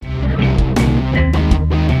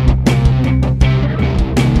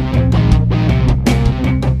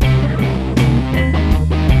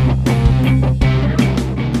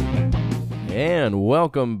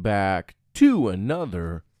Welcome back to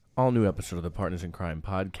another all-new episode of the Partners in Crime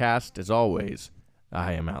podcast. As always,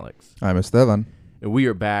 I am Alex. I'm Esteban. And we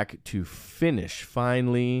are back to finish,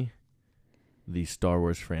 finally, the Star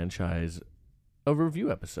Wars franchise of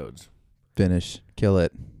review episodes. Finish. Kill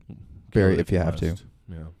it. Bury it if you have to.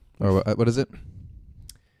 Yeah. Or what is it?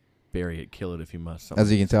 Bury it, kill it if you must.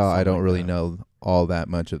 As you can tell, I don't really know all that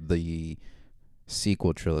much of the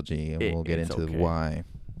sequel trilogy, and we'll get into why.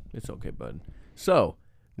 It's okay, bud. So,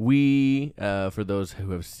 we, for those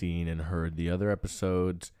who have seen and heard the other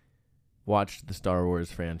episodes, watched the Star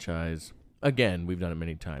Wars franchise. Again, we've done it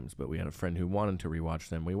many times, but we had a friend who wanted to rewatch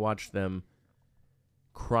them. We watched them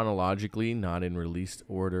chronologically, not in released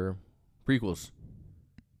order. Prequels,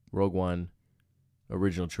 Rogue One,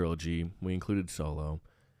 original trilogy. We included Solo.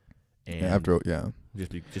 And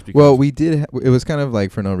Just because. Well, we did. It was kind of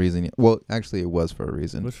like for no reason. Well, actually, it was for a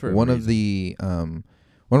reason. It was for a one reason.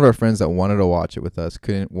 One of our friends that wanted to watch it with us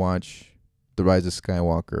couldn't watch The Rise of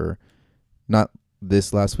Skywalker, not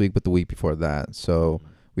this last week, but the week before that. So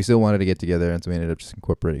we still wanted to get together, and so we ended up just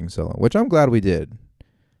incorporating Solo, which I'm glad we did.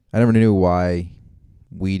 I never knew why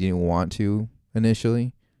we didn't want to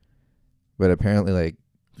initially, but apparently, like,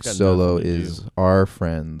 Solo is our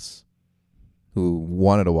friends who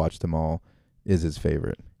wanted to watch them all is his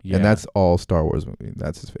favorite. Yeah. And that's all Star Wars movie.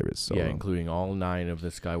 That's his favorite Solo. Yeah, including all 9 of the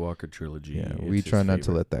Skywalker trilogy. Yeah, we try not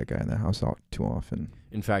to let that guy in the house out too often.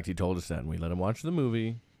 In fact, he told us that, and we let him watch the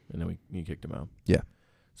movie, and then we kicked him out. Yeah.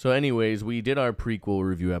 So anyways, we did our prequel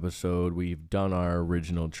review episode. We've done our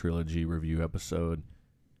original trilogy review episode.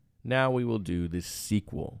 Now we will do the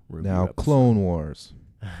sequel review episode. Clone Wars.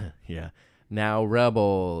 Yeah. Now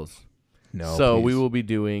Rebels. No, So please. we will be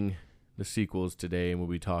doing the sequels today, and we'll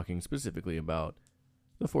be talking specifically about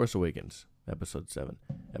The Force Awakens, Episode 7.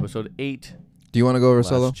 Episode 8, Do you want to go over Last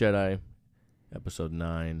Solo? Jedi. Episode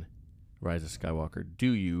 9, Rise of Skywalker.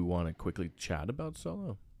 Do you want to quickly chat about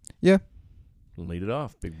Solo? Yeah. Lead it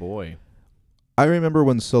off, big boy. I remember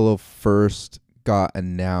when Solo first got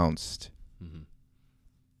announced,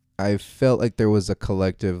 I felt like there was a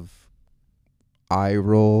collective eye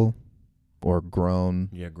roll or groan.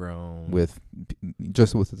 Yeah, groan. With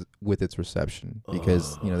its reception,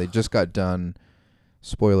 because they just got done.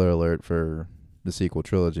 Spoiler alert for the sequel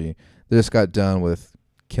trilogy. They just got done with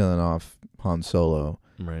killing off Han Solo,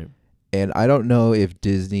 right? And I don't know if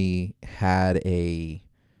Disney had a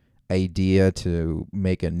idea to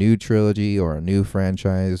make a new trilogy or a new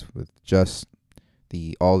franchise with just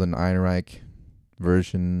the Alden Ehrenreich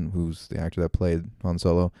version, who's the actor that played Han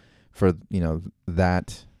Solo, for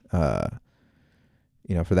that.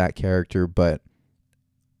 For that character. But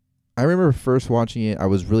I remember first watching it, I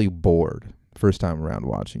was really bored first time around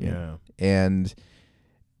watching it. Yeah. And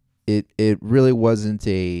it really wasn't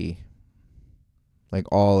a like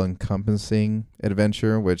all encompassing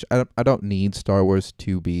adventure, which I don't need Star Wars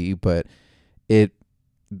to be, but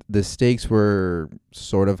the stakes were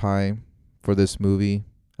sort of high for this movie.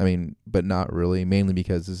 I mean, but not really, mainly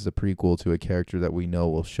because this is a prequel to a character that we know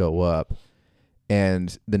will show up.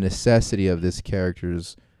 And the necessity of this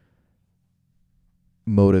character's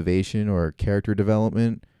motivation or character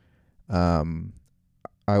development, I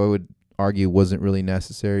would argue wasn't really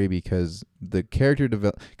necessary, because the character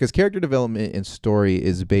development and story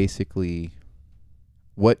is basically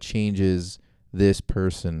what changes this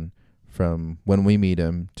person from when we meet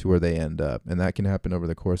him to where they end up. And that can happen over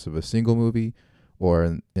the course of a single movie or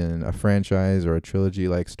in a franchise or a trilogy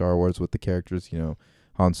like Star Wars with the characters.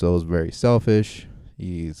 Han Solo is very selfish.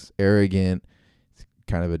 He's arrogant. He's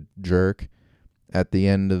kind of a jerk. At the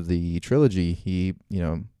end of the trilogy, he,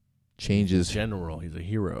 changes. He's a general. He's a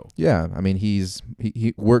hero. Yeah. I mean,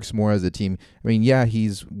 he works more as a team. I mean, yeah,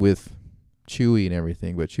 he's with Chewie and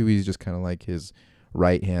everything, but Chewie's just kind of like his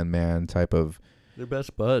right-hand man type of. They're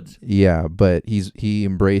best buds. Yeah, but he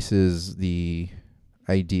embraces the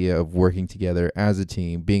idea of working together as a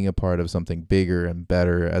team, being a part of something bigger and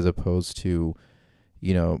better, as opposed to,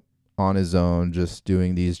 on his own, just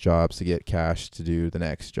doing these jobs to get cash to do the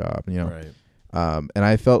next job. Right. And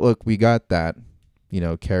I felt like we got that,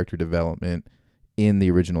 character development in the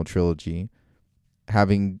original trilogy.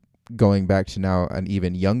 Going back to now an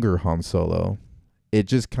even younger Han Solo, it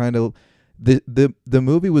just kind of the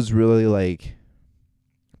movie was really like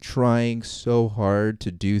trying so hard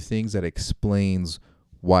to do things that explains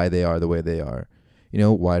why they are the way they are.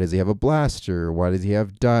 Why does he have a blaster? Why does he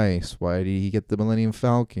have dice? Why did he get the Millennium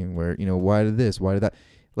Falcon? Why did this? Why did that?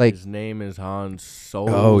 Like, his name is Han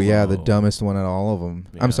Solo. Oh yeah, the dumbest one out of all of them.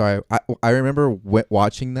 Yeah. I'm sorry. I remember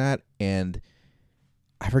watching that, and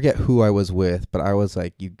I forget who I was with, but I was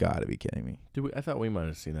like, you gotta be kidding me. Did we? I thought we might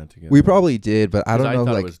have seen that together. We probably did, but I 'Cause don't know.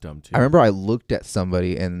 thought Like, it was dumb too. I remember I looked at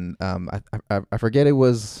somebody, and I forget it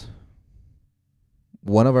was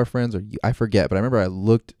one of our friends or you, I forget, but I remember I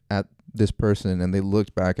looked at this person, and they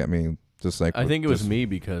looked back at me just like. I think it was me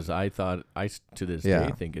because I thought to this Yeah.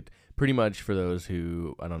 day think it pretty much for those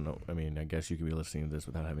who I don't know. I mean, I guess you could be listening to this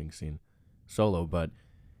without having seen Solo, but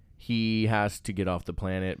he has to get off the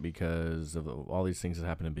planet because of all these things that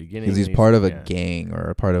happen in the beginning. Because he's and part of a yeah. gang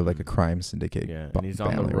or a part of like a crime syndicate. Yeah, and he's on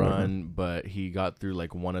the family or whatever. run, but he got through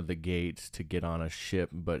like one of the gates to get on a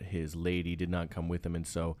ship, but his lady did not come with him, and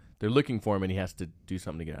so they're looking for him, and he has to do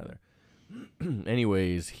something to get out of there.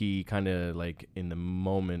 Anyways, he kind of like in the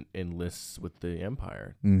moment enlists with the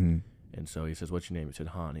Empire, Mm-hmm. and so he says, "What's your name?" He said,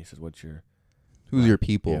 "Han." He says, "What's your Who's your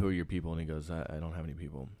people? Yeah, who are your people?" And he goes, I don't have any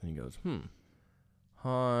people." And he goes,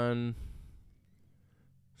 Han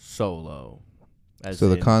Solo. As So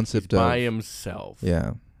the in, concept he's by of- himself.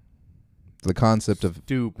 Yeah. The concept of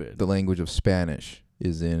Stupid. the language of Spanish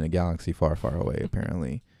is in a galaxy far, far away,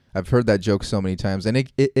 apparently. I've heard that joke so many times, and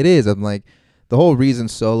it is. I'm like, the whole reason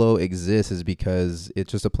Solo exists is because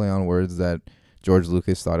it's just a play on words that George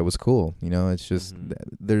Lucas thought it was cool. You know, it's just,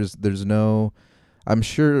 there's no, I'm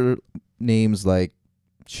sure names like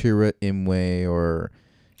Chira Imwe or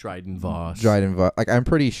Dryden Voss. Like, I'm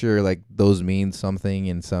pretty sure like those mean something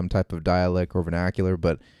in some type of dialect or vernacular,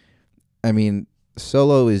 but I mean,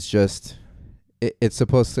 Solo is just, it's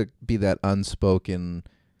supposed to be that unspoken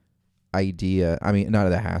idea. I mean, not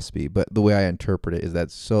that it has to be, but the way I interpret it is that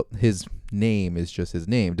so his name is just his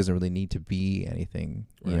name. It doesn't really need to be anything,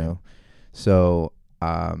 you know. So,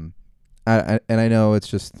 I know it's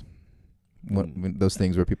just when those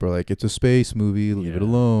things where people are like, it's a space movie, leave it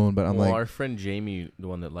alone. But I'm like, our friend Jamie, the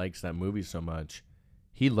one that likes that movie so much,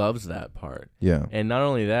 he loves that part. yeah. And not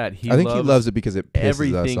only that, I think he loves it because it pisses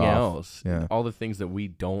everything us off. else. Yeah. All the things that we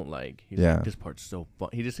don't like. He's like, this part's so fun.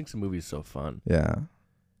 He just thinks the movie is so fun. Yeah.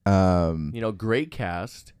 You know, great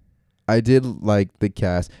cast. I did like the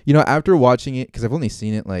cast. You know, after watching it, because I've only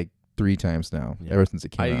seen it like 3 times now, ever since it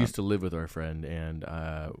came out. I used to live with our friend, and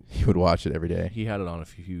he would watch it every day. He had it on a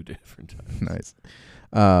few different times. Nice.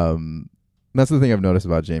 That's the thing I've noticed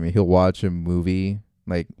about Jamie. He'll watch a movie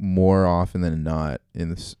like more often than not in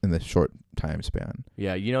the short time span.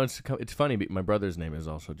 Yeah, you know, it's funny. My brother's name is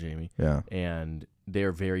also Jamie. Yeah. And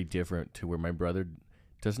they're very different to where my brother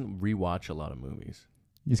doesn't rewatch a lot of movies.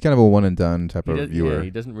 He's kind of a one and done type of viewer. Yeah,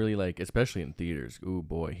 he doesn't really like, especially in theaters. Ooh,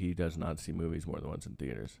 boy, he does not see movies more than once in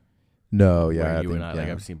theaters. No, yeah. Where you and I, like,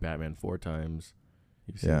 I've seen Batman 4 times.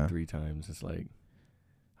 You've seen it 3 times. It's like,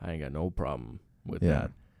 I ain't got no problem with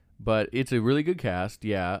that. But it's a really good cast.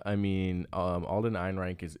 Yeah, I mean, Alden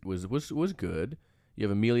Ehrenreich was good. You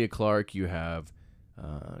have Emilia Clarke. You have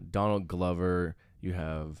Donald Glover. You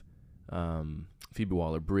have Phoebe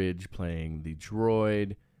Waller-Bridge playing the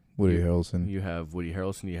droid. Woody Harrelson. You have Woody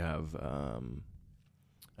Harrelson. You have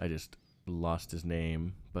I just lost his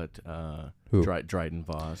name, but Dryden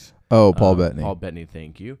Voss. Oh, Paul Bettany. Paul Bettany,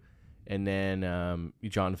 thank you. And then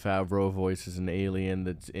Jon Favreau voices an alien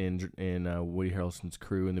that's in Woody Harrelson's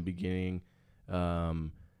crew in the beginning.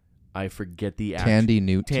 I forget the actor. Tandy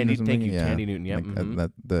Newton. Thank you, yeah. Tandy Newton. Yeah,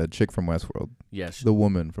 like, the chick from Westworld. Yes, the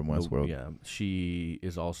woman from Westworld. Yeah, she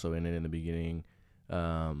is also in it in the beginning.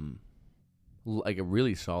 Like a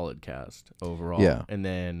really solid cast overall. Yeah. And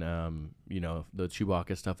then you know, the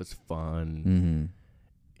Chewbacca stuff is fun. Mm-hmm.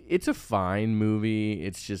 It's a fine movie.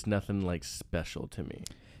 It's just nothing like special to me.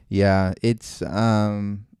 Yeah, it's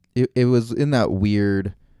it was in that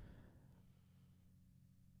weird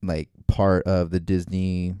like part of the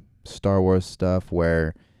Disney Star Wars stuff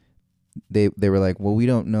where they were like, well, we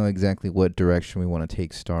don't know exactly what direction we want to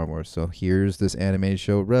take Star Wars. So here's this animated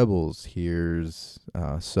show Rebels, here's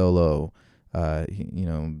Solo. You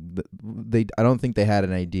know, I don't think they had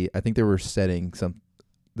an idea. I think they were setting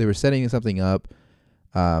something up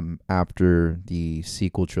after the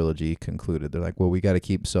sequel trilogy concluded. They're like, well, we got to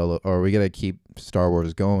keep Solo, or we got to keep Star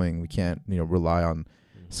Wars going. We can't, you know, rely on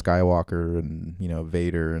Skywalker and, you know,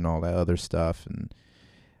 Vader and all that other stuff. And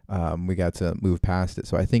we got to move past it.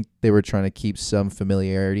 So I think they were trying to keep some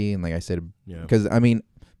familiarity. And like I said, because I mean,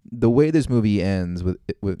 the way this movie ends with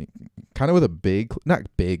kind of with a big, not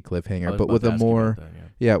big cliffhanger, but with a more,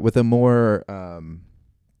 with a more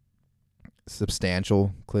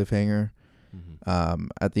substantial cliffhanger.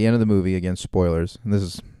 At the end of the movie, again, spoilers, and this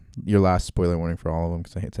is your last spoiler warning for all of them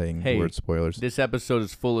because I hate saying the word spoilers. This episode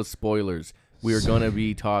is full of spoilers. We are going to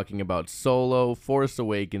be talking about Solo, Force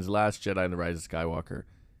Awakens, Last Jedi, and The Rise of Skywalker.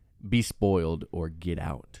 Be spoiled or get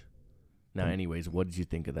out. Now, anyways, what did you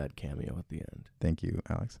think of that cameo at the end? Thank you,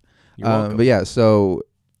 Alex. You're welcome. But yeah, so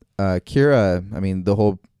Kira, I mean, the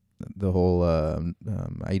whole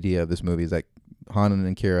idea of this movie is that Han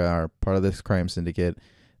and Kira are part of this crime syndicate.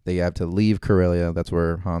 They have to leave Corellia. That's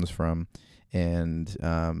where Han's from. And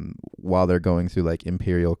while they're going through like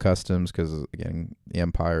Imperial customs, because again, the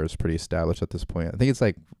Empire is pretty established at this point. I think it's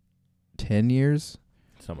like 10 years,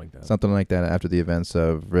 something like that, after the events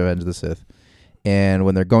of Revenge of the Sith. And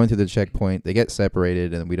when they're going through the checkpoint, they get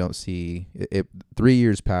separated, and we don't see it. 3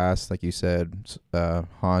 years pass, like you said.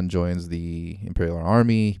 Han joins the Imperial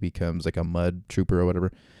Army. He becomes like a mud trooper or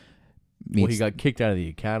whatever. Well, he got kicked out of the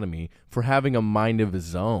academy for having a mind of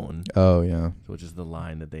his own. Oh, yeah. Which is the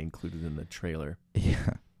line that they included in the trailer.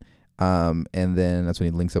 Yeah. And then that's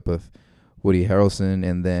when he links up with Woody Harrelson,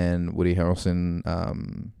 and then Woody Harrelson,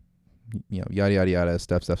 yada, yada, yada,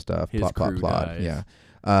 stuff, His plot. guys. Yeah.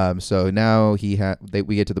 So now we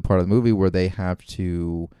get to the part of the movie where they have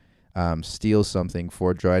to steal something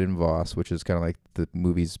for Dryden Voss, which is kind of like the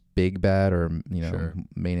movie's big bad or Sure.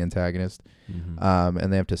 main antagonist. Mm-hmm.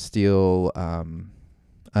 And they have to steal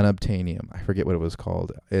unobtainium. I forget what it was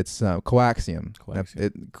called. It's coaxium.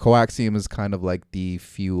 Coaxium is kind of like the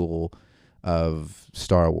fuel of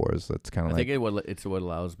Star Wars. That's kind of I like think it's what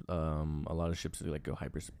allows a lot of ships to like go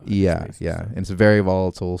hyperspace. yeah. And it's very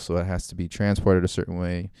volatile, so it has to be transported a certain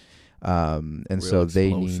way. And Real so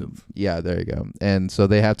they need, explosive. there you go. And so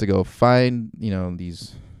they have to go find,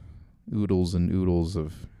 these oodles and oodles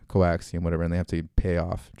of coaxium, whatever, and they have to pay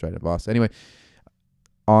off Dryden Voss. Anyway,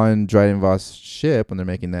 on Dryden Voss' ship, when they're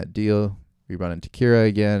making that deal, we run into Kira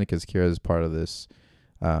again, because Kira is part of this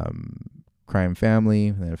crime family.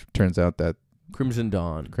 And it turns out that Crimson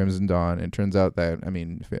Dawn. And it turns out that, I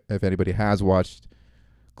mean, if anybody has watched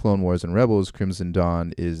Clone Wars and Rebels, Crimson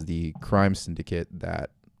Dawn is the crime syndicate that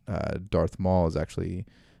Darth Maul is actually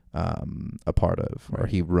a part of, or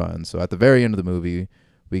he runs. So at the very end of the movie,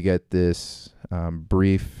 we get this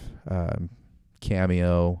brief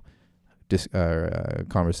cameo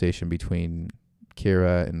conversation between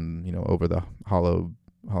Kira and over the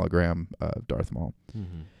hologram of Darth Maul.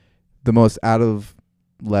 Mm-hmm. The most out of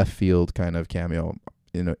left field kind of cameo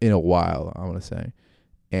in a while, I want to say,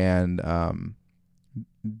 and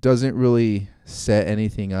doesn't really set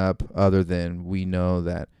anything up other than we know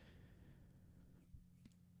that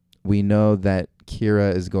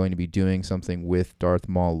Kira is going to be doing something with Darth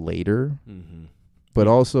Maul later. Mm-hmm. But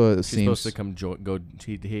also it She's seems supposed to go.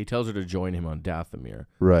 He tells her to join him on Dathomir,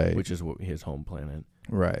 right, which is his home planet.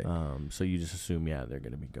 Right. So you just assume, they're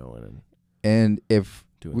going to be going and if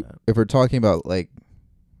doing that. If we're talking about like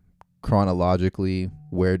chronologically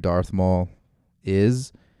where Darth Maul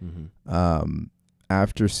is, Mm-hmm.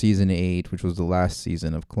 After season 8, which was the last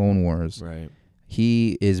season of Clone Wars, Right.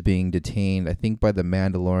 he is being detained, I think, by the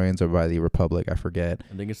Mandalorians or by the Republic. I forget.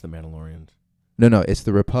 I think it's the Mandalorians. No, it's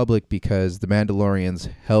the Republic, because the Mandalorians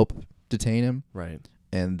help detain him. Right.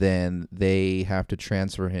 And then they have to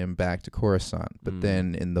transfer him back to Coruscant. But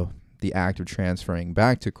then in the act of transferring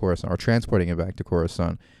back to Coruscant, or transporting him back to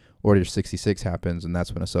Coruscant, Order 66 happens, and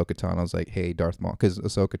that's when Ahsoka Tano's like, hey, Darth Maul, because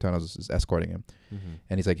Ahsoka Tano is escorting him. Mm-hmm.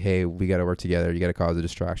 And he's like, hey, we got to work together. You got to cause a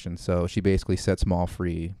distraction. So she basically sets Maul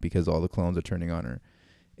free because all the clones are turning on her.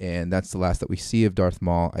 And that's the last that we see of Darth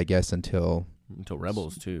Maul, I guess, until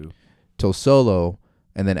Rebels, too. Till Solo,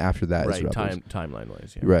 and then after that is Right, Rebels.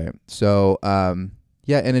 timeline-wise, yeah. Right. So, and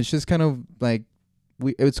it's just kind of like,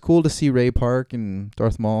 it's cool to see Ray Park and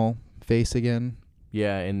Darth Maul face again.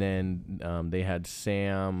 Yeah, and then they had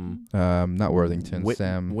Sam... not Worthington,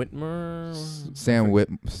 Sam... Whitmer? Sam Whit...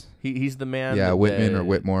 He's the man... Yeah, Whitman or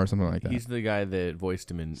Whitmore or something like that. He's the guy that voiced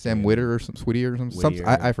him in... Sam Whittier or something.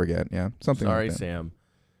 I forget, yeah. Something Sorry, like that. Sam.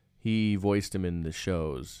 He voiced him in the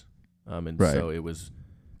shows. And right. So it was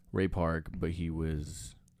Ray Park, but he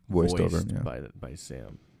was voiced over by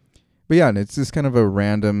Sam. But yeah, and it's just kind of a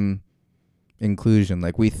random inclusion.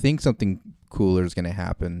 Like, we think something cooler is going to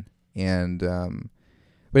happen, and...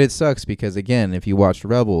 But it sucks because, again, if you watched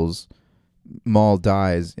Rebels, Maul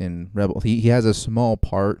dies in Rebels. He has a small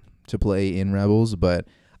part to play in Rebels, but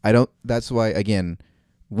I don't... That's why, again,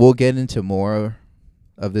 we'll get into more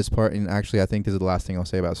of this part. And actually, I think this is the last thing I'll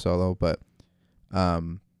say about Solo. But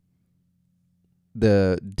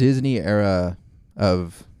the Disney era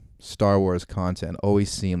of Star Wars content always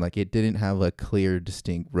seemed like it didn't have a clear,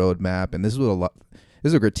 distinct roadmap. And this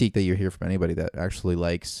is a critique that you hear from anybody that actually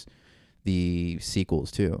likes the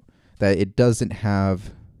sequels too, that it doesn't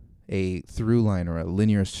have a through line or a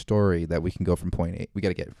linear story that we can go from point A. We got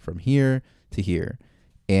to get from here to here.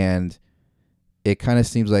 And it kind of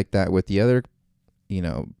seems like that with the other,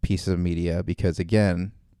 pieces of media, because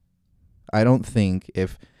again, I don't think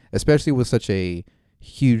especially with such a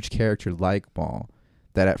huge character like Maul,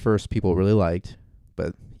 that at first people really liked,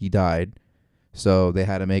 but he died. So they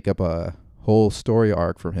had to make up a whole story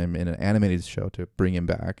arc for him in an animated show to bring him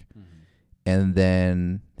back. Mm-hmm. And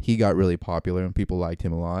then he got really popular and people liked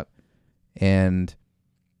him a lot. And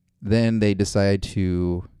then they decided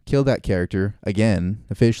to kill that character again,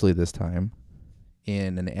 officially this time,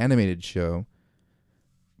 in an animated show.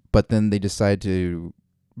 But then they decided to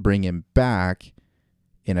bring him back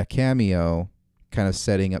in a cameo, kind of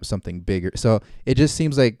setting up something bigger. So it just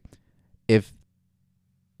seems like if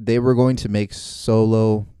they were going to make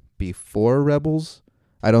Solo before Rebels,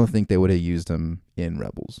 I don't think they would have used him in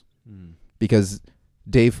Rebels. Because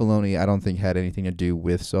Dave Filoni, I don't think, had anything to do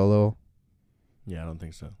with Solo. Yeah, I don't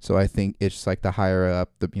think so. So I think it's just like the higher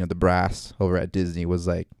up, the brass over at Disney was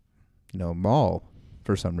like, Maul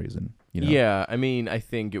for some reason. Yeah, I mean, I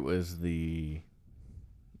think it was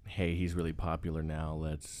hey, he's really popular now.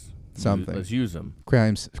 Let's use him.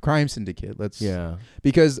 Crime Syndicate. Yeah.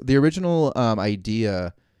 Because the original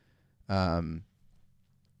idea,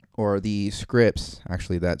 or the scripts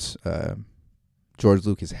actually, that's George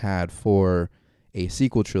Lucas had for a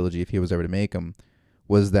sequel trilogy, if he was ever to make them,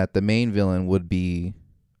 was that the main villain would be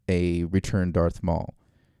a returned Darth Maul.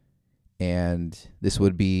 And this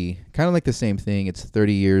would be kind of like the same thing. It's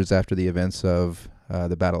 30 years after the events of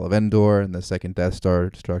the Battle of Endor and the second Death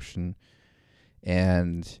Star destruction.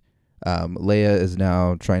 And Leia is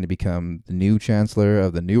now trying to become the new Chancellor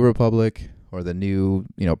of the New Republic, or the new,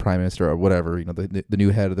 Prime Minister, or whatever, the new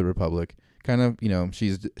head of the Republic. Kind of,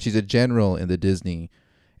 she's a general in the Disney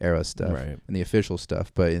era stuff, right, and the official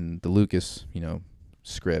stuff. But in the Lucas,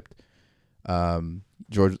 script,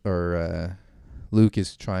 Luke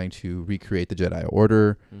is trying to recreate the Jedi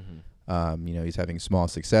Order. Mm-hmm. He's having small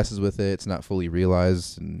successes with it. It's not fully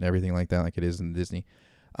realized and everything like that, like it is in Disney.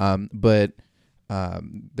 But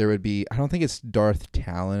there would be, I don't think it's Darth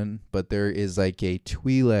Talon, but there is like a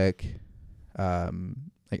Twi'lek,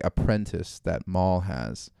 like apprentice that Maul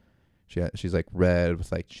has. She's like red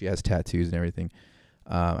with like, she has tattoos and everything.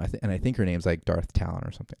 I think her name's like Darth Talon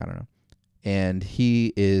or something. I don't know. And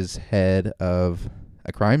he is head of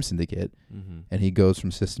a crime syndicate, and he goes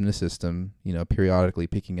from system to system, periodically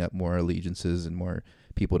picking up more allegiances and more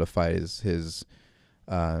people to fight his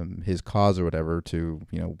cause or whatever, to,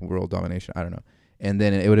 world domination. I don't know. And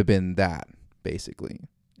then it would have been that, basically.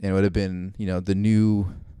 And it would have been, the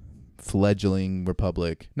new fledgling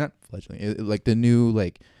republic, not fledgling, like the new,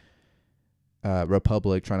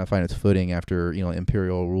 republic trying to find its footing after,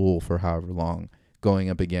 imperial rule for however long, going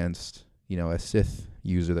up against, a Sith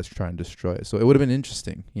user that's trying to destroy it. So it would have been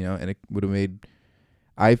interesting, and it would have made,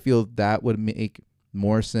 I feel that would make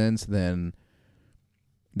more sense than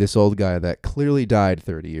this old guy that clearly died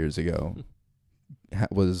 30 years ago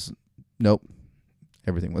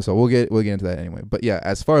everything was. So we'll get into that anyway. But yeah,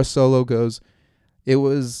 as far as Solo goes, it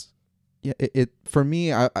was, it for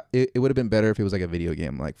me, it would have been better if it was like a video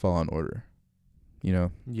game, like Fallen Order.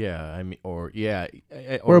 Yeah, I mean, or maybe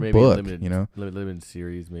a book, limited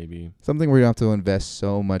series, maybe something where you have to invest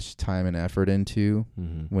so much time and effort into,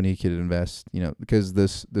 when you could invest, because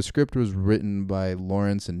the script was written by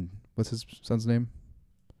Lawrence, and what's his son's name?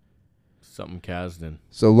 Something Kasdan.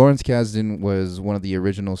 So Lawrence Kasdan was one of the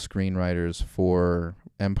original screenwriters for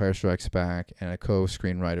Empire Strikes Back and a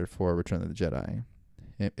co-screenwriter for Return of the Jedi.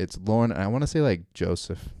 It's Lawrence, I want to say like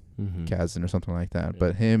Joseph Kasdan or something like that,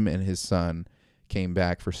 but him and his son came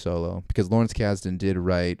back for Solo, because Lawrence Kasdan did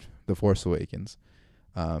write The Force Awakens,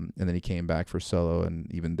 and then he came back for Solo,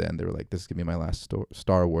 and even then they were like, this is gonna be my last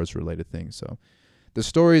Star Wars related thing. So the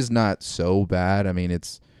story is not so bad. I mean,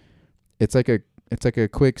 it's like a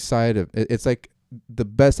quick side of it's like, the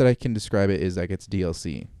best that I can describe it is like it's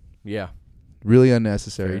DLC. Yeah, really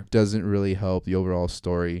unnecessary. Fair. Doesn't really help the overall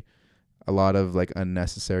story. A lot of like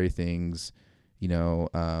unnecessary things,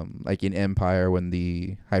 like in Empire when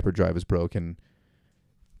the hyperdrive is broken,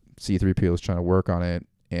 C-3PO is trying to work on it,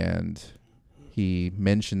 and he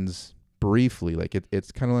mentions briefly, like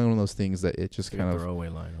it's kind of like one of those things that it just like kind a of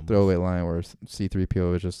throwaway line where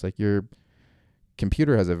C-3PO is just like, your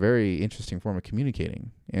computer has a very interesting form of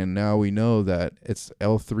communicating, and now we know that it's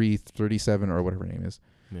L337 or whatever her name is.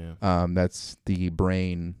 Yeah. That's the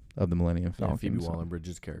brain of the Millennium Falcon. Phoebe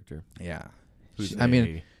Waller-Bridge's character. Yeah. I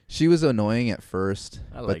mean, she was annoying at first,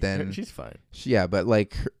 but then her. She's fine. But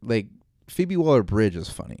like Phoebe Waller-Bridge is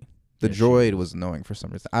funny. The droid was annoying for some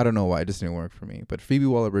reason. I don't know why. It just didn't work for me. But Phoebe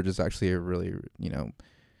Waller-Bridge is actually a really,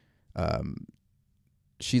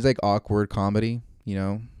 she's like awkward comedy,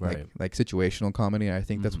 right. like situational comedy. And I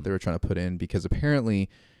think that's what they were trying to put in, because apparently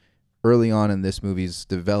early on in this movie's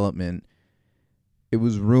development, it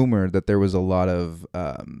was rumored that there was a lot of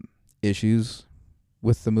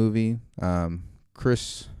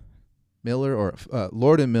Miller or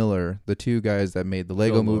Lord and Miller, the two guys that made the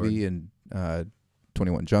Lego Phil movie and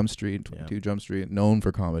 21 Jump Street, 22 Jump Street, known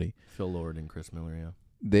for comedy. Phil Lord and Chris Miller, yeah.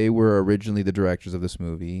 They were originally the directors of this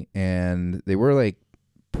movie, and they were like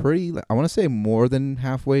pretty, I want to say more than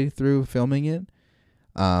halfway through filming it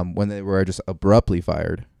when they were just abruptly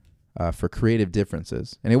fired for creative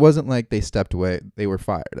differences. And it wasn't like they stepped away. They were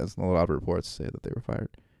fired, as a lot of reports say that they were fired.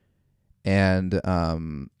 And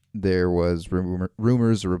there was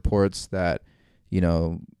rumors or reports that, you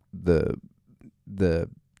know, the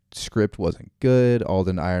script wasn't good.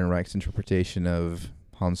 Alden Ehrenreich's interpretation of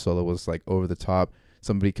Han Solo was like over the top.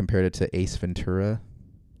 Somebody compared it to Ace Ventura,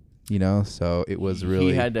 you know, so it was really...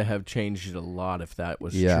 He had to have changed it a lot if that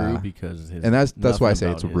was true, because his... And that's why I say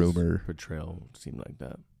it's a rumor. Portrayal seemed like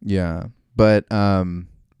that. Yeah, but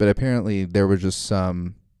apparently there was just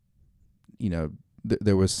some, you know,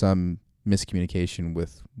 there was some miscommunication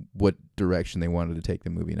with what direction they wanted to take the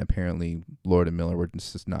movie, and apparently Lord and Miller were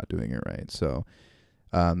just not doing it right. So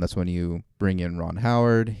that's when you bring in Ron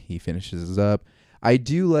Howard. He finishes up. I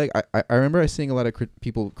do like. I remember seeing a lot of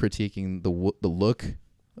people critiquing the look,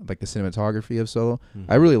 like the cinematography of Solo.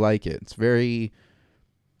 Mm-hmm. I really like it. It's very.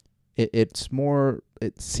 It's more.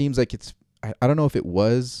 It seems like it's. I don't know if it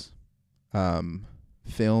was,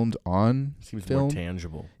 filmed on. Seems film. more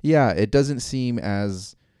tangible. Yeah, it doesn't seem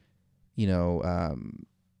as,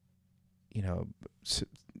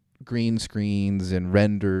 green screens and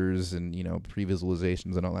renders and,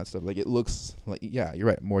 pre-visualizations and all that stuff. Like, it looks like, yeah, you're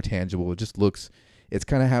right, more tangible. It just looks, it's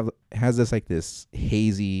kind of has this like this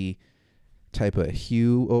hazy type of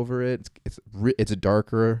hue over it. It's a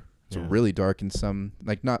darker, it's really dark in some,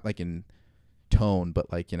 like, not like in tone,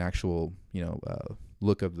 but like in actual,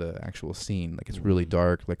 look of the actual scene. Like, it's really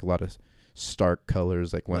dark, like a lot of stark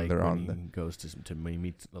colors, like when they're on the goes to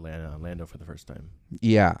meet Lando for the first time.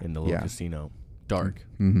 Yeah, in the little casino. Dark.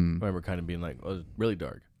 Mm-hmm. I remember kind of being like, oh, it's really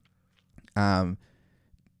dark.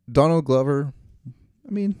 Donald Glover,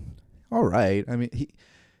 I mean, all right. I mean,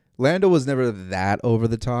 Lando was never that over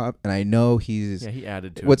the top, and I know he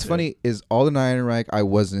added to it. What's funny is Alden Ehrenreich, I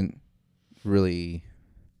wasn't really,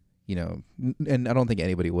 and I don't think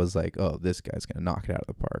anybody was like, oh, this guy's gonna knock it out of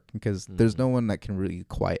the park, because there's no one that can really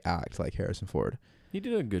quite act like Harrison Ford. He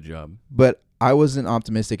did a good job. But I wasn't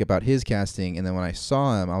optimistic about his casting, and then when I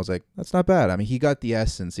saw him, I was like, that's not bad. I mean, he got the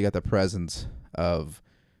essence, he got the presence of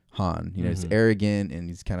Han. He's arrogant, and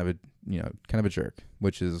he's kind of a jerk,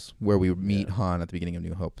 which is where we meet Han at the beginning of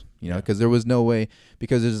New Hope. Because there was no way,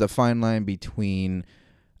 because there's a fine line between,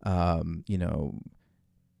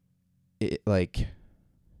 like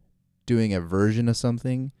doing a version of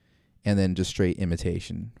something and then just straight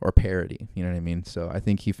imitation or parody. You know what I mean? So I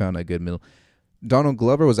think he found a good middle. Donald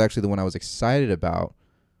Glover was actually the one I was excited about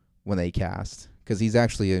when they cast, because he's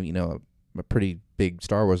actually a pretty big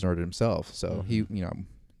Star Wars nerd himself. So he,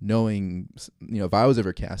 knowing, if I was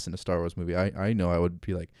ever cast in a Star Wars movie, I know I would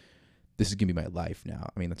be like, this is gonna be my life now.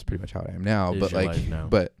 I mean, that's pretty much how I am now. But like,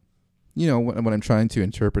 but when I'm trying to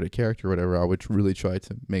interpret a character or whatever, I would really try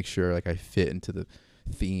to make sure like I fit into the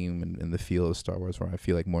theme and the feel of Star Wars, where I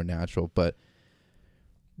feel like more natural. But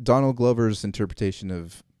Donald Glover's interpretation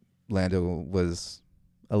of Lando was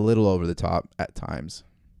a little over the top at times,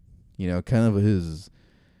 kind of his,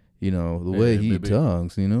 the way he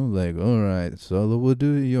talks, like, all right, Solo will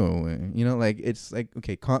do it your way, like, it's like,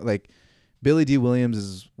 okay, like Billy D.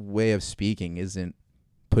 Williams' way of speaking isn't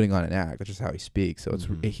putting on an act. That's just how he speaks. So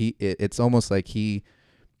it's almost like he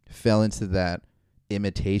fell into that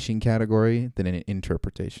imitation category than an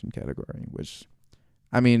interpretation category, which,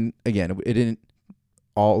 I mean, again, it didn't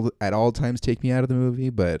at all times take me out of the movie,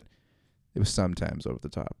 but it was sometimes over the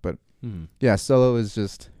top. But yeah, Solo is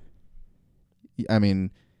just, I mean,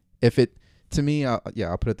 to me, I'll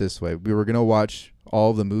put it this way. We were going to watch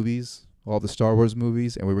all the movies, all the Star Wars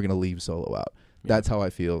movies, and we were going to leave Solo out. Yeah. That's how I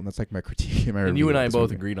feel. And that's like my critique. And you and I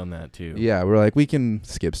both agreed on that too. Yeah, we're like, we can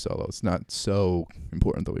skip Solo. It's not so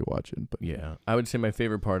important that we watch it. But yeah, I would say my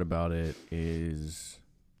favorite part about it is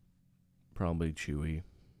probably Chewie.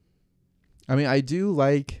 I mean, I do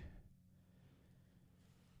like...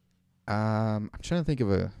 I'm trying to think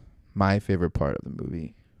of my favorite part of the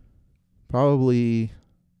movie. Probably,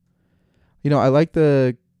 I like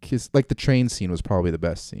the train scene was probably the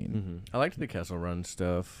best scene. I liked the Kessel Run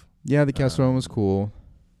stuff. Yeah, the Kessel Run was cool.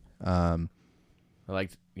 I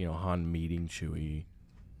liked, Han meeting Chewie.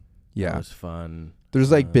 Yeah, that was fun.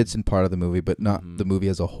 There's like bits and part of the movie, but not the movie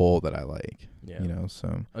as a whole that I like. Yeah,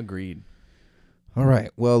 so agreed. All right,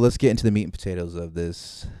 well, let's get into the meat and potatoes of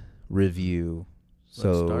this review.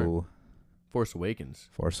 Let's start. Force Awakens.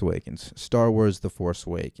 Star Wars: The Force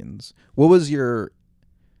Awakens. What was your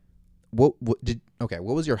what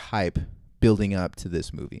was your hype building up to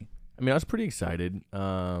this movie? I mean, I was pretty excited,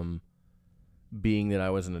 being that I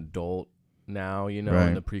was an adult now, you know, Right.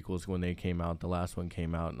 and the prequels, when they came out, the last one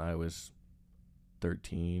came out, and I was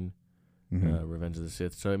 13, Revenge of the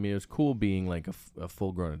Sith. So, I mean, it was cool being, like, a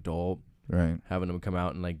full-grown adult, Right. having them come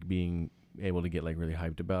out and, like, being able to get, like, really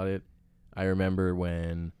hyped about it. I remember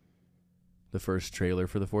when the first trailer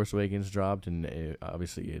for The Force Awakens dropped, and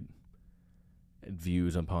obviously it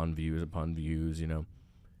views upon views upon views, you know.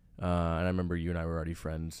 And I remember you and I were already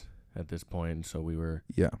friends at this point, so we were...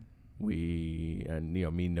 Yeah. And you know,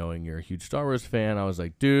 me knowing you're a huge Star Wars fan, I was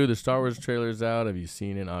like, dude, the Star Wars trailer's out. Have you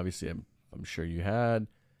seen it? Obviously, I'm sure you had.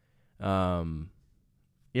 You know,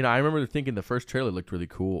 I remember thinking the first trailer looked really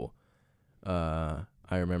cool. I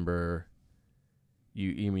remember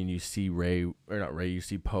you see you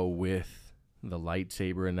see Poe with the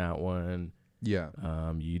lightsaber in that one. Yeah.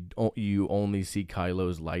 You only see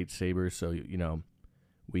Kylo's lightsaber, so you know,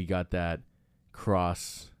 we got that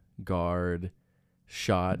cross guard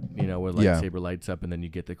shot, you know, where lightsaber lights up and then you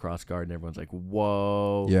get the cross guard and everyone's like,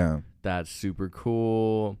 whoa, Yeah. that's super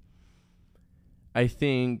cool. I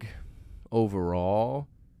think overall,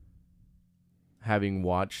 having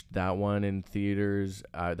watched that one in theaters,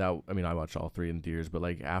 I watched all three in theaters, but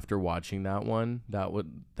like after watching that one,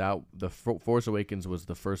 the Force Awakens was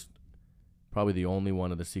the first, probably the only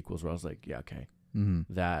one of the sequels where I was like, yeah, okay,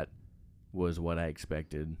 that was what I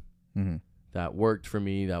expected. That worked for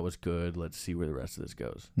me. That was good. Let's see where the rest of this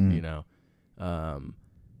goes. You know,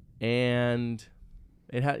 and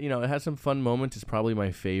it had some fun moments. It's probably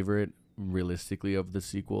my favorite, realistically, of the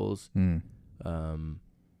sequels. But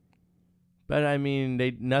I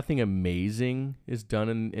mean, nothing amazing is done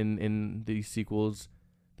in these sequels.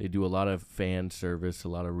 They do a lot of fan service, a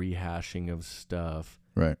lot of rehashing of stuff,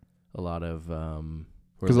 Right. a lot of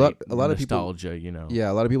because a lot of nostalgia. People, you know,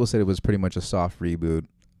 yeah, a lot of people said it was pretty much a soft reboot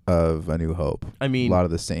of A New Hope. I mean, a lot of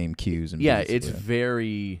the same cues and beats, it's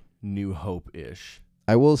very New Hope-ish.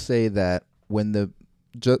 I will say that when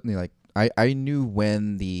I knew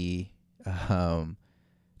when the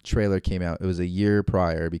trailer came out, it was a year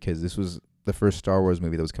prior, because this was the first Star Wars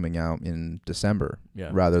movie that was coming out in December,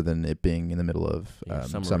 rather than it being in the middle of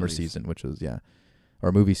summer season, which was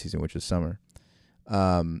or movie season, which is summer.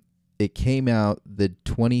 It came out the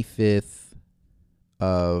 25th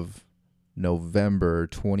of November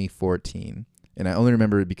 2014, and I only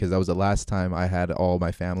remember it because that was the last time I had all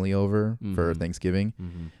my family over for Thanksgiving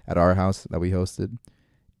at our house that we hosted.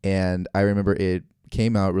 And I remember it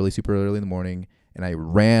came out really super early in the morning, and I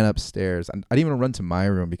ran upstairs. I didn't even run to my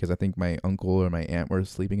room because I think my uncle or my aunt were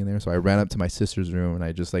sleeping in there, so I ran up to my sister's room and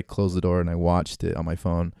I just like closed the door and I watched it on my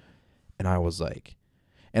phone, and I was like,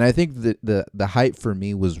 and I think that the hype for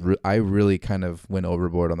me was I really kind of went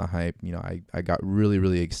overboard on the hype. You know, I got really,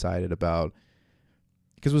 really excited about,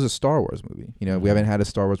 because it was a Star Wars movie. You know, we haven't had a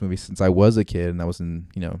Star Wars movie since I was a kid, and that was in,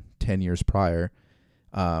 10 years prior,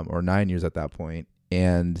 or 9 years at that point.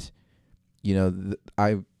 And,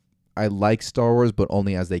 I like Star Wars, but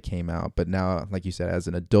only as they came out. But now, like you said, as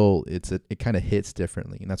an adult, it kind of hits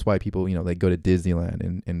differently. And that's why people, they go to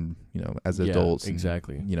Disneyland and as adults,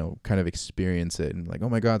 exactly, and, kind of experience it and like, oh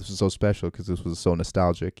my God, this is so special because this was so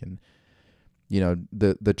nostalgic. And,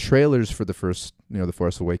 the trailers for the first, The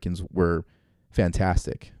Force Awakens were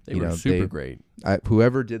fantastic. They were super great.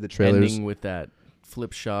 Whoever did the trailers, ending with that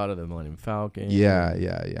flip shot of the Millennium Falcon.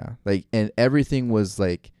 Yeah. Like, and everything was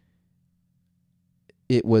like,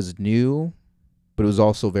 it was new, but it was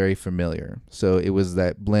also very familiar. So it was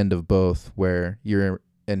that blend of both where your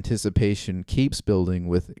anticipation keeps building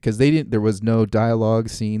with, because there was no dialogue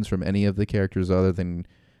scenes from any of the characters other than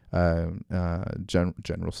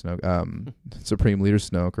General Snoke, Supreme Leader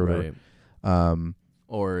Snoke, or whatever. Right.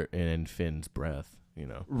 Or in Finn's breath,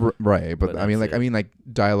 right. But I mean, like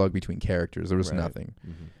dialogue between characters, there was nothing.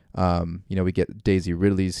 We get Daisy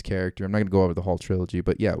Ridley's character. I'm not gonna go over the whole trilogy,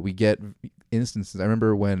 but yeah, we get instances. I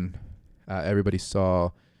remember when everybody saw.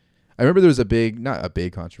 I remember there was not a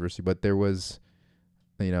big controversy, but there was,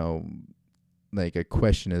 like a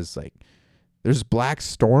question is like, there's black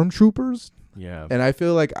stormtroopers. Yeah. And I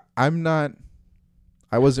feel like I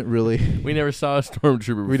wasn't really. We never saw a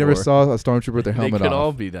stormtrooper. We never saw a stormtrooper with their helmet off. They could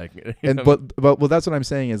all be that good. And but that's what I'm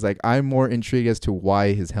saying is like, I'm more intrigued as to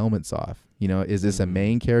why his helmet's off. Is this a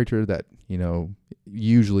main character that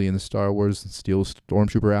usually in the Star Wars steals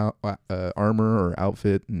stormtrooper armor or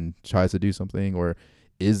outfit and tries to do something, or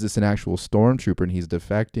is this an actual stormtrooper and he's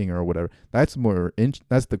defecting or whatever? That's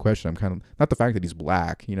that's the question. I'm kind of, not the fact that he's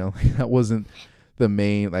black. That wasn't the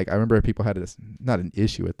main, like, I remember people had this, not an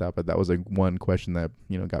issue with that, but that was like one question that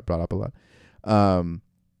got brought up a lot.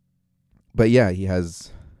 But yeah, he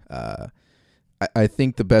has I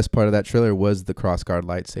think the best part of that trailer was the crossguard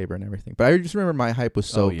lightsaber and everything. But I just remember my hype was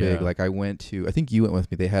so big. Like I think you went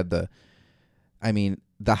with me. They had the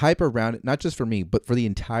hype around it, not just for me, but for the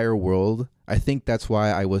entire world. I think that's why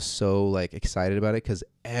I was so like excited about it, because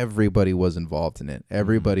everybody was involved in it.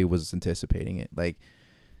 Everybody was anticipating it. Like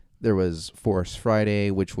there was Force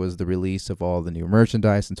Friday, which was the release of all the new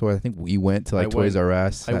merchandise and toys. I think we went to Toys R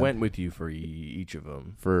Us. I went with you for each of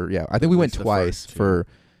them. I think we went twice for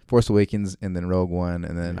Force Awakens and then Rogue One,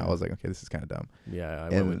 and then I was like, okay, this is kind of dumb. Yeah, I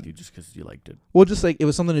went with you just because you liked it. Well, just like it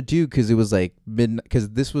was something to do, because it was like midnight, because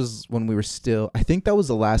this was when we were still, I think that was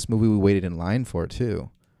the last movie we waited in line for too.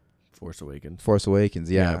 Force Awakens,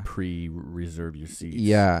 yeah. Pre-reserve your seats.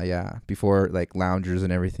 Yeah. Before like loungers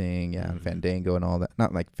and everything, and Fandango and all that.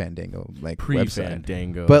 Not like Fandango, like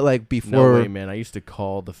pre-Fandango. But like before. No way, man. I used to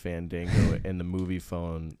call the Fandango and the movie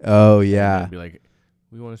phone. Oh, yeah. And be like,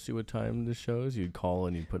 we want to see what time this shows. You'd call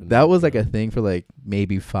and you'd put in. That was like a thing for like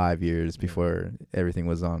maybe 5 years before everything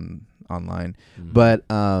was online. But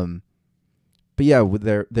yeah,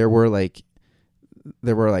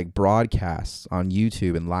 there were like broadcasts on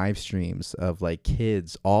YouTube and live streams of like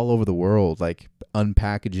kids all over the world like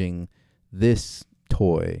unpackaging this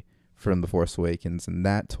toy from The Force Awakens and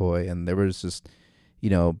that toy, and there was just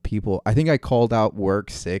people. I think I called out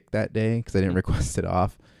work sick that day because I didn't request it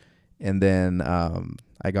off, and then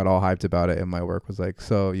I got all hyped about it, and my work was like,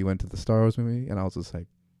 "So you went to the Star Wars movie?" And I was just like,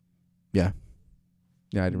 "Yeah."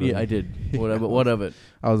 Yeah, I did. What of it?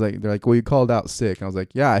 I was like, they're like, well, you called out sick. And I was like,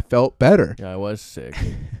 yeah, I felt better. Yeah, I was sick.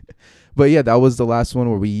 But yeah, that was the last one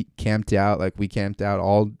where we camped out. Like we camped out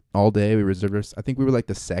all day. We reserved our, I think we were like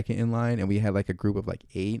the second in line, and we had like a group of like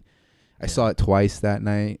 8. I saw it twice that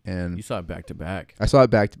night, and you saw it back to back. I saw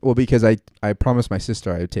it because I promised my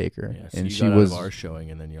sister I would take her, yeah, so and you she got was out of our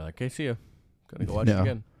showing, and then you're like, "Hey, see ya, gonna go watch it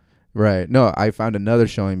again." Right? No, I found another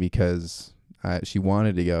showing because she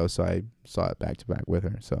wanted to go, so I saw it back to back with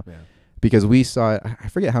her. So because we saw it, I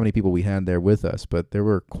forget how many people we had there with us, but there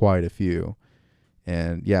were quite a few,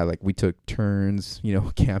 and yeah, like we took turns,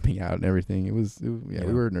 camping out and everything. It was we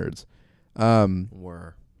were nerds.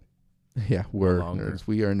 We're nerds.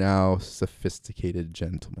 We are now sophisticated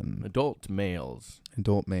gentlemen. Adult males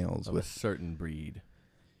of a certain breed.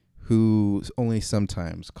 Who only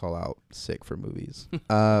sometimes call out sick for movies.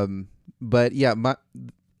 But yeah,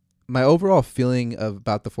 my overall feeling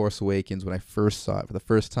about The Force Awakens when I first saw it for the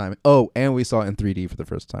first time. Oh, and we saw it in 3D for the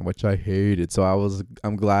first time, which I hated. So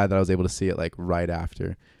I'm glad that I was able to see it like right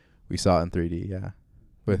after we saw it in 3D. Yeah,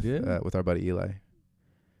 with our buddy Eli,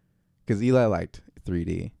 because Eli liked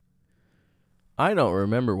 3D. I don't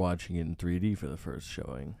remember watching it in 3D for the first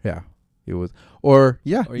showing. Yeah, it was. Or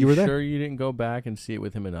you were there. Sure you didn't go back and see it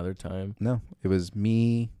with him another time? No, it was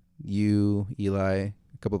me, you, Eli,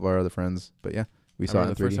 a couple of our other friends. But yeah, we saw it in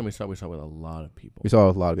 3D. The first time we saw it with a lot of people. We saw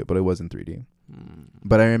a lot of it, but it was in 3D.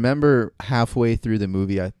 But I remember halfway through the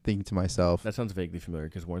movie, I think to myself, that sounds vaguely familiar,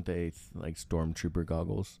 because weren't they like stormtrooper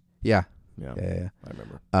goggles? Yeah. I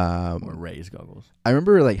remember. Or Rey's goggles. I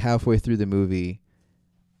remember like halfway through the movie,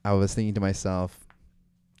 I was thinking to myself,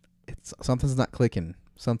 something's not clicking.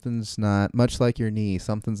 Something's not, much like your knee,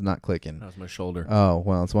 something's not clicking. That was my shoulder. Oh,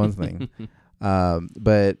 well, it's one thing.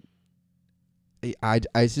 But I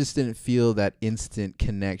just didn't feel that instant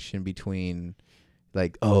connection between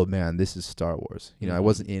like, oh man, this is Star Wars. I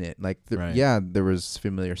wasn't in it. Like, there was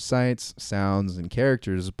familiar sights, sounds, and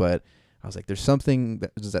characters, but I was like, there's something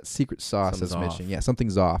there's that secret sauce that's missing. Yeah,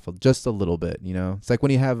 something's off just a little bit. It's like when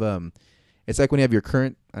you have your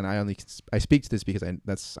current, and I speak to this because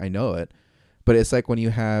I know it, but it's like when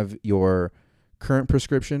you have your current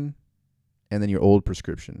prescription and then your old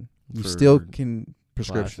prescription. You still can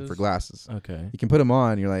prescription for glasses. Okay. You can put them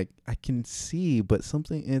on. You're like, I can see, but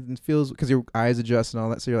something, it feels, because your eyes adjust and all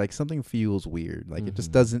that. So you're like, something feels weird. Like it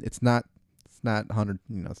just doesn't. It's not 100.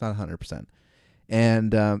 It's not 100%.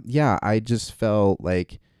 And I just felt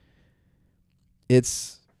like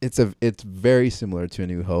it's very similar to A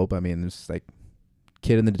New Hope. I mean, it's like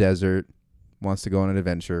kid in the desert wants to go on an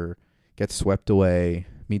adventure, gets swept away,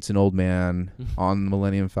 meets an old man on the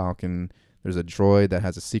Millennium Falcon. There's a droid that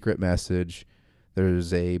has a secret message.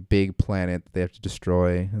 There's a big planet they have to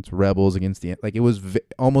destroy. It's rebels against the, like, it was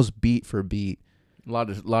almost beat for beat. A lot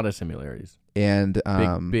of similarities. And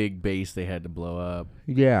big base they had to blow up.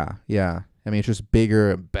 Yeah. I mean, it's just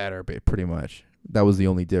bigger and better, pretty much. That was the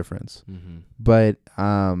only difference. But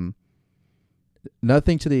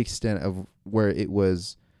nothing to the extent of where it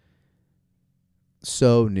was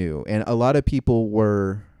so new. And a lot of people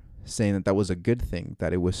were saying that was a good thing,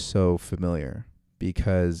 that it was so familiar,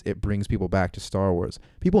 because it brings people back to Star Wars.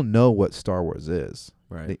 People know what Star Wars is.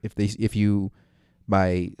 Right. If you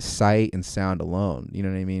by sight and sound alone. You know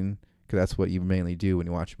what I mean? Because that's what you mainly do when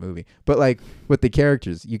you watch a movie. But like with the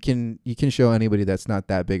characters, you can show anybody that's not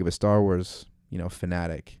that big of a Star Wars,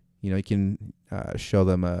 fanatic. You can show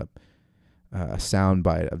them a sound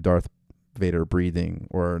bite of Darth Vader breathing,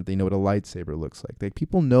 or they know what a lightsaber looks like. Like,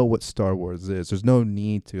 people know what Star Wars is. There's no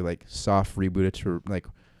need to like soft reboot it to like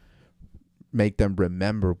make them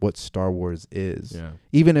remember what Star Wars is. Yeah.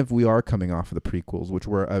 Even if we are coming off of the prequels, which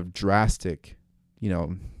were a drastic,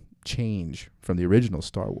 change from the original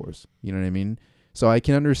Star Wars. You know what I mean? So I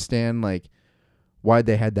can understand like why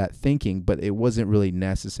they had that thinking, but it wasn't really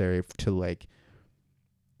necessary to like,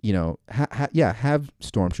 have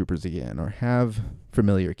stormtroopers again or have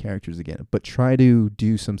familiar characters again, but try to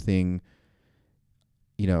do something,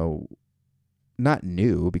 not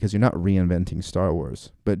new, because you're not reinventing Star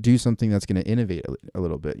Wars, but do something that's going to innovate a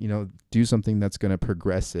little bit, do something that's going to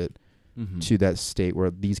progress it to that state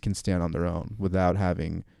where these can stand on their own without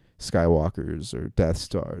having Skywalkers or Death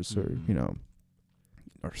Stars or,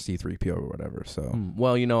 or C-3PO or whatever. So,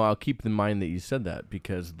 well, I'll keep in mind that you said that,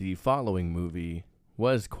 because the following movie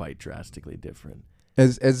was quite drastically different.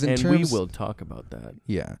 As in and terms, we will talk about that.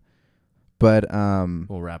 Yeah. But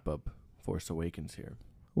we'll wrap up Force Awakens here.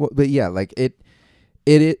 Well, but yeah, like it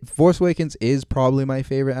Force Awakens is probably my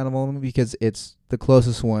favorite animal movie because it's the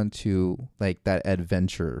closest one to like that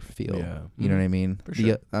adventure feel. Yeah. You know what I mean? For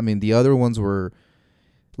sure. The other ones were,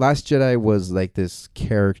 Last Jedi was like this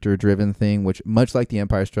character driven thing, which much like The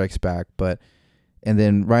Empire Strikes Back, and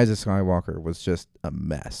then Rise of Skywalker was just a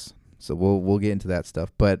mess. So we'll get into that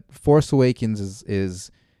stuff. But Force Awakens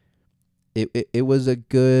it was a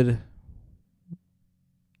good,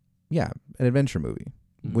 an adventure movie,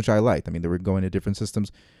 which I liked. I mean, they were going to different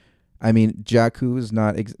systems. I mean, Jakku is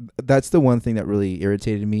not. That's the one thing that really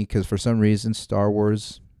irritated me, because for some reason Star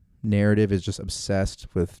Wars narrative is just obsessed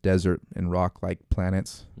with desert and rock-like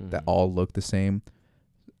planets that all look the same.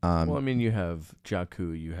 Well, I mean, you have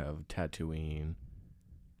Jakku, you have Tatooine.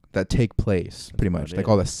 That take place pretty much, like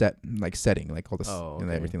all the setting, like all the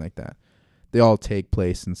and everything like that. They all take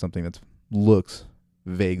place in something that looks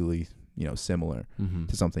vaguely, similar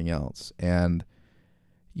to something else. And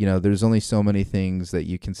there's only so many things that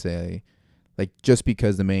you can say, like, just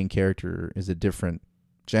because the main character is a different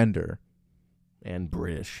gender and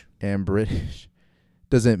British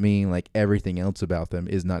doesn't mean like everything else about them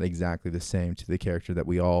is not exactly the same to the character that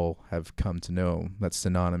we all have come to know that's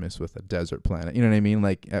synonymous with a desert planet. You know what I mean?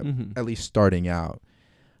 Like at least starting out.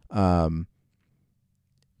 Neither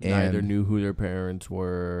knew who their parents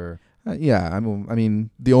were. I mean,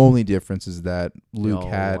 the only difference is that Luke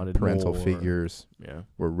had parental more figures,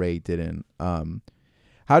 where Rey didn't.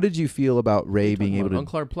 How did you feel about Rey being able to?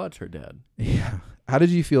 Uncle Plut's her dad. Yeah. How did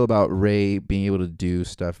you feel about Rey being able to do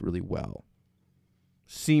stuff really well?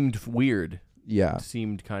 Seemed weird. Yeah.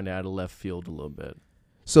 Seemed kind of out of left field a little bit.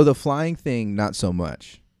 So the flying thing, not so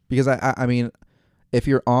much, because I mean, if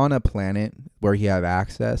you're on a planet where you have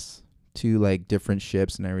access to like different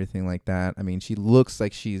ships and everything like that, I mean, she looks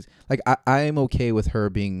like she's like, I am okay with her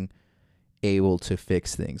being able to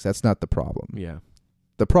fix things. That's not the problem. Yeah.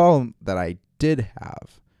 The problem that I did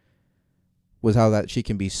have was how that she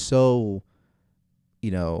can be so,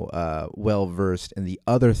 well versed in the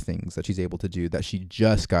other things that she's able to do that she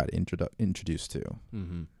just got introduced to,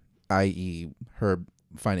 i.e., her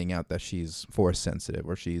finding out that she's Force sensitive,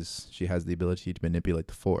 or she has the ability to manipulate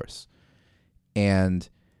the Force. And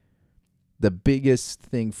the biggest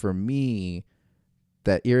thing for me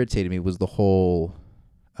that irritated me was the whole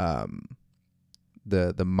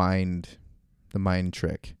the mind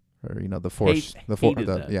trick, or the Force,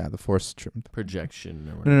 the Force projection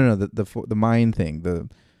or whatever. No, the mind thing.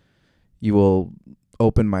 You will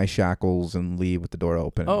open my shackles and leave with the door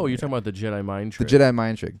open. Oh, you're talking about the Jedi mind trick. The Jedi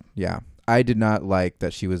mind trick. Yeah, I did not like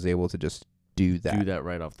that she was able to just do that. Do that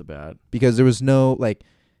right off the bat, because there was no like.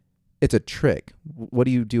 It's a trick. What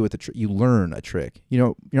do you do with the trick? You learn a trick.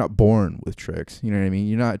 You're not born with tricks. You know what I mean?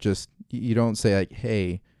 You're not just. You don't say like,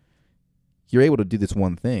 "Hey, you're able to do this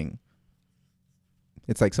one thing."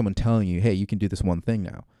 It's like someone telling you, "Hey, you can do this one thing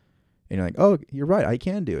now," and you're like, "Oh, you're right. I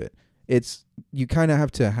can do it." You kind of have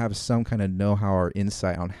to have some kind of know-how or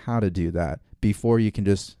insight on how to do that before you can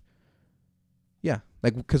just. Yeah,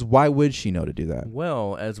 like, because why would she know to do that?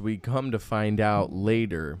 Well, as we come to find out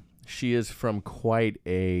later, she is from quite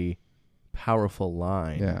a powerful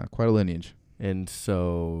line. Yeah, quite a lineage. And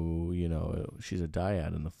so, she's a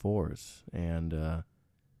dyad in the Force. And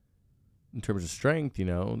in terms of strength,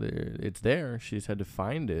 it's there. She's had to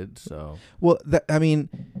find it. So, well, I'm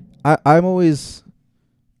always,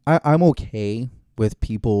 I'm okay with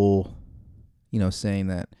people, saying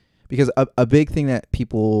that, because a big thing that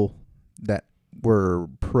people that were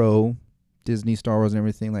pro Disney Star Wars and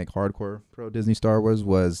everything, like hardcore pro Disney Star Wars,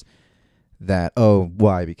 was that, oh,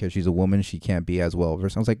 why? Because she's a woman, she can't be as well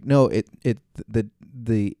versed. I was like, no,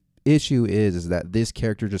 the issue is that this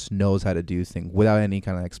character just knows how to do things without any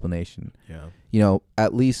kind of explanation. Yeah. You know,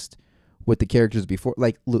 at least with the characters before,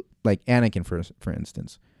 like Anakin, for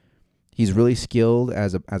instance, he's really skilled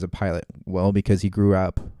as a pilot. Well, because he grew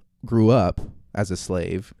up as a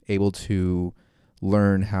slave, able to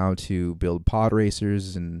learn how to build pod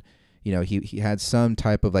racers, and you know, he had some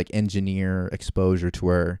type of like engineer exposure to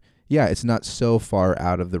where, yeah, it's not so far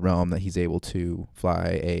out of the realm that he's able to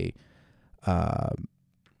fly a pod.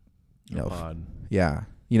 Yeah,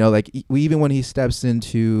 you know, like even when he steps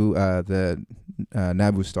into the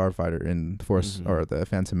Naboo starfighter in the Force or the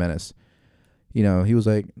Phantom Menace, you know, he was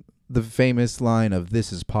like the famous line of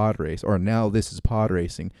 "This is pod race," or "Now this is pod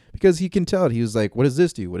racing," because he can tell it. He was like, "What does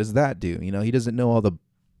this do? What does that do?" You know, he doesn't know all the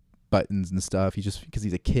buttons and stuff. He just, because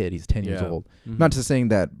he's a kid, he's 10 years old. Not just saying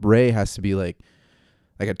that Rey has to be like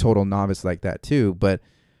a total novice like that too, but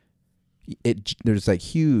there's like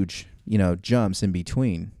huge, you know, jumps in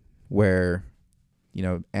between where, you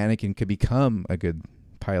know, Anakin could become a good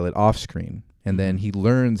pilot off screen, and then he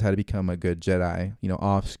learns how to become a good Jedi, you know,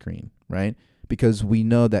 off screen, right? Because we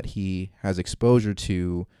know that he has exposure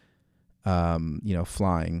to, you know,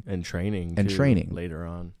 flying and training later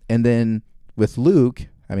on. And then with Luke,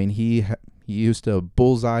 I mean, he used to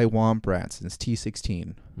bullseye womp rat since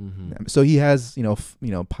T-16. So he has, you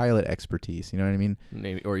know, pilot expertise. You know what I mean?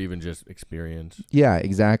 Maybe, or even just experience. Yeah,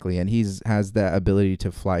 exactly. And has that ability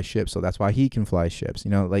to fly ships, so that's why he can fly ships.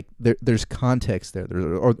 You know, like there's context there,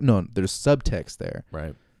 there's subtext there,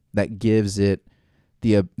 right? That gives it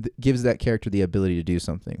gives that character the ability to do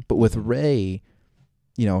something. But with Rey,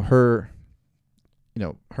 you know, her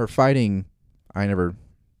fighting, I never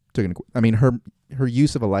took into. I mean, her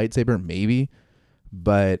use of a lightsaber, maybe,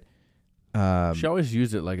 but she always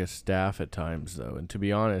used it like a staff at times, though. And to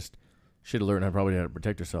be honest, she'd learned how to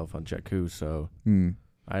protect herself on Jakku. So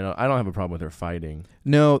I don't have a problem with her fighting.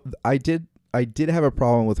 No, I did have a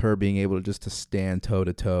problem with her being able to stand toe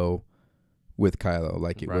to toe with Kylo,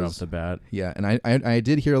 like it right was off the bat. Yeah, and I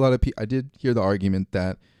did hear I did hear the argument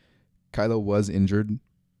that Kylo was injured.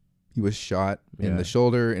 He was shot in the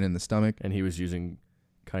shoulder and in the stomach, and he was using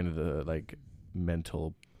kind of the like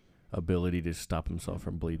mental ability to stop himself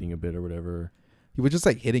from bleeding a bit or whatever. He was just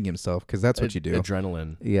like hitting himself, because that's what you do.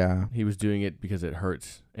 Adrenaline. Yeah. He was doing it because it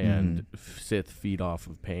hurts, and Sith feed off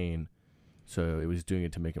of pain. So it was doing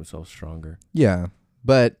it to make himself stronger. Yeah.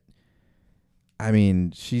 But, I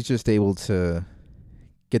mean, she's just able to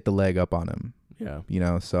get the leg up on him. Yeah. You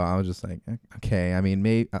know, so I was just like, okay, I mean,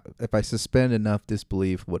 maybe if I suspend enough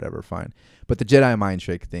disbelief, whatever, fine. But the Jedi mind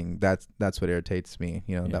trick thing, that's what irritates me.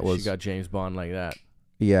 You know, that was. She got James Bond like that.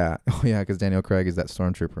 Yeah. Oh, yeah, because Daniel Craig is that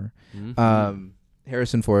stormtrooper.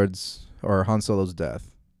 Harrison Ford's or Han Solo's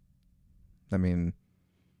death. I mean,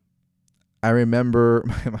 I remember.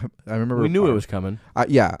 We knew it was coming.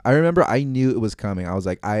 Yeah, I remember. I knew it was coming. I was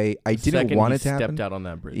like, I didn't want it to happen. Stepped out on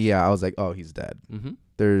that bridge. Yeah, I was like, oh, he's dead.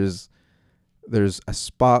 There's a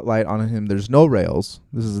spotlight on him. There's no rails.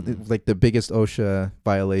 This is like the biggest OSHA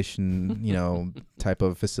violation, you know, type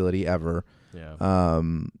of facility ever. Yeah.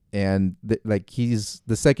 And like he's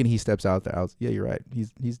the second he steps out there, yeah, you're right.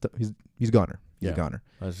 He's goner. He's goner.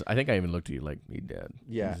 I think I even looked at you like, he dead.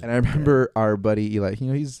 Yeah, and I remember our buddy Eli.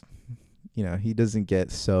 You know, he doesn't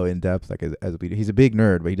get so in depth like as we do. He's a big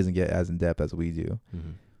nerd, but he doesn't get as in depth as we do.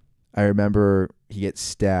 I remember he gets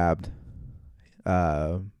stabbed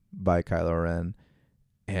by Kylo Ren,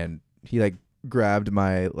 and he like grabbed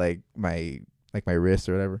my wrist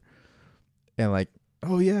or whatever, and like,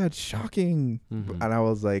 oh yeah, it's shocking. And I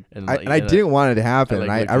was like, I didn't want it to happen.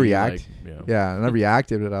 And I reacted. And I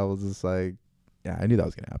reacted, and I was just like, yeah, I knew that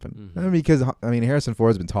was gonna happen. I mean, because Harrison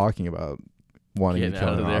Ford's been talking about wanting to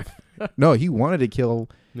kill him off. No, he wanted to kill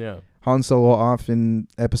Han Solo off in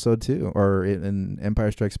Episode 2 or in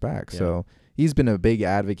Empire Strikes Back. So he's been a big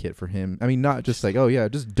advocate for him. I mean, not just like, oh yeah,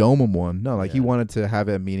 just dome him one. No, like he wanted to have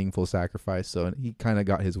a meaningful sacrifice. So he kind of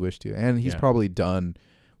got his wish too. And he's probably done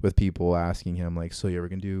with people asking him like, so you ever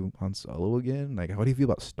gonna do Han Solo again? Like, how do you feel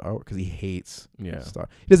about Star Wars? Because he hates Star.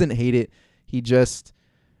 He doesn't hate it. He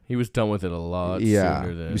was done with it a lot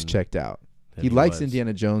sooner than he was checked out. He likes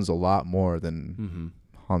Indiana Jones a lot more than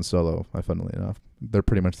Han Solo, funnily enough. They're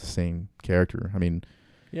pretty much the same character. I mean,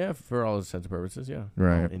 yeah, for all intents and purposes, yeah.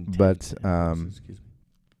 Right. But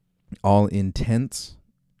all intents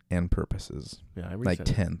and purposes. Yeah, I like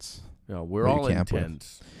tense. Yeah, we're all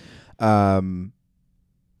intense. I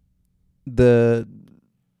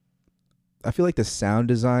feel like the sound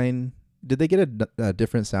design did they get a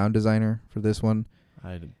different sound designer for this one?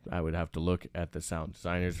 I would have to look at the sound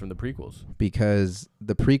designers from the prequels. Because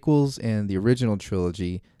the prequels and the original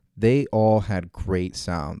trilogy, they all had great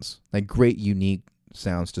sounds, like great unique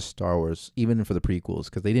sounds to Star Wars, even for the prequels,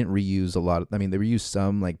 because they didn't reuse a lot. They reused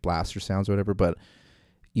some like blaster sounds or whatever, but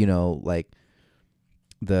like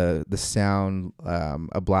the sound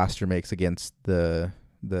a blaster makes against the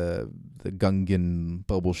Gungan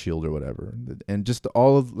bubble shield or whatever, and just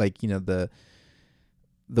all of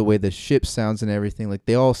the way the ship sounds and everything, like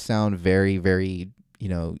they all sound very, very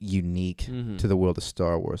unique to the world of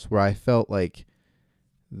Star Wars. Where I felt like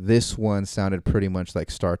this one sounded pretty much like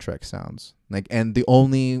Star Trek sounds, like, and the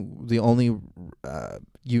only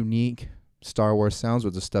unique Star Wars sounds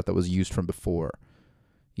was the stuff that was used from before.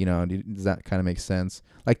 Does that kind of make sense?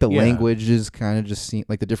 Like the languages kind of just seem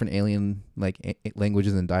like the different alien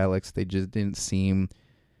languages and dialects. They just didn't seem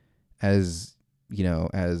as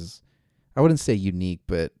as, I wouldn't say unique,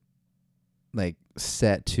 but like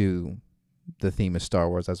set to the theme of Star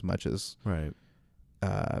Wars as much as right.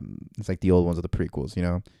 It's like the old ones of the prequels,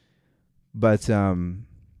 But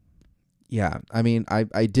yeah,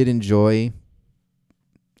 I did enjoy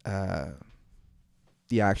the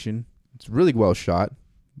action. It's really well shot,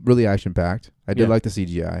 really action packed. I did like the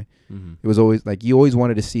CGI. Mm-hmm. It was always like you always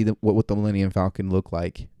wanted to see what the Millennium Falcon looked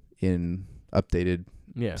like in updated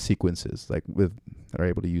sequences, like are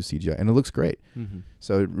able to use CGI, and it looks great. Mm-hmm.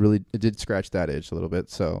 So it did scratch that itch a little bit.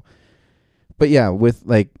 So, but yeah, with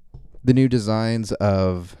like the new designs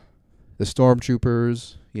of the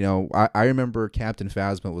stormtroopers, I remember Captain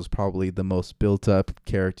Phasma was probably the most built up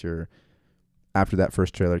character after that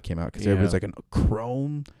first trailer came out, because everybody's like a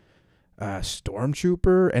chrome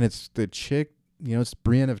stormtrooper, and it's the chick, it's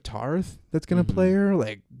Brienne of Tarth that's gonna play her.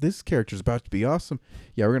 Like, this character's about to be awesome.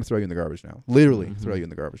 Yeah, we're gonna throw you in the garbage now. Literally throw you in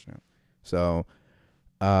the garbage now. So,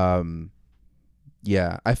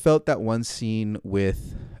 yeah, I felt that one scene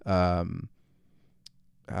with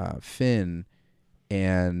Finn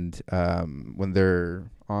and when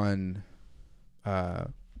they're on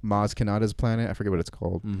Maz Kanata's planet, I forget what it's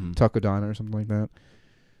called, Takodana or something like that.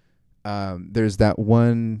 There's that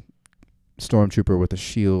one stormtrooper with a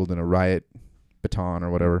shield and a riot baton or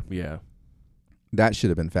whatever. Yeah, that should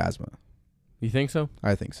have been Phasma. You think so?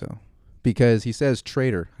 I think so, because he says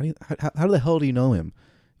traitor. How the hell do you know him?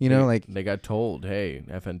 They got told, hey,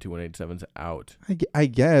 FN 2187's out. I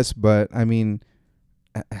guess, but I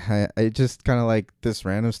just kind of like this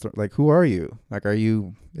random like, who are you? Like,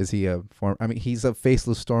 is he a form? He's a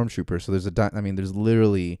faceless stormtrooper. So there's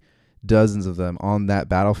literally dozens of them on that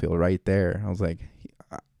battlefield right there. I was like,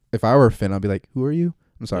 if I were Finn, I'd be like, who are you?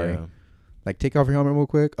 I'm sorry. Yeah. Like, take off your helmet real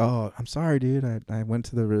quick. Oh, I'm sorry, dude. I went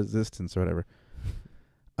to the resistance or whatever.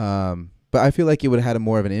 But I feel like it would have had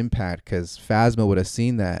more of an impact, because Phasma would have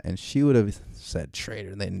seen that and she would have said traitor.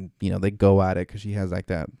 And then, they go at it because she has like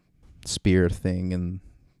that spear thing in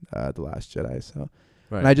The Last Jedi. So,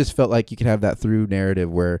 right. And I just felt like you could have that through narrative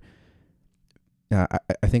where I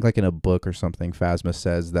think like in a book or something, Phasma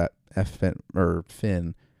says that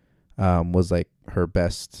Finn was like her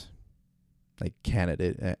best like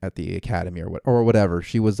candidate at the academy or whatever.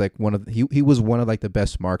 She was like he was one of like the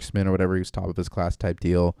best marksmen or whatever. He was top of his class type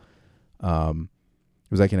deal. It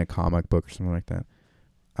was like in a comic book or something like that.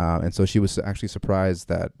 And so she was actually surprised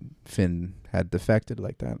that Finn had defected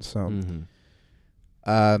like that. So,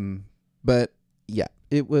 but yeah,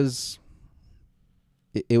 it was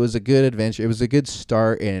a good adventure. It was a good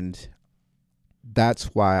start, and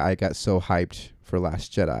that's why I got so hyped for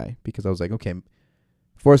Last Jedi, because I was like, okay,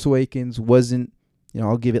 Force Awakens wasn't,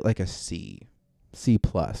 I'll give it like a C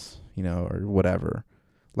plus, or whatever.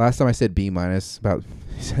 Last time I said B- about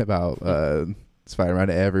Spider-Man,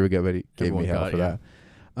 everybody gave me hell for that.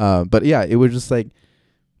 But yeah, it was just like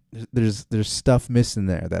there's stuff missing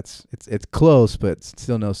there. It's close, but it's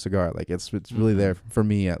still no cigar. Like it's really there for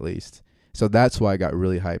me at least. So that's why I got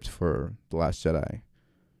really hyped for The Last Jedi.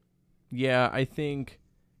 Yeah, I think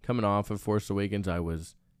coming off of Force Awakens, I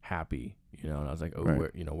was happy, and I was like, oh,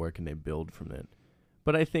 right. Where can they build from it?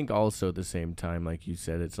 But I think also at the same time, like you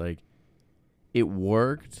said, it's like it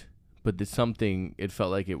worked, but it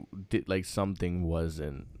felt like it did, like something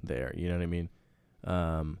wasn't there. You know what I mean?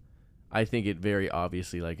 I think it very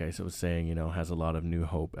obviously, like I was saying, has a lot of New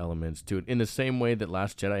Hope elements to it, in the same way that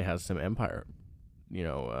Last Jedi has some Empire,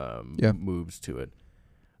 moves to it.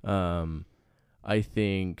 I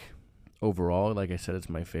think overall, like I said, it's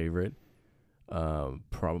my favorite,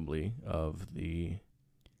 probably of the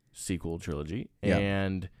sequel trilogy,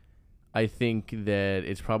 and I think that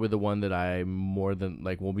it's probably the one that I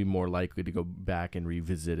will be more likely to go back and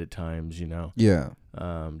revisit at times, Yeah.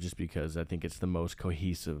 Just because I think it's the most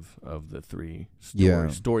cohesive of the three Yeah.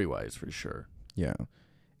 story-wise for sure. Yeah.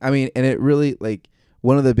 I mean, and it really, like,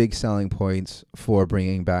 one of the big selling points for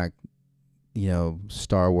bringing back,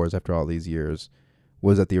 Star Wars after all these years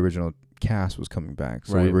was that the original cast was coming back.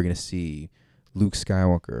 So we Right. were going to see Luke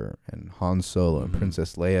Skywalker and Han Solo and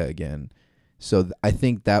Princess Leia again. So I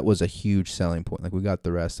think that was a huge selling point. Like, we got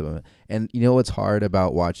the rest of them. And you know what's hard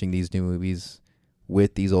about watching these new movies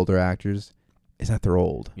with these older actors is that they're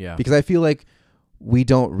old. Yeah. Because I feel like we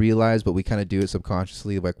don't realize, but we kind of do it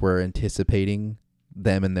subconsciously. Like, we're anticipating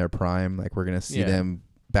them in their prime. Like, we're going to see them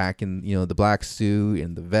back in, the black suit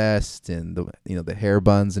and the vest and the hair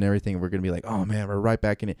buns and everything. We're going to be like, oh man, we're right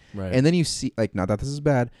back in it. Right. And then you see, like, not that this is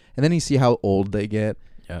bad. And then you see how old they get.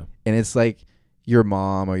 Yeah. And it's like your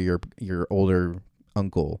mom or your older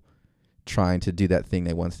uncle trying to do that thing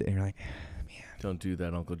they once did. And you're like, man, don't do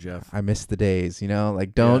that, Uncle Jeff. I miss the days,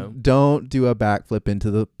 like don't do a backflip into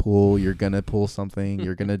the pool. You're going to pull something.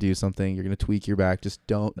 You're going to do something. You're going to tweak your back. Just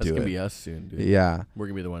don't That's do it. That's going to be us soon, dude. Yeah. We're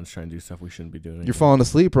going to be the ones trying to do stuff we shouldn't be doing. You're falling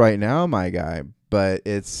asleep right now, my guy. But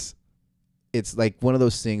it's like one of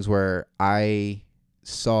those things where I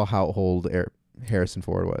saw how old Harrison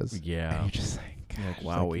Ford was. Yeah. And you're just like, gosh,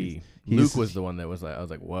 wowee. Like Luke was the one that was like, I was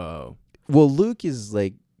like, whoa. Well, Luke is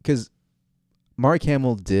like, because Mark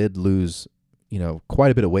Hamill did lose,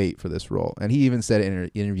 quite a bit of weight for this role. And he even said in an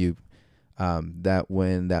interview that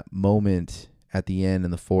when that moment at the end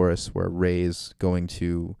in the forest where Rey's going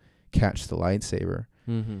to catch the lightsaber,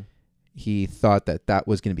 he thought that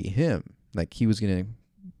was going to be him. Like, he was going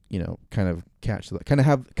to, kind of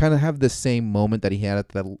have the same moment that he had at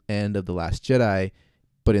the end of The Last Jedi,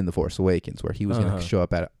 but in The Force Awakens, where he was going to show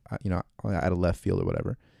up at a left field or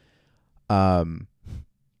whatever.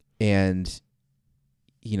 And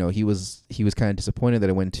he was kind of disappointed that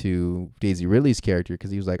it went to Daisy Ridley's character,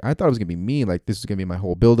 because he was like, I thought it was gonna be me. Like, this is gonna be my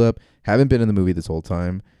whole build up. Haven't been in the movie this whole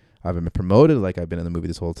time. I haven't been promoted like I've been in the movie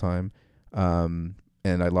this whole time. And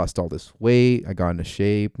I lost all this weight. I got into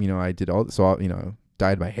shape. I did all this. So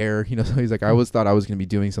dyed my hair. So he's like, I always thought I was gonna be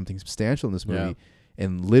doing something substantial in this movie,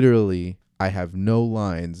 and literally I have no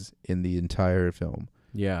lines in the entire film.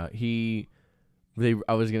 Yeah, I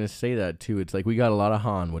was going to say that too. It's like we got a lot of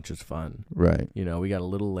Han, which is fun. Right. We got a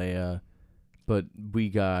little Leia, but we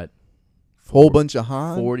got whole bunch of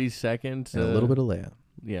Han, 40 seconds and a little bit of Leia.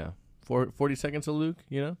 Yeah. 40 seconds of Luke,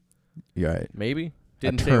 Yeah, right. Maybe.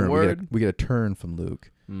 Didn't a say turn. a word. We get a turn from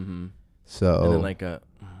Luke. Mm-hmm. So and then like a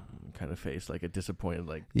kind of face, like a disappointed,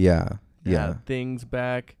 like yeah. things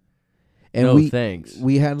back. And thanks.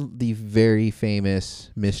 We had the very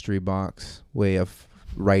famous mystery box way of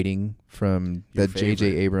writing from Your that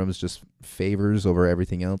J.J. Abrams just favors over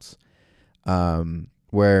everything else,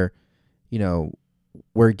 where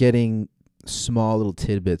we're getting small little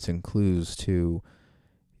tidbits and clues to,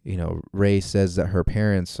 Rey says that her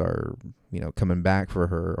parents are coming back for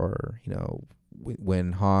her, or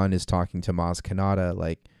when Han is talking to Maz Kanata,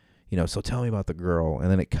 like, so tell me about the girl, and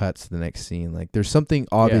then it cuts to the next scene. Like, there's something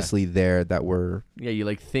obviously there that we're... Yeah,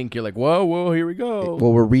 you think, you're like, whoa, here we go.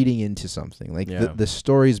 Well, we're reading into something. Like, the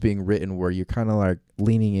story's being written where you're kind of like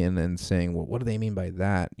leaning in and saying, well, what do they mean by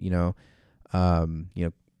that?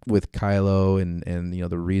 With Kylo and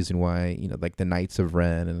the reason why, like the Knights of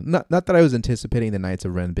Ren. And not that I was anticipating the Knights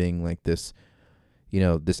of Ren being like this,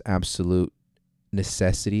 this absolute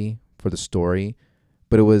necessity for the story.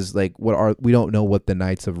 But it was like, we don't know what the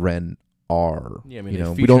Knights of Ren are. Yeah, I mean,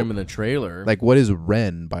 they feature him in the trailer. Like, what is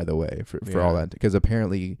Ren, by the way, for all that? Because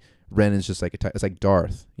apparently Ren is just like it's like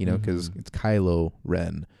Darth, because it's Kylo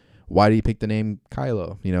Ren. Why did he pick the name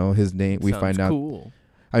Kylo? His name. We find out. Cool.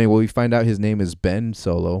 I mean, we find out his name is Ben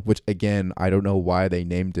Solo, which again, I don't know why they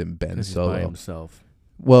named him Ben Solo. He's by himself.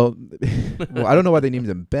 Well, I don't know why they named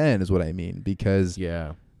him Ben. Is what I mean, because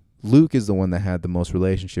Luke is the one that had the most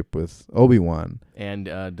relationship with Obi-Wan. And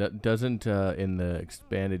doesn't in the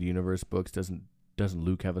expanded universe books doesn't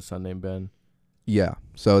Luke have a son named Ben? Yeah.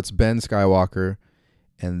 So it's Ben Skywalker,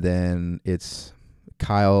 and then it's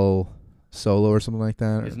Kyle Solo or something like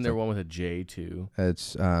that. Isn't there one with a J too?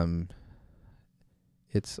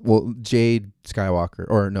 It's Jade Skywalker,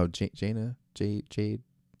 or no, Jaina Jade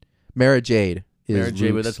Mara Jade is Mara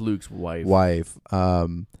Jade, but Luke's that's Luke's wife. I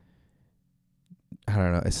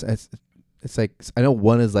don't know. It's like, I know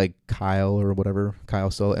one is like Kyle or whatever,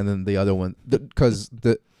 Kyle Solo, and then the other one, because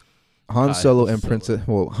the Han Solo and Princess,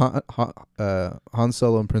 Han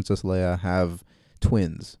Solo and Princess Leia have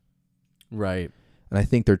twins, right? And I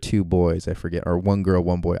think they're two boys. I forget, or one girl,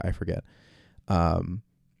 one boy. I forget.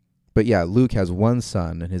 But yeah, Luke has one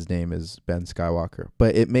son, and his name is Ben Skywalker.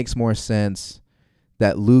 But it makes more sense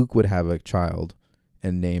that Luke would have a child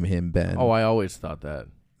and name him Ben. Oh, I always thought that.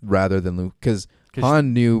 Rather than Luke, because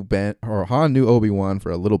Han knew Obi-Wan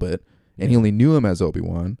for a little bit, and he only knew him as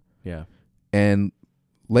Obi-Wan. Yeah. And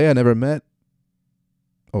Leia never met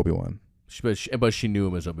Obi-Wan. But she knew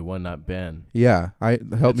him as Obi-Wan, not Ben. Yeah,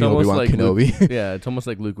 help me, Obi-Wan like Kenobi. Luke, yeah, it's almost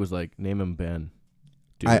like Luke was like, name him Ben.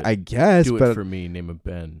 I guess, do but it for me. Name him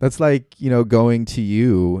Ben. That's like, going to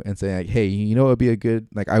you and saying, like, hey, what would be a good,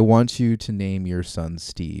 like, I want you to name your son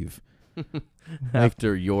Steve.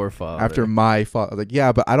 After your father. After my father. Like,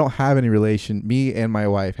 yeah, but I don't have any relation. Me and my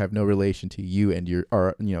wife have no relation to you and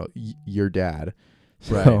your dad.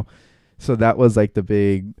 So, right. So that was like the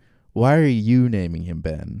big, why are you naming him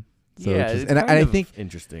Ben? So yeah, and I think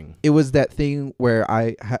interesting. It was that thing where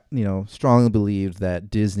I, strongly believed that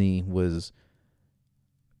Disney was,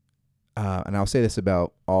 and I'll say this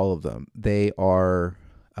about all of them, they are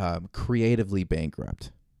creatively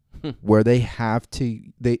bankrupt. Where they have to,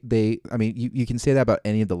 you can say that about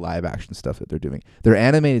any of the live action stuff that they're doing. Their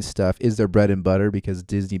animated stuff is their bread and butter because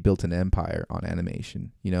Disney built an empire on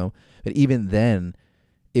animation, But even then,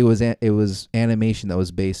 it was animation that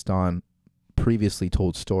was based on previously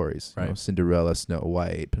told stories, right. Cinderella, Snow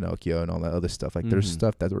White, Pinocchio, and all that other stuff. Like there's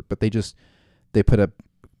stuff but they put a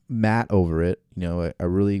mat over it, a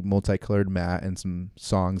really multicolored mat and some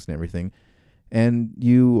songs and everything. And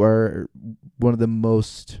you are one of the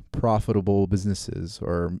most profitable businesses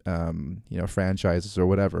or, franchises or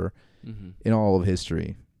whatever in all of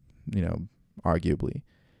history, arguably.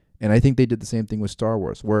 And I think they did the same thing with Star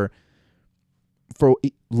Wars, where for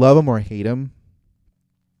love them or hate them,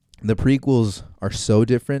 the prequels are so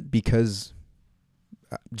different because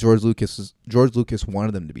George Lucas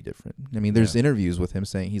wanted them to be different. I mean, there's interviews with him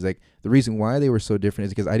saying, he's like, the reason why they were so different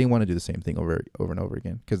is because I didn't want to do the same thing over and over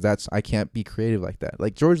again, because I can't be creative like that.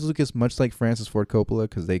 Like George Lucas, much like Francis Ford Coppola,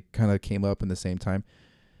 because they kind of came up in the same time,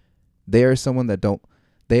 they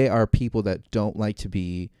are people that don't like to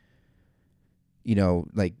be,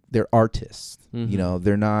 like they're artists.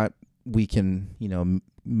 They're not, we can,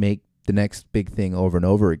 make the next big thing over and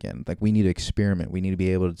over again. Like we need to experiment. We need to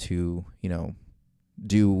be able to,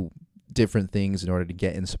 do different things in order to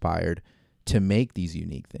get inspired to make these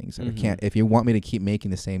unique things. And if you want me to keep making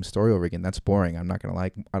the same story over again, that's boring. I'm not going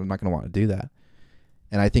to want to do that.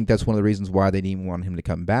 And I think that's one of the reasons why they didn't even want him to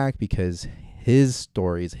come back, because his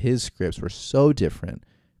stories, his scripts were so different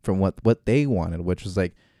from what they wanted, which was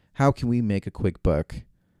like, how can we make a quick buck,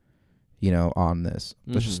 on this?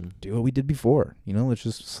 Let's just do what we did before. Let's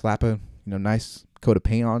just slap a, nice coat of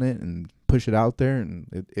paint on it and push it out there, and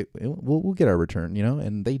we'll get our return,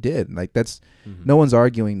 and they did. Like that's no one's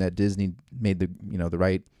arguing that Disney made the the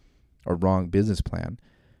right or wrong business plan,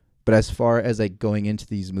 but as far as like going into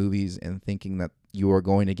these movies and thinking that you are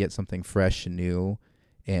going to get something fresh and new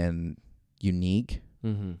and unique,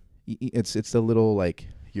 it's a little like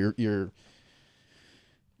you're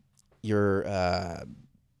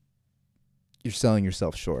selling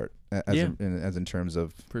yourself short. As in terms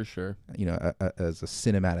of, for sure, as a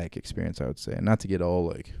cinematic experience, I would say, and not to get all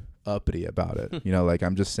like uppity about it, like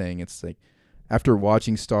I'm just saying, it's like after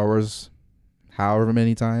watching Star Wars however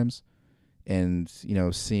many times and,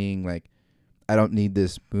 seeing like, I don't need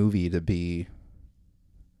this movie to be,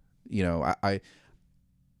 and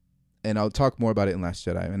I'll talk more about it in Last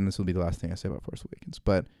Jedi, and this will be the last thing I say about Force Awakens,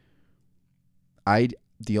 but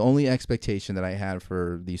the only expectation that I had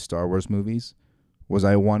for these Star Wars movies was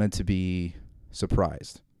I wanted to be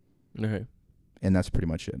surprised. Okay. And that's pretty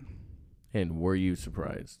much it. And were you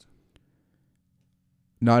surprised?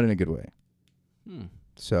 Not in a good way.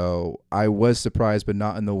 So I was surprised, but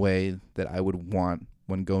not in the way that I would want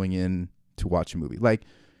when going in to watch a movie. Like,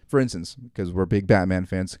 for instance, because we're big Batman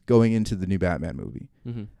fans, going into the new Batman movie,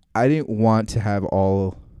 I didn't want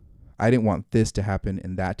this to happen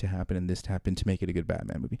and that to happen and this to happen to make it a good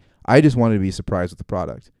Batman movie. I just wanted to be surprised with the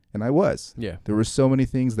product. And I was. Yeah. There were so many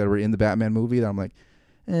things that were in the Batman movie that I'm like,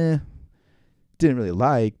 didn't really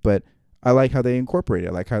like, but I like how they incorporate it.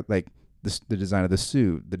 I like how, like, the design of the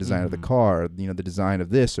suit, the design of the car, the design of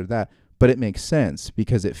this or that. But it makes sense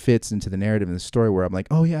because it fits into the narrative and the story where I'm like,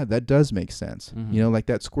 oh, yeah, that does make sense. Like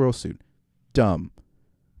that squirrel suit. Dumb.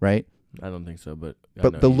 Right? I don't think so, but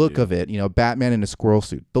the look of it, Batman in a squirrel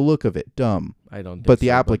suit, the look of it, dumb. I don't think but so, the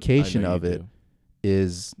application of it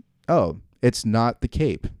is, it's not the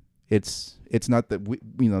cape. It's not the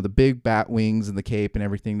the big bat wings and the cape and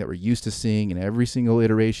everything that we're used to seeing in every single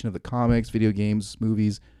iteration of the comics, video games,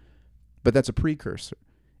 movies. But that's a precursor.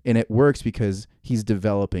 And it works because he's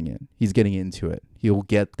developing it. He's getting into it. He'll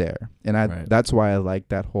get there. And that's why I like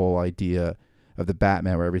that whole idea of the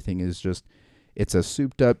Batman, where everything is just, it's a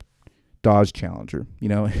souped up Dodge Challenger. You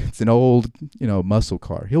know, it's an old, you know, muscle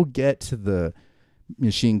car. He'll get to the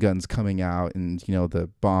machine guns coming out and, you know, the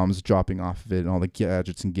bombs dropping off of it and all the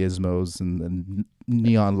gadgets and gizmos and the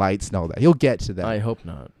neon lights and all that. He'll get to that. I hope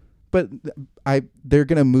not. But they're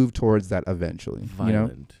gonna move towards that eventually.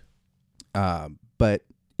 Violent. You know, but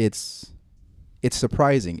it's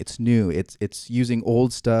surprising. It's new. It's using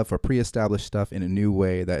old stuff or pre-established stuff in a new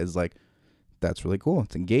way that is like, that's really cool.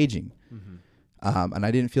 It's engaging. Mm-hmm. And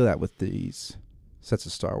I didn't feel that with these sets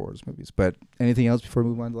of Star Wars movies. But anything else before we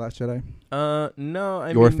move on to Last Jedi? No.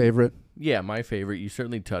 Your favorite? Yeah, my favorite. You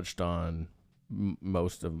certainly touched on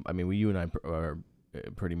most of. I mean, you and I are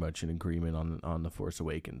pretty much in agreement on The Force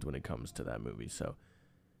Awakens when it comes to that movie. So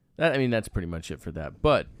that's pretty much it for that.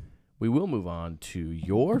 But we will move on to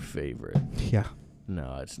your favorite. Yeah.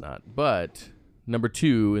 No, it's not. But number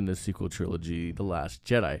 2 in the sequel trilogy, The Last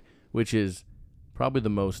Jedi, which is probably the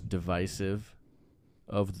most divisive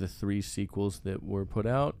of the 3 sequels that were put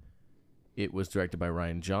out. It was directed by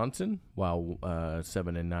Rian Johnson, while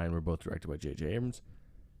 7 and 9 were both directed by J.J. Abrams.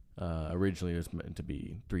 Originally, it was meant to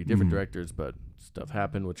be 3 different directors, but stuff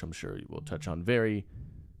happened, which I'm sure we'll touch on very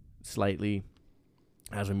slightly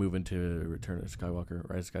as we move into Rise of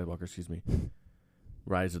Skywalker, excuse me.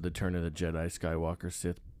 Rise of the Turn of the Jedi, Skywalker,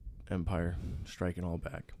 Sith Empire, Striking All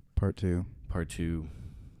Back. Part 2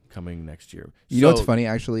 coming next year. You know what's funny,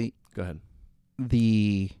 actually? Go ahead.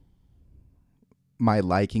 My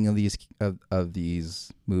liking of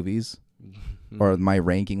these movies, or my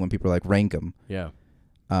ranking, when people are like, rank them. Yeah.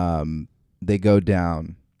 They go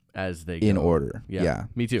down as they in go. order. Yeah,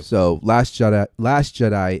 me too. So Last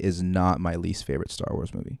Jedi is not my least favorite Star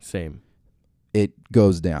Wars movie. Same. It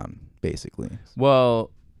goes down, basically.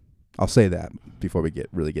 Well, I'll say that before we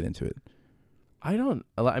really get into it.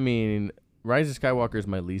 Rise of Skywalker is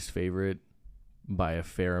my least favorite by a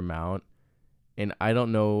fair amount, and I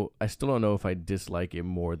still don't know if I dislike it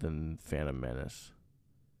more than Phantom Menace.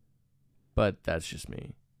 But that's just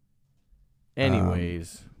me.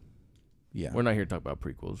 Anyways, yeah, we're not here to talk about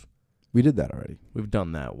prequels. We did that already. We've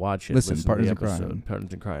done that. Watch it. Listen, to Partners the in episode. Crime.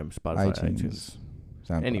 Partners in Crime, Spotify, iTunes.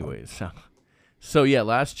 SoundCloud. Anyways, so yeah,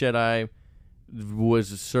 Last Jedi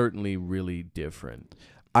was certainly really different.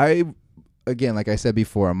 Again, like I said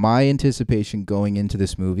before, my anticipation going into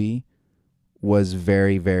this movie was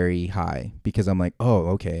very, very high, because I'm like, oh,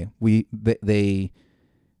 okay, they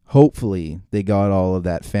hopefully they got all of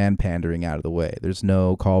that fan pandering out of the way. There's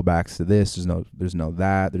no callbacks to this. There's no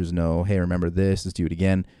that. There's no, hey, remember this? Let's do it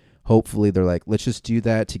again. Hopefully they're like, let's just do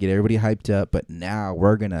that to get everybody hyped up. But now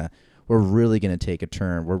we're really gonna take a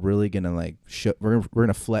turn. We're really gonna we're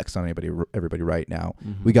gonna flex on everybody right now.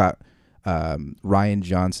 Mm-hmm. We got Rian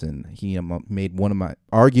Johnson. He made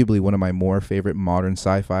arguably one of my more favorite modern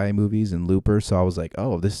sci-fi movies in Looper. So I was like,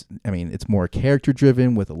 oh, it's more character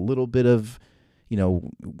driven with a little bit of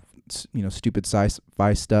stupid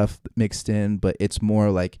sci-fi stuff mixed in, but it's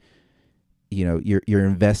more like, you're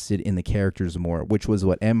invested in the characters more, which was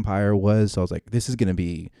what Empire was. So I was like, this is gonna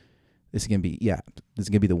be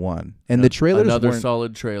the one. And the trailers, another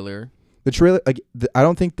solid trailer. The trailer, I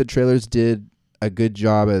don't think the trailers did a good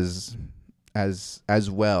job as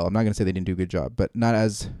well. I'm not gonna say they didn't do a good job, but not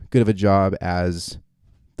as good of a job as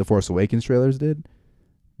the Force Awakens trailers did.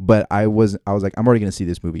 But I was like, I'm already gonna see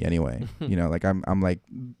this movie anyway. I'm like,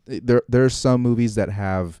 there are some movies that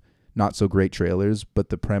have not so great trailers, but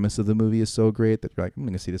the premise of the movie is so great that you're like, I'm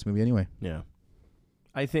gonna see this movie anyway. Yeah,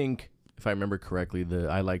 I think if I remember correctly,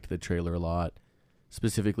 I liked the trailer a lot,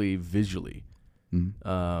 specifically visually.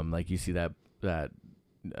 Mm-hmm. Like you see that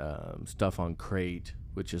stuff on Crate,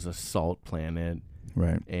 which is a salt planet,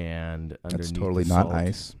 right? And underneath that's totally the not salt,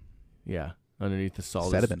 ice. Yeah, underneath the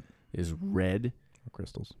salt is red.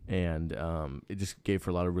 Crystals. And it just gave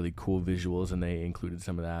for a lot of really cool visuals, and they included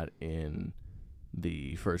some of that in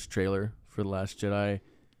the first trailer for The Last Jedi.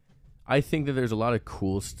 I think that there's a lot of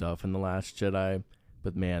cool stuff in The Last Jedi,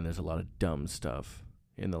 but man, there's a lot of dumb stuff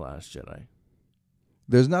in The Last Jedi.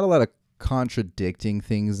 There's not a lot of contradicting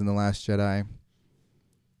things in The Last Jedi.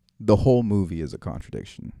 The whole movie is a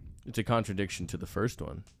contradiction. It's a contradiction to the first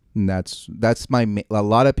one. And that's a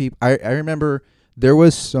lot of people. I remember there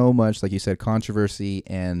was so much, like you said, controversy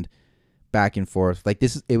and back and forth. Like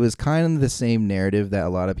it was kind of the same narrative that a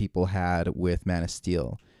lot of people had with Man of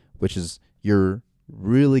Steel, which is you're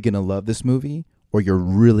really gonna love this movie or you're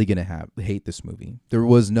really gonna hate this movie. There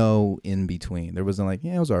was no in between. There wasn't like,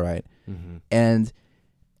 yeah, it was all right. Mm-hmm. And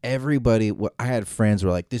everybody, I had friends who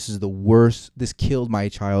were like, this is the worst. This killed my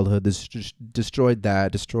childhood. This just destroyed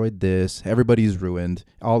that. Destroyed this. Everybody's ruined.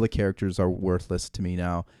 All the characters are worthless to me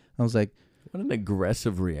now. I was like, What an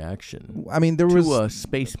aggressive reaction. I mean, there was to a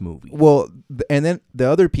space movie. Well, and then the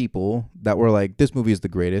other people that were like, this movie is the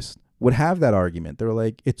greatest, would have that argument. They were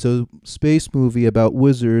like, it's a space movie about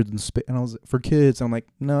wizards and I was for kids. I'm like,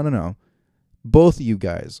 no. Both of you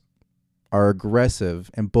guys are aggressive,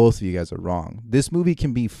 and both of you guys are wrong. This movie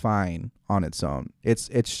can be fine on its own.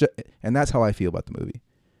 And that's how I feel about the movie,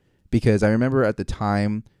 because I remember at the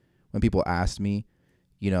time when people asked me,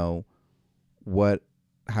 how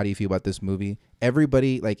do you feel about this movie?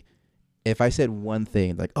 Everybody, like, if I said one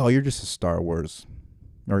thing, like, oh, you're just a Star Wars,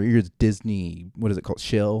 or you're just Disney, what is it called,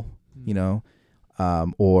 shill,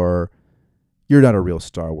 or you're not a real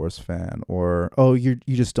Star Wars fan, or oh, you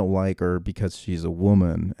just don't like her because she's a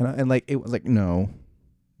woman, and like it was like, no,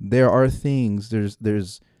 there are things.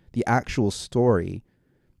 There's the actual story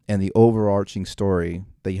and the overarching story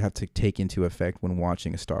that you have to take into effect when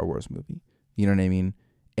watching a Star Wars movie. You know what I mean?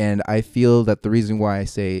 And I feel that the reason why I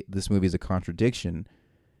say this movie is a contradiction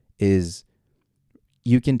is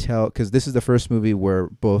you can tell, because this is the first movie where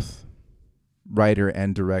both writer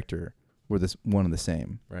and director were one and the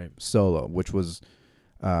same. Right. Solo, which was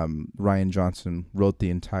Rian Johnson wrote the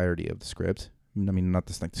entirety of the script. I mean, not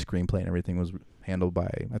this, like the screenplay and everything was handled by,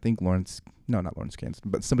 I think not Lawrence Kasdan,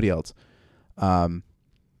 but somebody else. And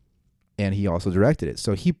he also directed it.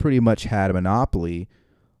 So he pretty much had a monopoly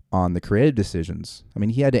on the creative decisions. I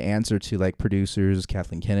mean, he had to answer to like producers,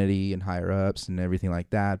 Kathleen Kennedy and higher ups and everything like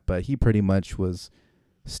that, but he pretty much was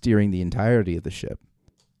steering the entirety of the ship.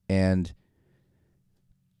 And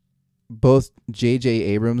both J.J.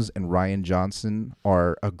 Abrams and Rian Johnson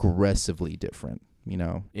are aggressively different,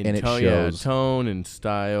 and it shows. Yeah, tone and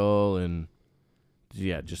style and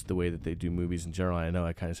just the way that they do movies in general. I know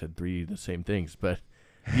I kind of said three the same things, but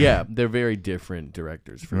yeah, they're very different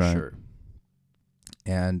directors for sure.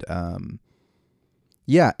 And and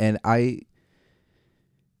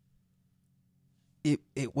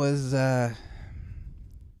it was I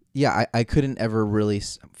couldn't ever really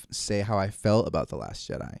say how I felt about The Last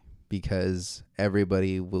Jedi, because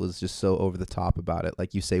everybody was just so over the top about it.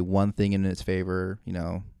 Like, you say one thing in its favor,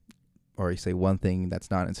 or you say one thing that's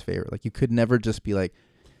not in its favor. Like, you could never just be like,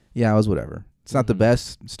 yeah, it was whatever. It's not the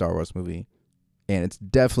best Star Wars movie, and it's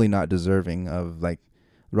definitely not deserving of like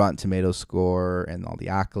Rotten Tomatoes score and all the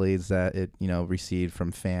accolades that it, received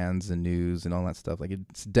from fans and news and all that stuff. Like,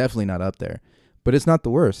 it's definitely not up there, but it's not the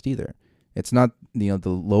worst either. It's not, the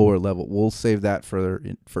lower level. We'll save that for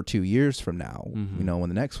 2 years from now, when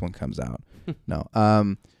the next one comes out. No,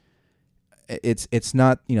 it's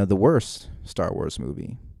not, the worst Star Wars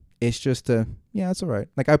movie. It's just it's all right.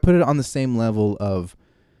 Like, I put it on the same level of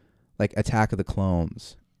like Attack of the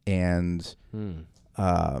Clones and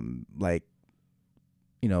like,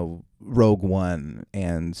 Rogue One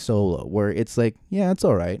and Solo, where it's like, yeah, it's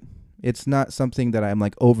all right. It's not something that I'm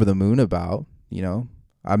like over the moon about,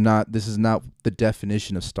 this is not the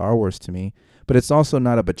definition of Star Wars to me, but it's also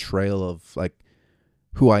not a betrayal of like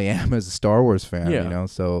who I am as a Star Wars fan,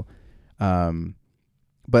 so,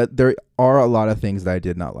 but there are a lot of things that I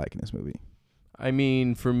did not like in this movie. I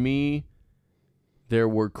mean, for me, there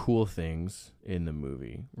were cool things in the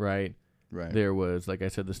movie, right? Right. There was, like I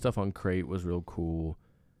said, the stuff on Crate was real cool.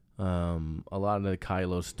 A lot of the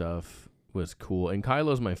Kylo stuff was cool, and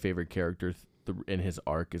Kylo's my favorite character, and his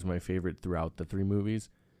arc is my favorite throughout the three movies.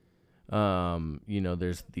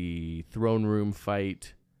 There's the throne room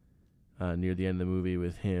fight near the end of the movie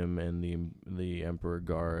with him and the Emperor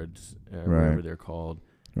guards, whatever they're called,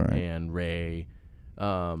 and Rey.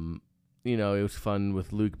 It was fun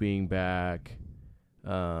with Luke being back.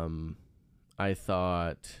 I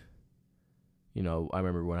thought, I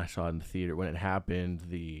remember when I saw it in the theater, when it happened,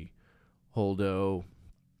 the Holdo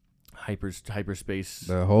hyperspace,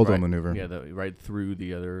 the Holdo maneuver, right through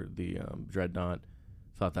the dreadnought.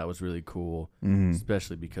 Thought that was really cool,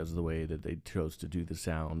 especially because of the way that they chose to do the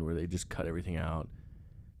sound, where they just cut everything out.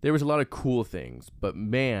 There was a lot of cool things, but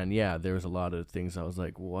man, there was a lot of things I was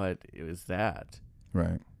like, what is that?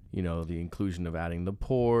 Right. The inclusion of adding the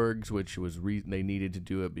porgs, which was they needed to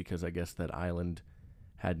do it because I guess that island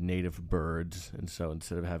had native birds, and so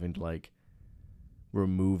instead of having to like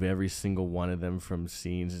remove every single one of them from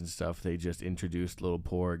scenes and stuff, they just introduced little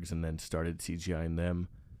porgs and then started CGIing them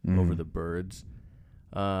over the birds.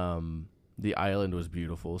 The island was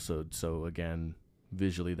beautiful, so again,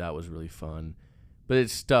 visually that was really fun. But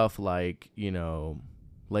it's stuff like,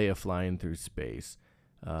 Leia flying through space,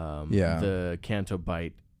 the Canto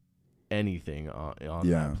bite anything on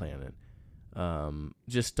that planet.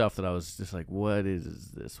 Just stuff that I was just like, what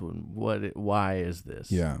is this one? Why is this?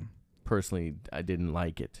 Yeah. Personally, I didn't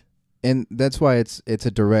like it. And that's why it's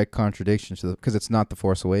a direct contradiction to because it's not The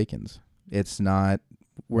Force Awakens. It's not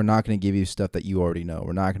we're not going to give you stuff that you already know.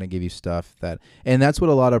 We're not going to give you stuff that, and that's what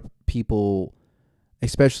a lot of people,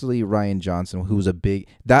 especially Ryan Johnson, who was a big,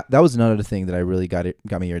 that was another thing that I really got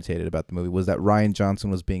me irritated about the movie, was that Ryan Johnson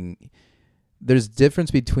was being, there's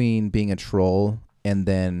difference between being a troll and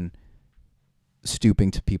then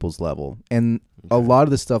stooping to people's level. And a lot of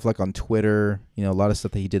the stuff like on Twitter, you know, a lot of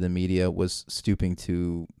stuff that he did in media was stooping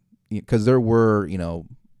to, because there were, you know,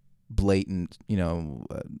 blatant, you know,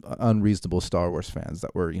 unreasonable Star Wars fans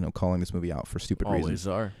that were, you know, calling this movie out for stupid reasons. Always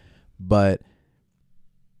are. But,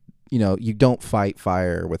 you know, you don't fight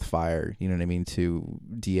fire with fire, you know what I mean, to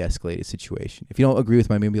de-escalate a situation. If you don't agree with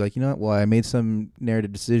my movie, be like, you know what, well, I made some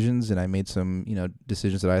narrative decisions and I made some, you know,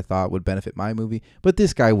 decisions that I thought would benefit my movie. But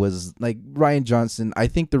this guy was, like, Ryan Johnson, I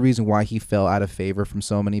think the reason why he fell out of favor from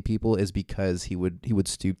so many people is because he would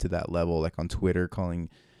stoop to that level, like on Twitter, calling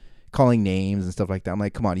names and stuff like that. I'm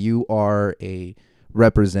like, come on, you are a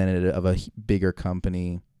representative of a bigger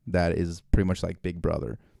company that is pretty much like Big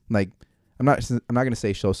Brother. Like, I'm not going to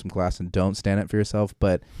say show some class and don't stand up for yourself,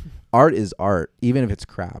 but art is art, even if it's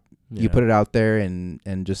crap. Yeah. You put it out there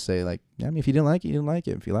and just say, like, yeah, I mean, if you didn't like it, you didn't like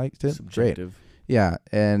it. If you liked it, subjective. Great. Yeah,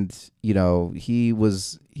 and you know, he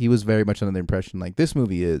was very much under the impression like this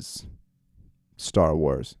movie is Star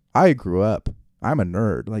Wars. I grew up. I'm a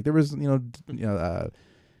nerd. Like there was, I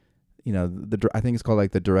think it's called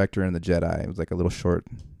like The Director and the Jedi. It was like a little short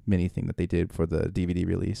mini thing that they did for the DVD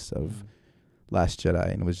release of Last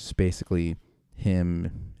Jedi, and it was just basically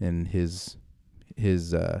him and his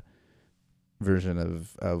version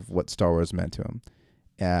of what Star Wars meant to him.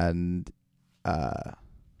 And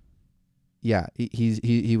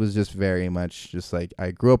he was just very much just like,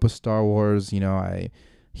 I grew up with Star Wars, you know, I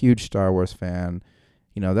huge Star Wars fan.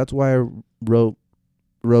 You know, that's why I wrote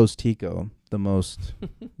Rose Tico the most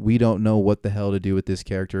we don't know what the hell to do with this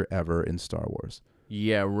character ever in Star Wars.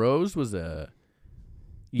 Yeah, Rose was a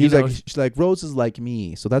she's like Rose is like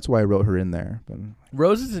me, so that's why I wrote her in there. But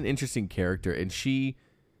Rose is an interesting character, and she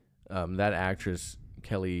that actress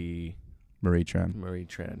Kelly Marie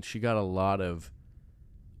Tran, she got a lot of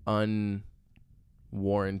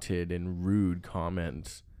unwarranted and rude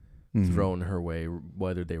comments thrown her way,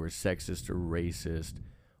 whether they were sexist or racist,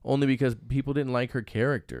 only because people didn't like her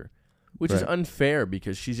character, which is unfair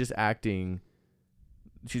because she's just acting.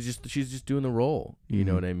 She's just doing the role. You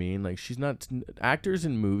know what I mean? Like, she's not actors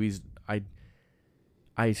in movies. I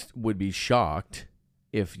would be shocked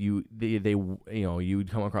if you'd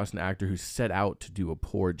come across an actor who set out to do a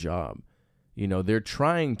poor job. You know, they're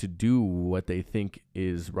trying to do what they think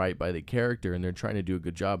is right by the character, and they're trying to do a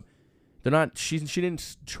good job. They're not. She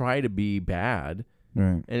didn't try to be bad,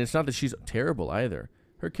 right? And it's not that she's terrible either.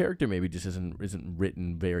 Her character maybe just isn't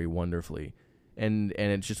written very wonderfully. And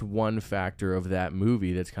it's just one factor of that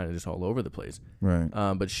movie that's kind of just all over the place. Right.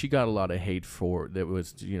 But she got a lot of hate for that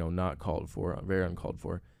was, you know, not called for, very uncalled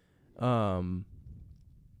for. But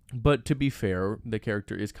to be fair, the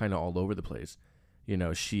character is kind of all over the place. You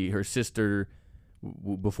know, her sister,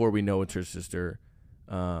 before we know it's her sister,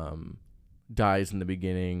 dies in the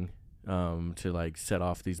beginning to like set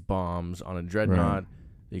off these bombs on a dreadnought. Right.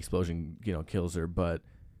 The explosion, you know, kills her, but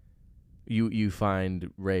You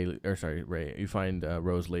find You find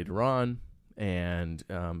Rose later on, and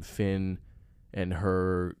Finn and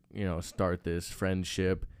her, you know, start this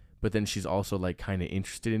friendship. But then she's also like kind of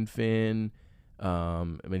interested in Finn. I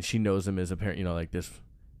mean, she knows him as a parent. You know, like this.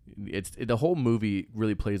 The whole movie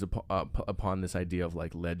really plays upon this idea of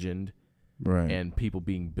like legend, right? And people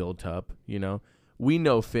being built up. You know, we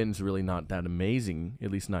know Finn's really not that amazing,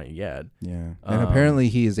 at least not yet. Yeah, and apparently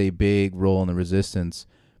he is a big role in the Resistance.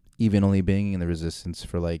 Even only being in the Resistance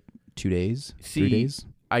for like 2 days, 3 days.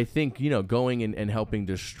 I think, you know, going and helping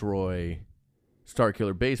destroy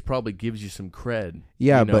Starkiller Base probably gives you some cred.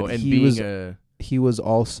 Yeah, you know, but and he was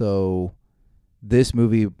also. This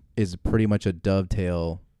movie is pretty much a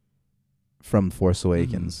dovetail from Force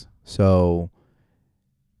Awakens. So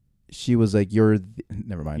she was like,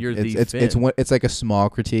 never mind. It's like a small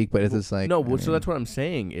critique, but it's just like so that's what I'm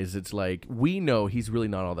saying is it's like we know he's really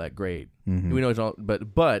not all that great. Mm-hmm. We know he's all,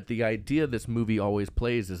 but the idea this movie always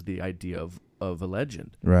plays is the idea of a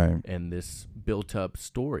legend, right? And this built up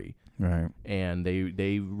story, right? And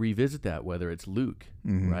they revisit that, whether it's Luke,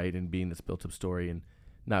 right, and being this built up story and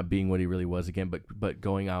not being what he really was again, but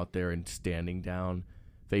going out there and standing down,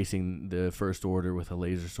 facing the First Order with a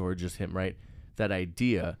laser sword, just him, right? That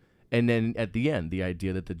idea. And then at the end, the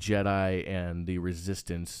idea that the Jedi and the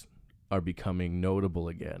Resistance are becoming notable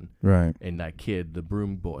again. Right. And that kid, the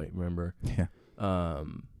broom boy, remember? Yeah.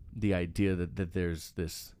 The idea that there's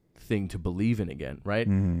this thing to believe in again, right?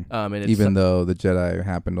 Mm-hmm. And it's Even though the Jedi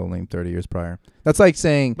happened only 30 years prior. That's like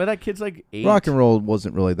saying but that kid's like 8. rock and roll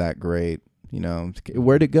wasn't really that great.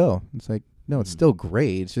 Where'd it go? It's like, no, it's still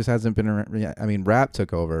great. It just hasn't been around. I mean, rap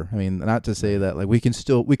took over. I mean, not to say that like we can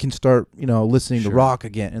start, listening to rock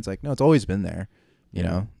again. It's like, no, it's always been there. You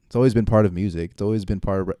know, it's always been part of music. It's always been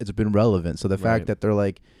it's been relevant. So the fact that they're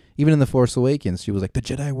like, even in The Force Awakens, she was like, the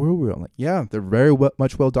Jedi were real. I'm like, yeah, they're very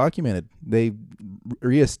much well documented. They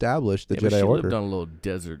reestablished the Jedi she Order. lived on a little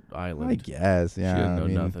desert island. I guess, yeah. She didn't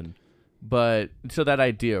know nothing. But so that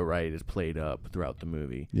idea, right, is played up throughout the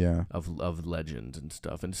movie. Yeah. Of legends and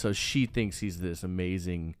stuff. And so she thinks he's this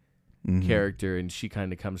amazing character, and she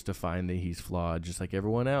kind of comes to find that he's flawed just like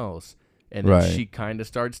everyone else. And then she kind of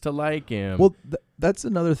starts to like him. Well, that's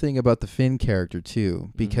another thing about the Finn character,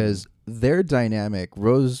 too, because their dynamic,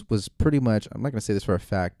 Rose was pretty much, I'm not going to say this for a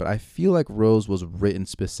fact, but I feel like Rose was written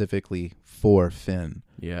specifically for Finn.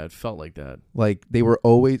 Yeah, it felt like that. Like, they were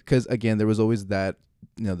always, because, again, there was always that,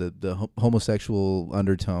 the homosexual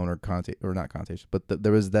undertone or not connotation, but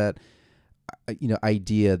there was that,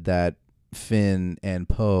 idea that Finn and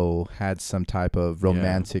Poe had some type of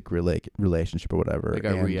romantic relationship or whatever.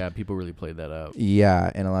 People really played that out. Yeah,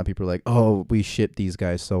 and a lot of people are like, "Oh, we ship these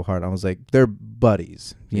guys so hard." I was like, "They're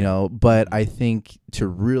buddies, you know." But I think to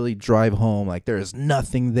really drive home, like, there is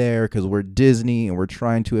nothing there because we're Disney and we're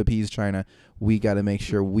trying to appease China. We got to make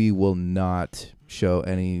sure we will not show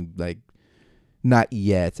any not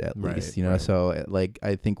yet, at least, So,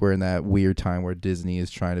 I think we're in that weird time where Disney is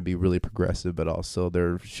trying to be really progressive, but also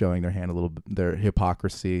they're showing their hand a little bit, their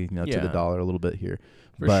hypocrisy, to the dollar a little bit here.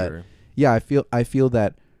 For sure. Yeah, I feel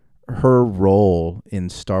that her role in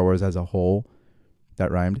Star Wars as a whole, that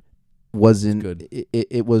rhymed, wasn't good.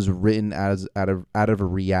 It was written as out of a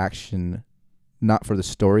reaction, not for the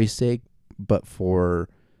story's sake, but for,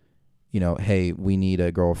 hey, we need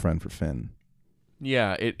a girlfriend for Finn.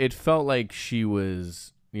 Yeah, it felt like she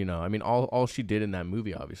was, I mean, all she did in that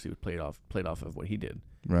movie obviously was played off of what he did.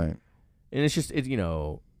 Right. And it's just, it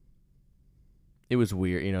was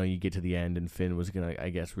weird. You get to the end and Finn was going to,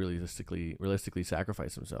 I guess, realistically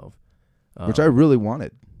sacrifice himself. Which I really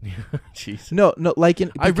wanted. Jeez. No,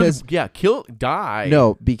 die.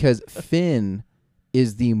 No, because Finn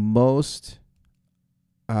is the most,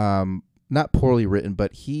 not poorly written,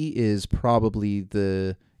 but he is probably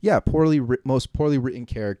the... most poorly written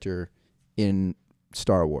character in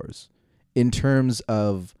Star Wars in terms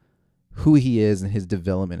of who he is and his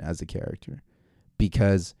development as a character.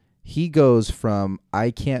 Because he goes from, I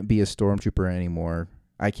can't be a stormtrooper anymore.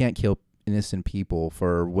 I can't kill innocent people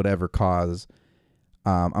for whatever cause.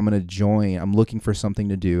 I'm going to join. I'm looking for something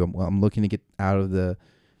to do. I'm looking to get out of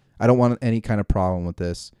I don't want any kind of problem with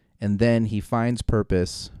this. And then he finds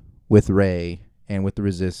purpose with Rey and with the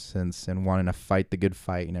Resistance and wanting to fight the good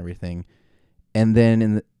fight and everything. And then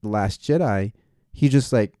in The Last Jedi, he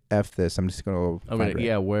just like, F this. I'm just going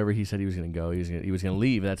to wherever he said he was going to go, he was going to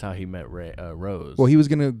leave. That's how he met Rose. Well, he was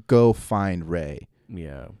going to go find Rey.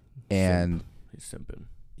 Yeah. And he's simping.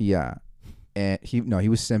 Yeah. And he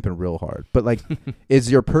was simping real hard. But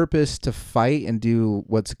is your purpose to fight and do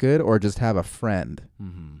what's good or just have a friend?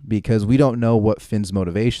 Mm-hmm. Because we don't know what Finn's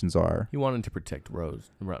motivations are. He wanted to protect Rey.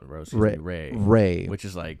 Rey. Which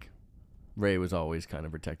is Rey was always kind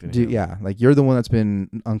of protecting him. Yeah, you're the one that's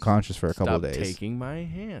been unconscious for a couple of days. Stop taking my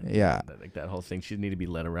hand. Yeah. That whole thing. She didn't need to be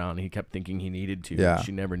led around. He kept thinking he needed to. Yeah.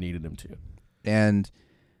 She never needed him to. And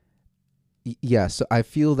yeah, so I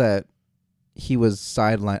feel that he was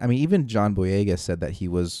sidelined. I mean, even John Boyega said that he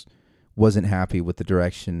wasn't happy with the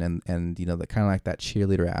direction and the kind of that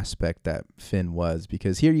cheerleader aspect that Finn was,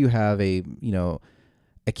 because here you have a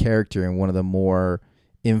character in one of the more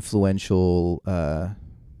influential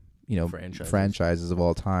franchises of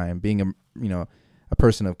all time, being a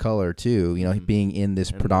person of color too, being in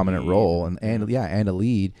this predominant role and a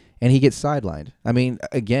lead, and he gets sidelined. I mean,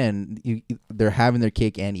 again, they're having their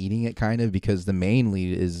cake and eating it kind of, because the main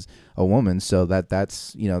lead is a woman, so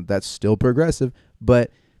that's still progressive,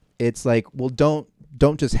 but it's like, well, don't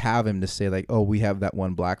just have him to say oh, we have that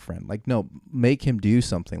one black friend. No, make him do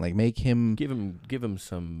something. Make him give him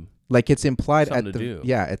some, it's implied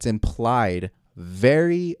it's implied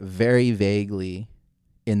very, very vaguely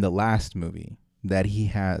in the last movie that he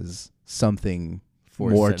has something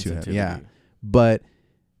more to him. Yeah. But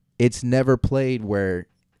it's never played where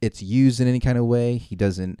it's used in any kind of way. He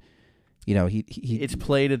doesn't, it's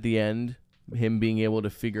played at the end, him being able to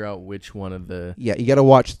figure out which one of the... Yeah, you got to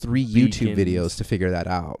watch 3 YouTube videos to figure that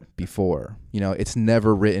out before. It's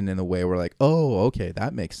never written in a way where oh, okay,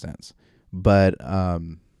 that makes sense. But,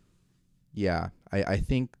 yeah, I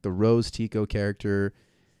think the Rose Tico character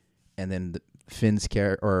and then Finn's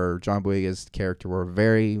character or John Boyega's character were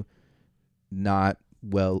very not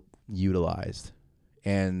well utilized.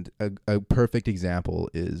 And a perfect example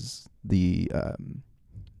is the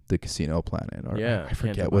casino planet, or I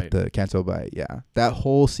forget what the Canto Bight. Yeah, that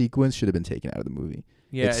whole sequence should have been taken out of the movie.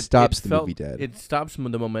 Yeah, it stops the movie dead. It stops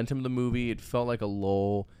the momentum of the movie. It felt like a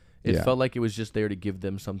lull. It felt like it was just there to give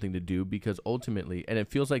them something to do, because ultimately, and it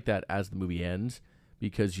feels like that as the movie ends,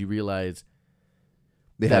 because you realize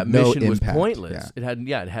that mission was pointless. Yeah.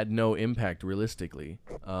 It had no impact realistically.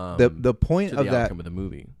 The point of that outcome of the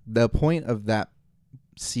movie. The point of that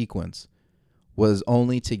sequence was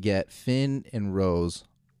only to get Finn and Rose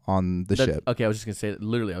on the ship. Okay, I was just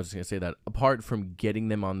gonna say that. Apart from getting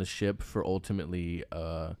them on the ship for ultimately,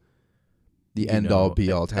 the end all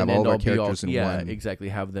be all to have all of our characters in one. Yeah, exactly.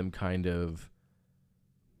 Have them kind of,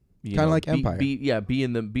 kind of like Empire. Be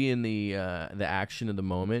in the action of the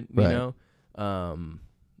moment. You know,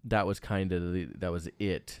 that was kind of that was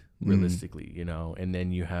it realistically. You know, and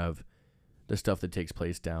then you have the stuff that takes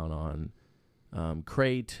place down on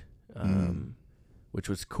Crate, which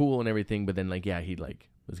was cool and everything. But then he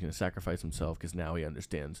was going to sacrifice himself because now he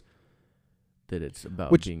understands that it's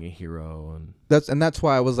about being a hero, and that's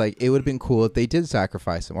why I was like, it would have been cool if they did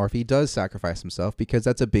sacrifice him, or if he does sacrifice himself, because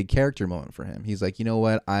that's a big character moment for him. He's like, you know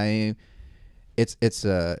what, it's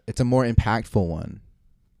a more impactful one,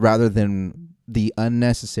 rather than the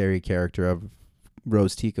unnecessary character of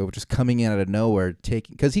Rose Tico, just coming in out of nowhere,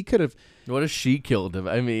 because he could have. What if she killed him?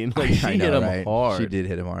 I mean, she hit him hard. She did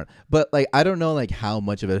hit him hard, but I don't know how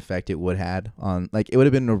much of an effect it would had on. It would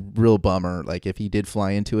have been a real bummer, if he did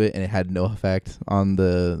fly into it and it had no effect on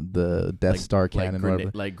the Death Star cannon,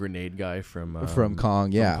 Grenade guy from Kong, from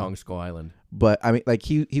Kong Skull Island. But I mean,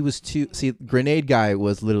 he was too. See, Grenade guy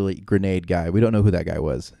was literally Grenade guy. We don't know who that guy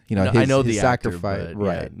was. You know, I know his the sacrifice, actor,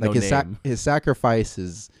 right? No his sacrifice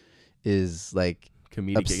is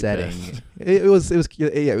comedic upsetting. It was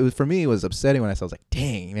for me. It was upsetting when I was like,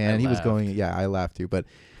 "Dang, man!" He was going. Yeah, I laughed too, but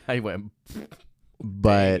I went.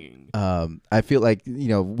 But I feel like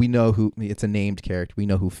we know who. It's a named character. We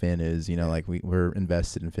know who Finn is. We're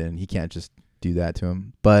invested in Finn. He can't just do that to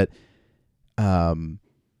him. But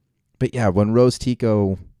yeah, when Rose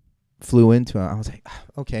Tico flew into him, I was like,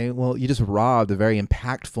 okay, well, you just robbed a very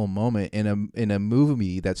impactful moment in a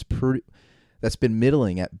movie that's been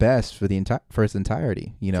middling at best for its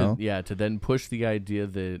entirety, To then push the idea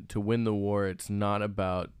that to win the war, it's not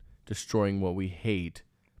about destroying what we hate,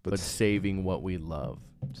 but saving what we love.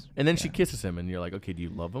 And then she kisses him, and you're like, okay, do you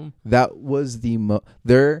love him? That was the and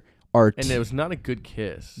it was not a good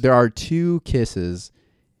kiss. There are two kisses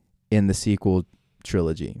in the sequel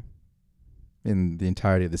trilogy, in the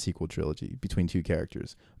entirety of the sequel trilogy, between two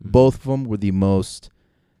characters. Mm-hmm. Both of them were the most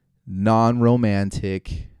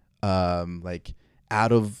non-romantic,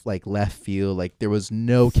 out of left field, there was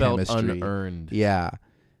no chemistry. Unearned. Yeah,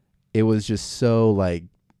 it was just so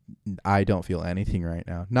I don't feel anything right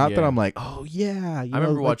now. Not that I'm like, oh yeah. I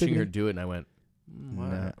remember watching her do it, and I went,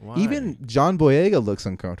 why? Even John Boyega looks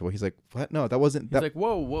uncomfortable. He's like, what? No, that wasn't. He's like,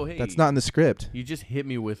 whoa, hey, that's not in the script. You just hit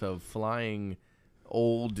me with a flying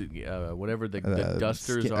old whatever the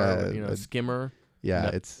dusters are, skimmer. Yeah,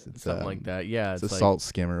 it's something like that. Yeah, it's a salt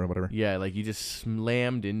skimmer or whatever. Yeah, you just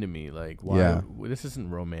slammed into me. Why? Yeah. This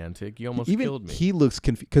isn't romantic. You almost killed me. He looks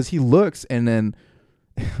confused because he looks, and then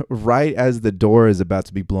right as the door is about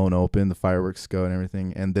to be blown open, the fireworks go and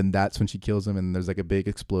everything, and then that's when she kills him, and there's a big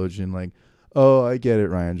explosion. Oh, I get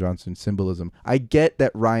it, Rian Johnson symbolism. I get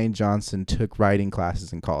that Rian Johnson took writing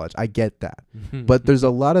classes in college. I get that, but there's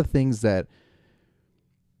a lot of things that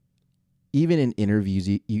even in interviews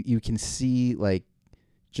you can see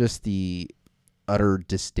just the utter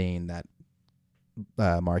disdain that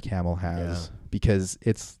Mark Hamill has, because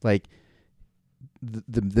it's the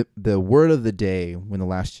word of the day when The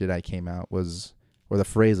Last Jedi came out was, or the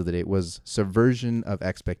phrase of the day was, subversion of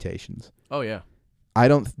expectations. Oh yeah,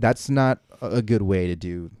 that's not a good way to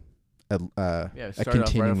do a continuing.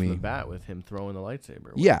 Off right off the bat with him throwing the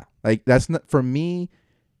lightsaber. Yeah, that's not, for me.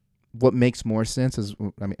 What makes more sense is,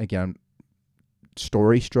 again,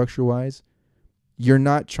 story structure wise, you're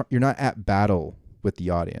not at battle with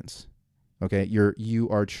the audience. Okay, you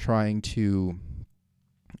are trying to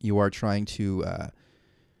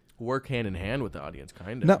work hand in hand with the audience,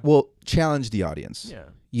 kind of. Challenge the audience.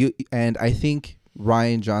 Yeah. And I think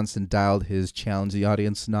Rian Johnson dialed his challenge the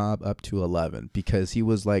audience knob up to 11, because he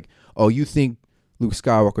was like, "Oh, you think Luke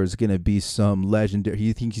Skywalker is gonna be some legendary?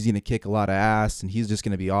 You think he's gonna kick a lot of ass and he's just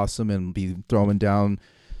gonna be awesome and be throwing down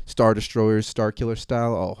Star Destroyers, Star Killer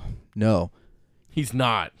style? Oh no." He's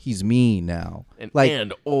not. He's mean now.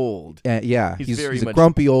 And old. Yeah, he's a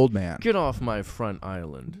grumpy old man. Get off my front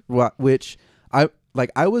island. Which I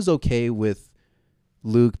was okay with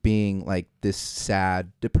Luke being like this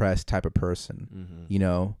sad, depressed type of person. Mm-hmm. You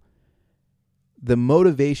know, the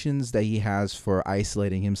motivations that he has for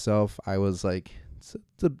isolating himself, I was like,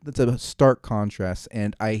 it's a stark contrast,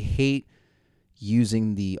 and I hate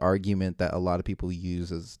using the argument that a lot of people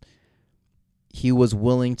use as he was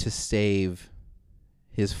willing to save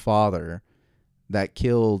his father that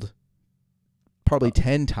killed probably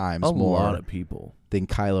 10 times more lot of people than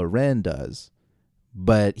Kylo Ren does,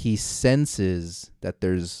 but he senses that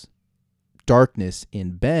there's darkness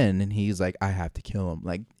in Ben, and he's like, I have to kill him.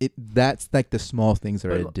 Like that's like the small things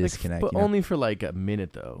that are a disconnect. But only for like a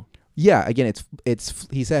minute though. Yeah, again, it's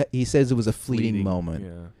he says it was a fleeting moment.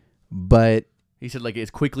 Yeah. But he said like as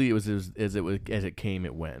quickly as it came,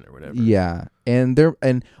 it went or whatever. Yeah,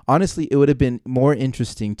 and honestly, it would have been more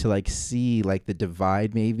interesting to like see like the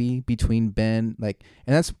divide maybe between Ben, like,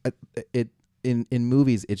 and that's it in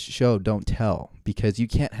movies. It's show don't tell, because you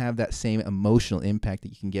can't have that same emotional impact that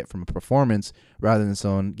you can get from a performance rather than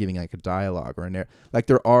someone giving like a dialogue or like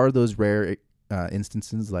there are those rare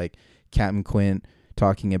instances like Captain Quint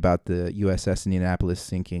talking about the USS Indianapolis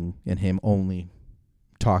sinking and him only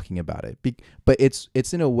talking about it, but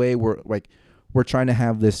it's in a way where like we're trying to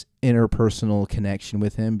have this interpersonal connection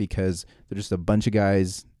with him because they're just a bunch of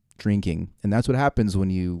guys drinking, and that's what happens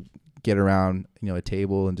when you get around a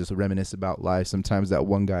table and just reminisce about life. Sometimes that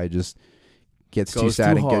one guy just gets too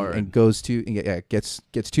sad and gets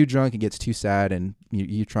too drunk and gets too sad, and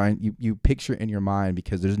you picture it in your mind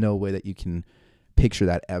because there's no way that you can picture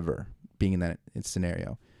that ever being in that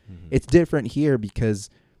scenario. Mm-hmm. It's different here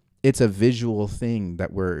because it's a visual thing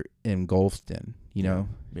that we're engulfed in, Yeah.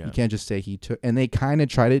 You can't just say he took, and they kind of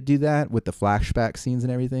try to do that with the flashback scenes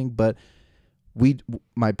and everything. But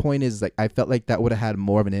my point is like, I felt like that would have had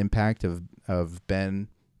more of an impact of Ben,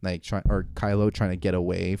 like or Kylo trying to get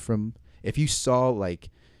away from, if you saw like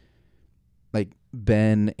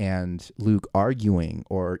Ben and Luke arguing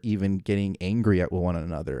or even getting angry at one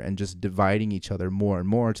another and just dividing each other more and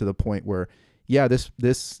more to the point where, yeah, this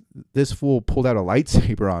fool pulled out a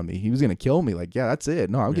lightsaber on me. He was going to kill me. Like, yeah, that's it.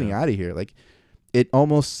 No, I'm getting out of here. Like, it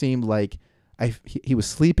almost seemed like he was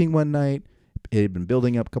sleeping one night. It had been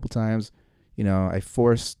building up a couple times. I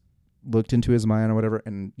looked into his mind or whatever.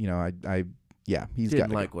 And, he's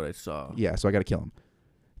didn't like what I saw. Yeah, so I got to kill him.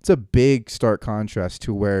 It's a big stark contrast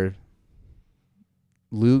to where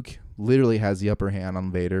Luke literally has the upper hand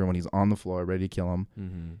on Vader when he's on the floor ready to kill him.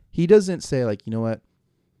 Mm-hmm. He doesn't say like, you know what?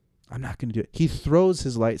 I'm not going to do it. He throws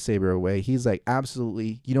his lightsaber away. He's like,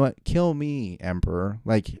 absolutely, you know what? Kill me, Emperor.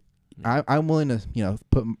 Like, I'm willing to,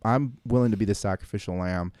 I'm willing to be the sacrificial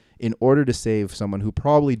lamb in order to save someone who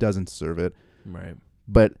probably doesn't deserve it. Right.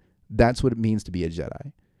 But that's what it means to be a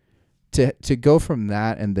Jedi. To go from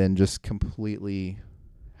that and then just completely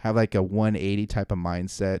have like a 180 type of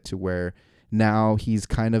mindset to where now he's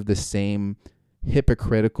kind of the same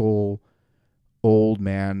hypocritical old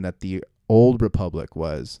man that the old Republic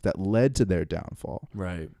was that led to their downfall.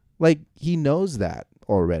 Right. Like, he knows that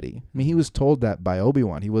already. I mean, he was told that by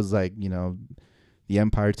Obi-Wan. He was like, the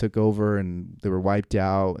Empire took over and they were wiped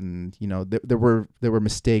out, and there were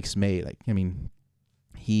mistakes made. Like,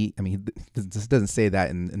 he this doesn't say that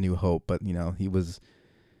in A New Hope, but he was,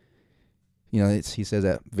 he says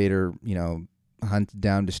that Vader, hunt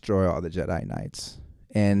down, destroy all the Jedi Knights.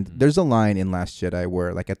 And there's a line in Last Jedi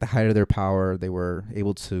where, like, at the height of their power, they were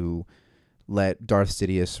able to let Darth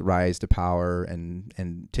Sidious rise to power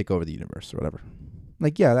and take over the universe or whatever.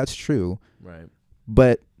 Like, yeah, that's true. Right.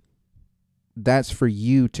 But that's for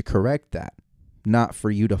you to correct that, not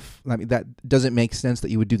for you to... that doesn't make sense that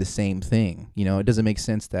you would do the same thing. It doesn't make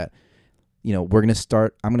sense that, I'm going to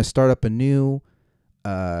start up a new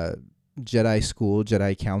Jedi school,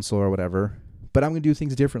 Jedi council or whatever, but I'm going to do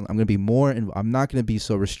things differently. I'm going to be more... I'm not going to be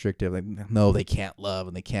so restrictive. Like, no, they can't love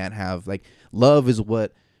and they can't have... Like, love is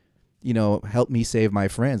what... help me save my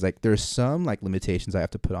friends. Like, there's some like limitations I have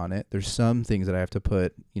to put on it. There's some things that I have to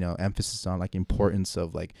put, emphasis on, like importance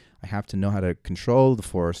of like, I have to know how to control the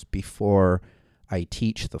Force before I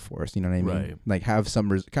teach the Force. You know what I mean? Right. Like, have some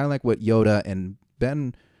kind of like what Yoda and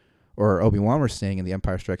Ben or Obi-Wan were saying in The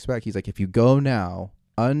Empire Strikes Back. He's like, if you go now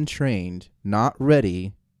untrained, not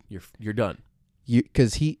ready, you're done.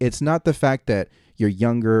 Because it's not the fact that you're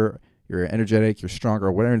younger, you're energetic, you're stronger,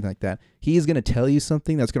 or whatever like that. He's going to tell you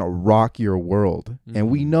something that's going to rock your world. Mm-hmm. And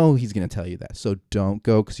we know he's going to tell you that. So don't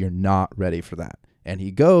go because you're not ready for that. And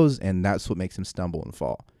he goes, and that's what makes him stumble and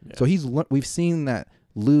fall. Yeah. So we've seen that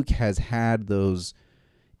Luke has had those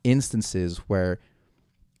instances where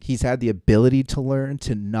he's had the ability to learn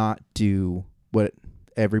to not do what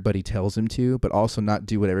everybody tells him to, but also not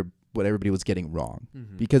do what everybody was getting wrong.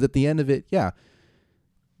 Mm-hmm. Because at the end of it, yeah,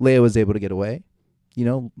 Leia was able to get away. You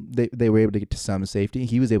know, they were able to get to some safety.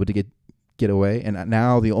 He was able to get away, and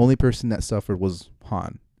now the only person that suffered was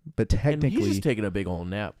Han. But technically, and he's just taking a big old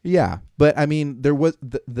nap. Yeah, but I mean, there was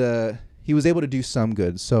he was able to do some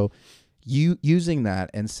good. So you using that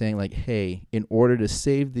and saying like, hey, in order to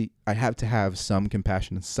save I have to have some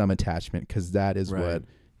compassion and some attachment, because that is right. what.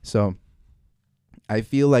 So I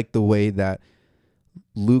feel like the way that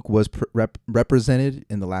Luke was represented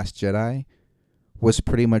in The Last Jedi was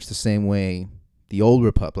pretty much the same way the Old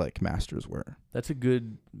Republic masters were. That's a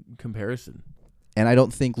good comparison. And I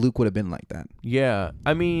don't think Luke would have been like that. Yeah.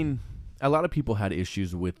 I mean, a lot of people had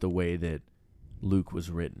issues with the way that Luke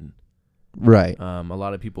was written. Right. A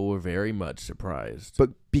lot of people were very much surprised. But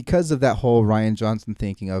because of that whole Rian Johnson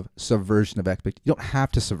thinking of subversion of expectations, you don't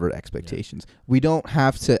have to subvert expectations. Yeah. We don't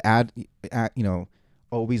have to add,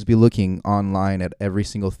 always be looking online at every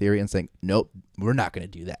single theory and saying, nope, we're not going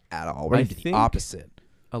to do that at all. We're going to do the opposite.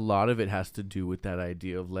 A lot of it has to do with that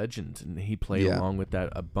idea of legends, and he played along with that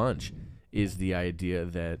a bunch, is the idea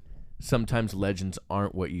that sometimes legends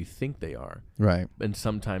aren't what you think they are. Right. And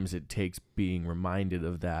sometimes it takes being reminded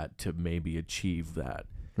of that to maybe achieve that.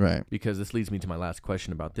 Right. Because this leads me to my last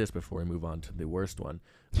question about this before we move on to the worst one.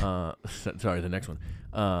 Sorry, the next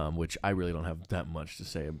one, which I really don't have that much to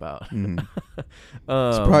say about. Mm.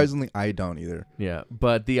 Surprisingly, I don't either. Yeah.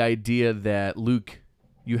 But the idea that Luke,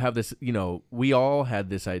 you have this, we all had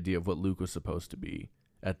this idea of what Luke was supposed to be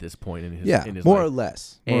at this point in his more life. or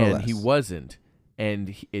less. And he wasn't.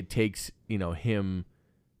 And it takes, him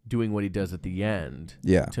doing what he does at the end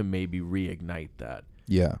to maybe reignite that.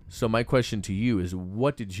 Yeah. So my question to you is,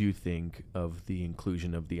 what did you think of the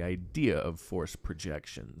inclusion of the idea of force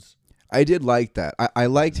projections? I did like that. I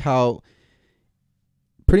liked how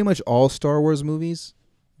pretty much all Star Wars movies,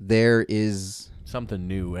 there is something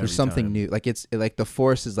new. There's something new. Like it's like the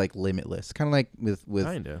force is like limitless. Kind of like with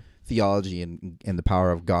Kinda. Theology and the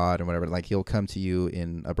power of God and whatever. Like he'll come to you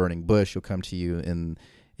in a burning bush. He'll come to you in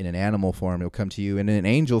an animal form. He'll come to you in an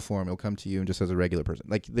angel form. He'll come to you just as a regular person.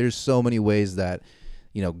 Like there's so many ways that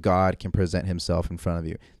God can present himself in front of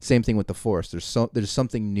you. Same thing with the force. There's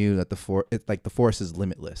something new that the force is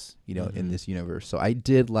limitless, in this universe. So I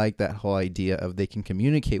did like that whole idea of they can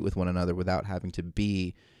communicate with one another without having to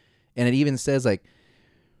be. And it even says like,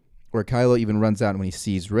 where Kylo even runs out and when he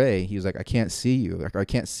sees Rey, he was like, I can't see you. Like I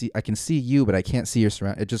can see you, but I can't see your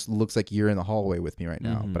surround. It just looks like you're in the hallway with me right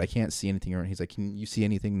now, but I can't see anything around. He's like, can you see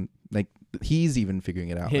anything? Like he's even figuring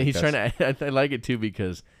it out. Yeah, like he's trying to. I like it too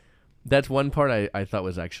because that's one part I thought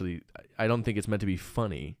was actually. I don't think it's meant to be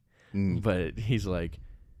funny, but he's like,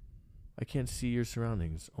 I can't see your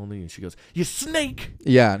surroundings. Only, and she goes, you snake.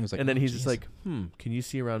 Yeah, and he was like, and then he's just like, can you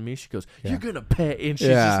see around me? She goes, you're gonna pay, and she's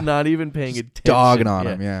just not even paying attention, dogging on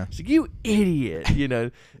him. Yeah, she's like, you idiot.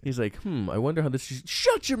 He's like, I wonder how this. She's,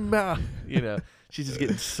 shut your mouth. She's just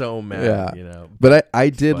getting so mad. Yeah. But I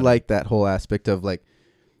did like that whole aspect of like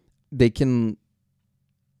they can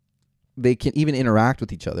even interact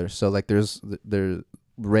with each other. So like there's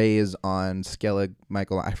Rey is on Skellig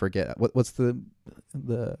Michael. I forget what's the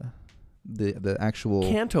actual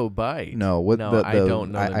Canto Bight. No, I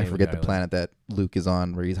don't know. I forget the planet that Luke is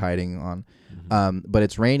on, where he's hiding on. But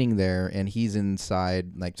it's raining there, and he's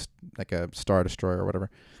inside like a Star Destroyer or whatever.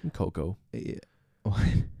 Some cocoa. Yeah.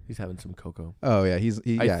 He's having some cocoa. Oh yeah, I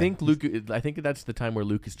think that's the time where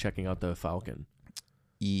Luke is checking out the Falcon.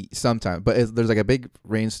 Sometime, but there's like a big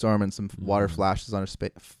rainstorm and some water splashes on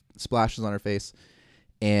her face,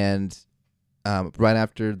 and right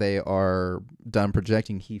after they are done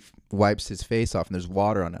projecting, he wipes his face off and there's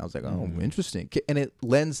water on it. I was like, oh, interesting. And it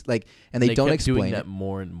lends and they don't kept explain doing it. that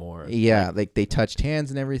more and more. Yeah, like they touched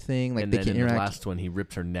hands and everything. Like and they then can in interact. The last one, he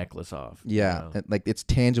rips her necklace off. Yeah, and, like it's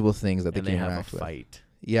tangible things that they can interact with. And they have a fight.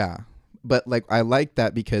 Yeah, but like I like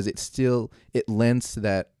that because it lends to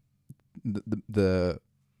that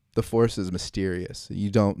the force is mysterious.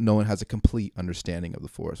 No one has a complete understanding of the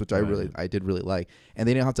force, which I did really like. And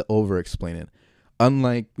they didn't have to over explain it.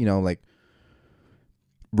 Unlike, like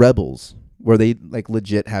Rebels, where they like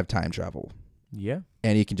legit have time travel. Yeah.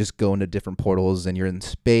 And you can just go into different portals and you're in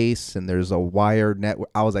space and there's a wired network.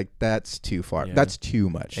 I was like, that's too far. Yeah. That's too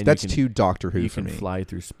much. And that's too Doctor Who for me. You can fly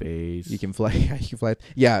through space. You can fly. Yeah, you can fly.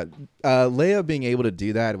 Yeah. Leia being able to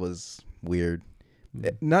do that was weird.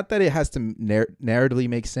 Not that it has to narratively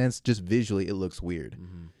make sense, just visually it looks weird.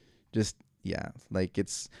 Just like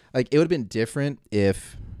it's like it would have been different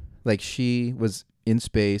if like she was in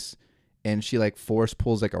space and she like force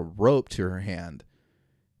pulls like a rope to her hand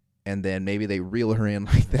and then maybe they reel her in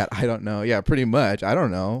like that. I don't know. Yeah, pretty much. I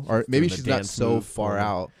don't know. Or maybe she's not so far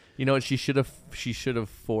out. You know what? She should have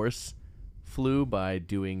force flew by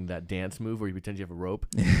doing that dance move where you pretend you have a rope.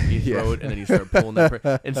 You throw it and then you start pulling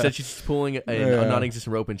that. Instead, she's pulling a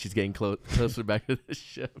non-existent rope and she's getting closer back to the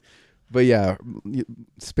ship. But yeah,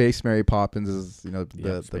 Space Mary Poppins is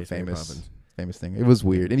the famous thing. It was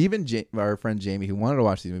weird. And even our friend Jamie, who wanted to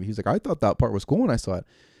watch these movies, he was like, I thought that part was cool when I saw it.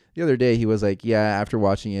 The other day, he was like, yeah, after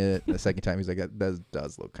watching it the second time, he's like, that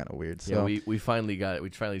does look kind of weird. So yeah, we finally got it. We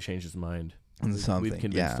finally changed his mind. We've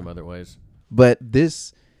convinced him otherwise. But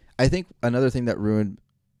I think another thing that ruined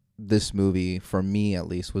this movie, for me at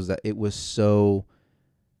least, was that it was so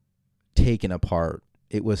taken apart.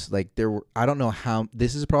 It was like I don't know how,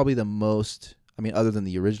 this is probably the most, I mean, other than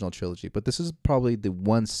the original trilogy, but this is probably the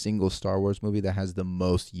one single Star Wars movie that has the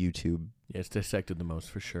most YouTube. Yeah, it's dissected the most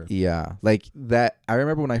for sure. Yeah, like that. I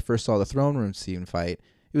remember when I first saw the throne room scene fight,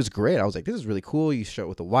 it was great. I was like, this is really cool. You show it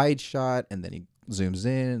with a wide shot, and then he zooms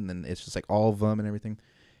in, and then it's just like all of them and everything.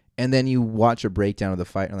 And then you watch a breakdown of the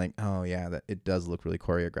fight, and like, oh yeah, that it does look really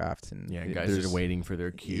choreographed. And yeah, guys are waiting for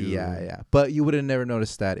their cue. Yeah. But you would have never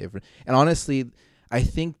noticed that and honestly, I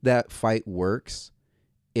think that fight works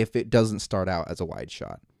if it doesn't start out as a wide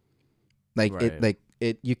shot. Like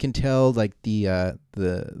you can tell like the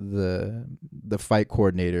fight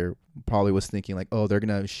coordinator probably was thinking like, oh, they're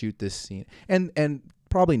gonna shoot this scene, and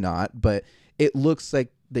probably not, but it looks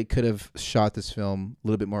like they could have shot this film a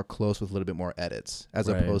little bit more close with a little bit more edits, as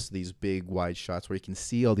opposed to these big wide shots where you can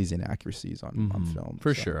see all these inaccuracies on film.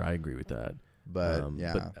 For sure, I agree with that. But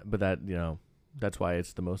but that that's why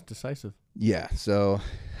it's the most decisive. Yeah. So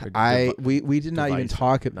we did not even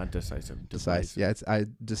talk. Not decisive. Decisive. Yeah, it's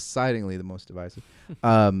decidingly the most divisive.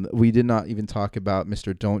 We did not even talk about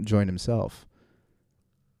Mr. Don't Join Himself,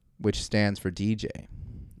 which stands for DJ.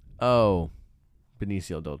 Oh,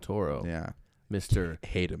 Benicio del Toro. Yeah. Mr.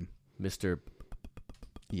 Hate him. Mr.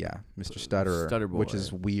 Yeah, Mr. Stutterer. Stutter boy. Which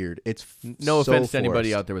is weird. It's no so offense to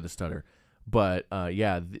anybody forced. out there with a stutter, but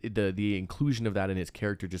the inclusion of that in his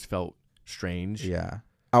character just felt strange. Yeah.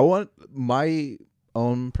 I want my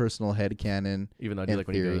own personal headcanon. Even though I do like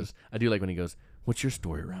when he goes, "What's your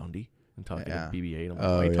story, Roundy?" I'm talking to BB-8. I'm like, why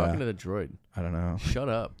are you talking to the droid? I don't know. Shut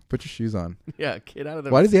up. Put your shoes on. Yeah, get out of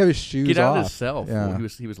the. Why does he have his shoes off? Get out of himself. Yeah. Well,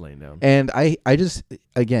 he was laying down. And I just,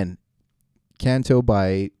 again, Canto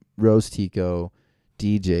Bite, Rose Tico,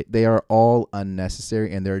 DJ, they are all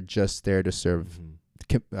unnecessary, and they're just there to serve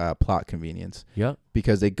plot convenience. Yeah.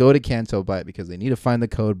 Because they go to Canto Bite because they need to find the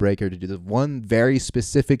code breaker to do the one very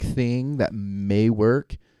specific thing that may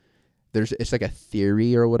work. It's like a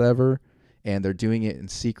theory or whatever, and they're doing it in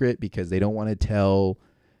secret because they don't want to tell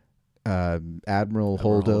Admiral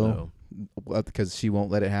Holdo because she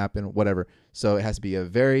won't let it happen, whatever. So it has to be a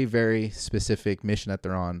very, very specific mission that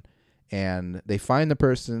they're on. And they find the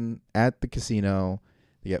person at the casino.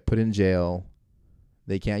 They get put in jail.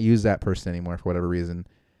 They can't use that person anymore for whatever reason.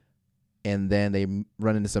 And then they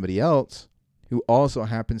run into somebody else who also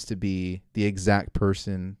happens to be the exact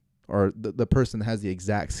person, or the person that has the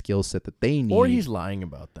exact skill set that they need. Or he's lying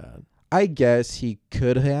about that. I guess he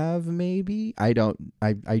could have, maybe. I don't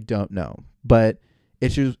know. But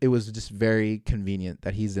it was just very convenient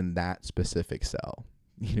that he's in that specific cell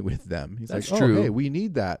with them. He's That's like, true. Oh, hey, we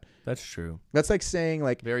need that. That's true. That's like saying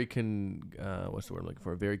like very what's the word I'm looking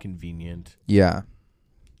for? Very convenient. Yeah.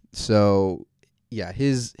 So yeah,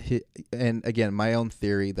 his and again, my own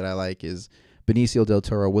theory that I like is Benicio del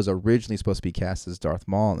Toro was originally supposed to be cast as Darth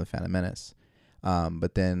Maul in The Phantom Menace.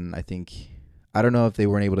 But then I don't know if they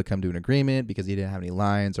weren't able to come to an agreement because he didn't have any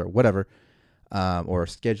lines or whatever, or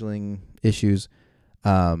scheduling issues.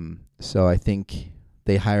 So I think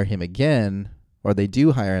they hire him again, or they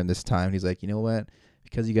do hire him this time. And he's like, you know what?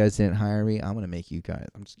 Because you guys didn't hire me, I'm gonna make you guys.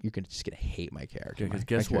 You're just gonna hate my character. Because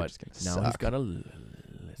guess what? Now he's got a.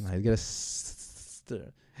 He's got a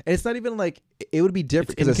stutter, and it's not even like it would be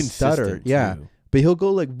different because a stutter. Yeah, but he'll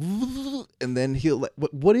go like, and then he'll like,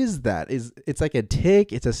 what is that? It's like a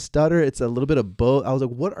tick? It's a stutter? It's a little bit of both. I was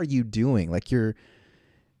like, what are you doing? Like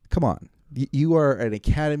come on, you are an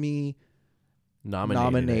Academy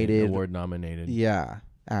nominated award nominated. Yeah,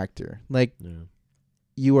 actor. Like. Yeah.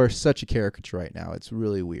 You are such a caricature right now. It's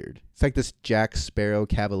really weird. It's like this Jack Sparrow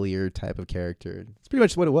Cavalier type of character. It's pretty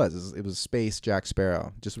much what it was. It was space Jack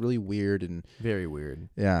Sparrow. Just really weird and very weird.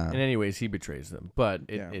 Yeah. And anyways, he betrays them, but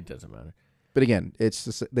it doesn't matter. But again, it's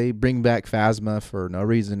just they bring back Phasma for no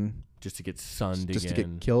reason. Just to get sunned again. Just to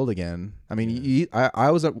get killed again. I mean,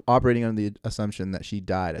 I was operating on the assumption that she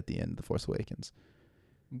died at the end of The Force Awakens.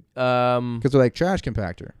 Because they're like trash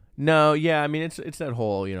compactor. No, yeah, I mean it's that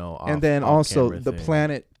whole And then off also camera the thing.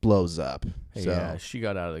 planet blows up. So Yeah, she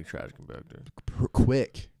got out of the trash compactor.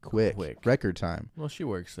 quick, Quick. record time. Well, she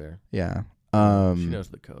works there. Yeah. She knows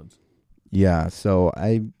the codes. Yeah. So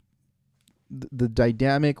the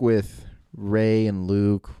dynamic with Ray and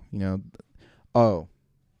Luke, the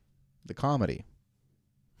comedy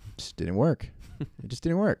just didn't work. It just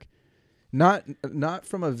didn't work. Not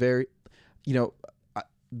from a very,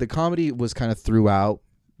 the comedy was kind of throughout.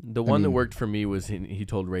 The one that worked for me was he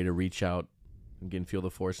told Ray to reach out and feel the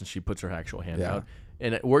force, and she puts her actual hand out.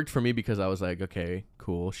 And it worked for me because I was like, okay,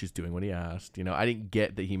 cool, she's doing what he asked. I didn't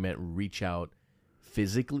get that he meant reach out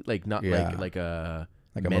physically, like not like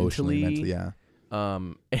emotionally, mentally, yeah.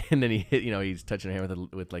 And then he hit, he's touching her hand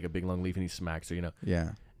with like a big long leaf, and he smacks her,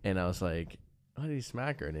 Yeah. And I was like, why did he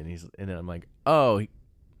smack her? And then I'm like, oh,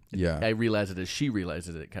 yeah. I realized it as she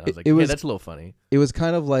realizes it. Kind of was like, that's a little funny. It was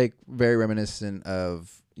kind of like very reminiscent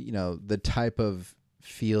of the type of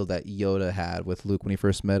feel that Yoda had with Luke when he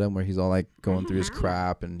first met him, where he's all like going through his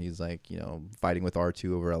crap and he's like fighting with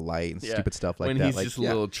R2 over a light and stupid stuff like that. When he's just a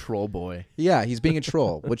little troll boy. Yeah, he's being a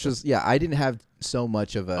troll, which was I didn't have so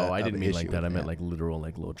much of a. Oh, I didn't mean like that. I meant like literal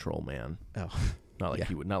like little troll man. Oh. Not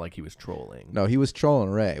like he was trolling. No, he was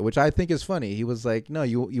trolling Ray, which I think is funny. He was like, "No,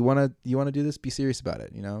 you wanna do this? Be serious about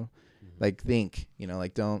it. Like think.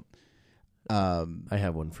 Like don't." I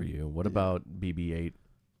have one for you. What about BB-8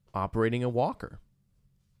 operating a walker?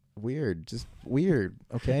 Weird, just weird.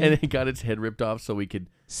 Okay. And it got its head ripped off so we could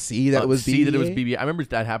see that it was BB-8? see that it was BB-8. I remember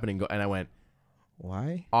that happening, and I went,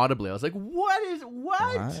 "Why?" Audibly, I was like,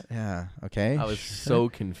 "What? Yeah. Okay. I was so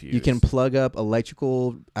confused. You can plug up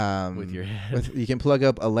electrical with your head. you can plug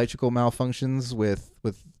up electrical malfunctions with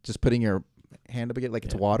just putting your hand up again like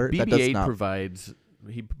it's water. BB-8 that does not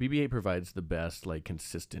BB-8 provides the best like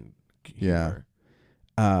consistent humor.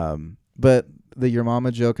 Yeah. But the your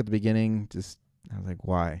mama joke at the beginning, just I was like,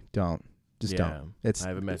 why? Don't. It's I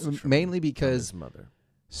have a message mainly because his mother.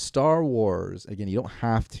 Star Wars, again, you don't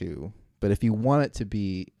have to, but if you want it to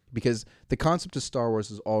be, because the concept of Star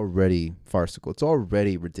Wars is already farcical. It's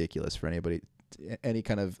already ridiculous for anybody, any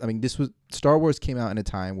kind of, Star Wars came out in a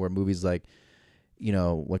time where movies like,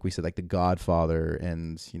 like we said, like The Godfather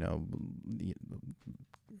and,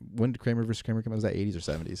 when did Kramer vs. Kramer come out? Was that 80s or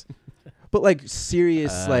 70s? But like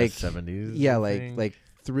serious, like 70s. Yeah, like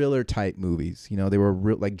thriller type movies. They were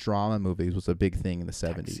real, like drama movies was a big thing in the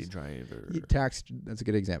 70s. Taxi Driver. That's a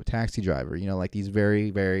good example. Taxi Driver. Like these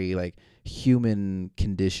very, very like human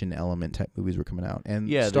condition element type movies were coming out. And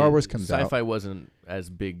Star Wars comes out. Sci-fi wasn't as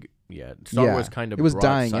big yet. Star Wars kind of it was brought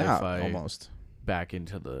dying sci-fi out almost back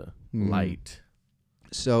into the light.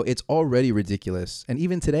 So it's already ridiculous. And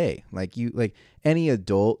even today, like any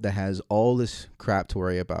adult that has all this crap to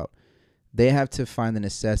worry about, they have to find the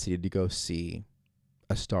necessity to go see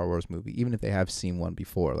a Star Wars movie, even if they have seen one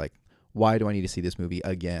before. Like, why do I need to see this movie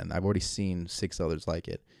again? I've already seen 6 others like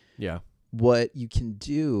it. Yeah. What you can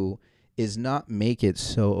do is not make it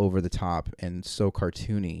so over the top and so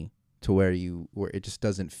cartoony to where it just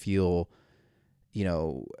doesn't feel,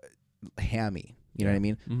 hammy. You know what I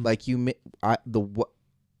mean? Mm-hmm. Like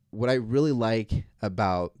what I really like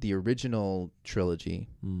about the original trilogy,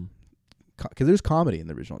 because there's comedy in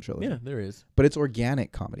the original trilogy. Yeah, there is. But it's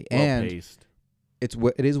organic comedy. Well-paced. It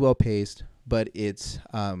is well paced, but it's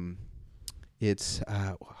what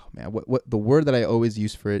the word that I always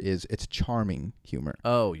use for it is it's charming humor.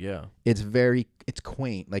 Oh yeah. It's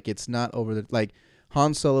quaint. Like it's not over the, like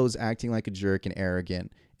Han Solo is acting like a jerk and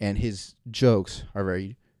arrogant, and his jokes are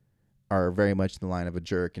very much in the line of a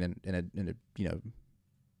jerk and a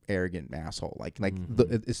arrogant asshole.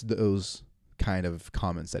 It's those kind of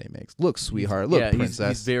comments that he makes. Look, sweetheart. Look, princess.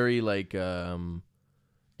 He's very like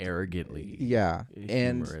arrogantly. Yeah,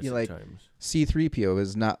 and at times. C-3PO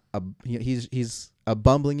is not he's a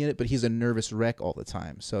bumbling in it, but he's a nervous wreck all the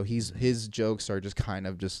time. So his jokes are just kind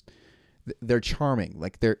of they're charming.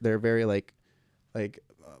 Like they're very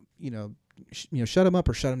shut him up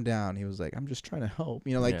or shut him down. He was like, I'm just trying to help.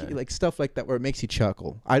 Like stuff like that where it makes you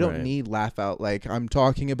chuckle. I don't need laugh out like I'm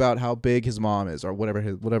talking about how big his mom is or whatever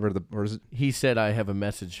he said I have a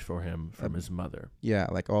message for him from his mother. Yeah,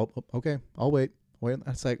 like okay, I'll wait.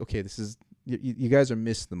 That's like, okay, this is you guys are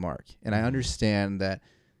missing the mark. And I understand that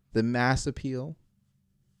the mass appeal,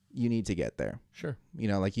 you need to get there. Sure.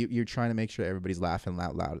 Like you're trying to make sure everybody's laughing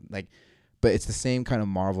out loud. Like, but it's the same kind of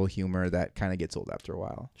Marvel humor that kind of gets old after a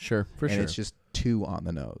while. Sure, sure. And it's just too on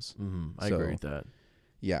the nose. Mm-hmm. I agree with that.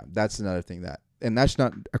 Yeah, that's another thing and that's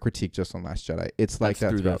not a critique just on Last Jedi. It's like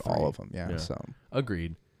that throughout all of them. Yeah. So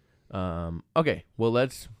agreed. Okay, well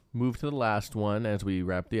let's move to the last one as we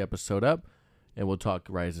wrap the episode up, and we'll talk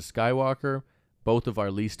Rise of Skywalker. both of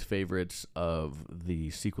our least favorites of the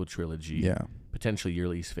sequel trilogy. Yeah. Potentially your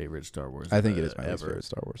least favorite Star Wars. I think it is my ever. least favorite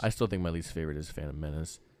Star Wars. I still think my least favorite is Phantom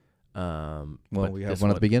Menace. Well, but we have this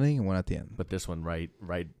one at the beginning and one at the end. but this one right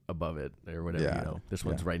above it or whatever. Yeah. You know, this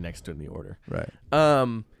one's right next to it in the order. Right.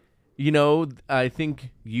 You know, I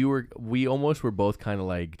think we almost were both kind of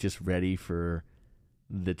like just ready for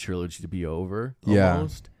the trilogy to be over.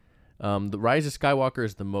 Almost. Yeah. The Rise of Skywalker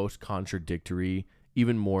is the most contradictory,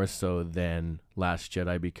 even more so than Last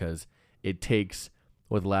Jedi, because it takes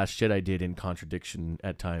what The Last Jedi did in contradiction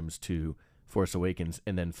at times to Force Awakens,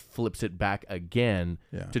 and then flips it back again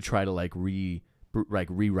to try to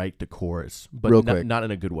rewrite the course, but not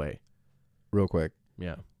in a good way. Real quick.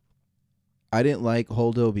 Yeah. I didn't like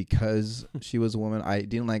Holdo because she was a woman. I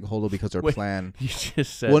didn't like Holdo because her plan. You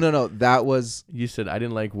just said. Well, no. That was. You said I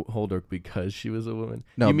didn't like Holdo because she was a woman.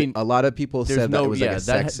 No, you mean a lot of people said that it was like a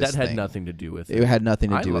sexist that had thing. nothing to do with it. It had nothing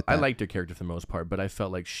to do with that. I liked her character for the most part, but I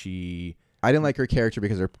felt like she. I didn't like her character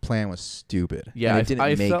because her plan was stupid. Yeah, it didn't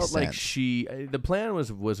I make felt sense. like the plan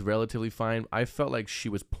was relatively fine. I felt like she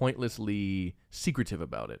was pointlessly secretive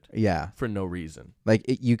about it. Yeah, for no reason. Like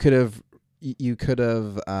you could have,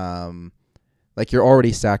 like you're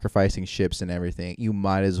already sacrificing ships and everything. You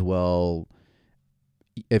might as well,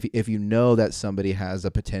 if you know that somebody has a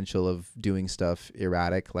potential of doing stuff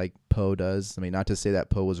erratic like Poe does. I mean, not to say that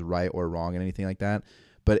Poe was right or wrong and anything like that.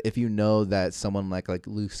 But if you know that someone like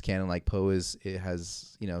loose cannon like Poe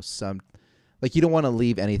has some, like you don't want to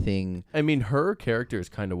leave anything. I mean, her character is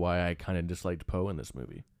kind of why I kind of disliked Poe in this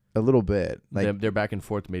movie. A little bit, like their back and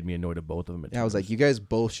forth made me annoyed at both of them. Yeah, I was like, you guys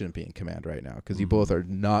both shouldn't be in command right now because you both are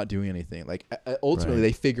not doing anything. Like ultimately,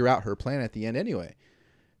 they figure out her plan at the end anyway.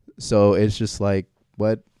 So it's just like,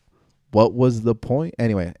 what was the point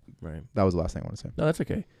anyway? Right. That was the last thing I want to say. No, that's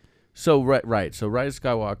okay. So right. So Rise of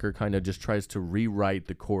Skywalker kind of just tries to rewrite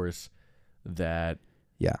the course that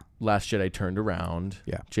Last Jedi turned around.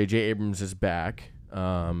 Yeah. J.J. Abrams is back.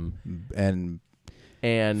 And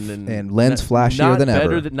flashier lens flashier than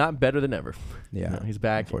ever. Not better than ever. Yeah. No, he's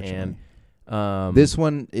back. And this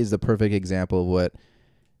one is the perfect example of what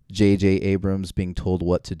J.J. Abrams being told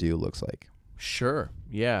what to do looks like. Sure.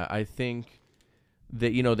 Yeah, I think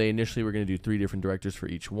that they initially were going to do 3 different directors for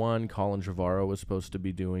each one. Colin Trevorrow was supposed to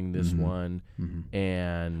be doing this one,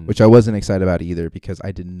 and which I wasn't excited about either because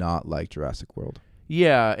I did not like Jurassic World.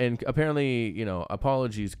 Yeah, and apparently,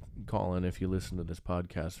 apologies, Colin, if you listen to this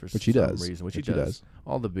podcast for some reason, which he does.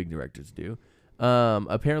 All the big directors do.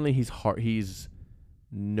 Apparently, he's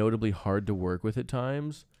notably hard to work with at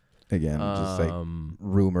times. Again, just like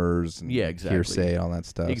rumors and hearsay and all that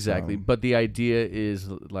stuff. Exactly. But the idea is,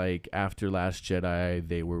 like, after Last Jedi,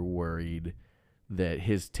 they were worried that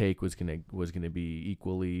his take was gonna be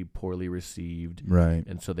equally poorly received. Right.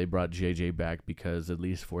 And so they brought JJ back because at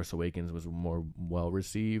least Force Awakens was more well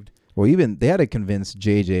received. Well, even they had to convince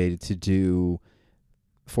JJ to do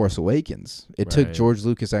Force Awakens. It took George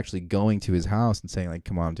Lucas actually going to his house and saying, like,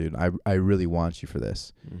 come on, dude, I really want you for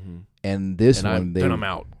this. And this one, I'm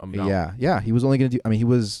out. I'm out. Yeah. He was only going to do, he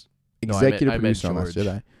was executive producer on Last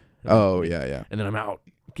Jedi. Oh, yeah. And then I'm out.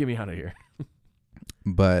 Get me out of here.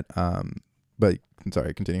 But I'm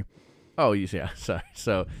sorry, continue. Oh, yeah, sorry.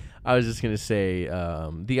 So I was just going to say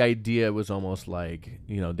the idea was almost like,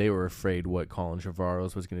 they were afraid what Colin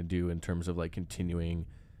Trevorrow was going to do in terms of, like, continuing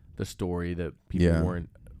the story that people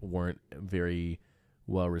weren't very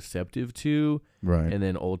well receptive to. Right. And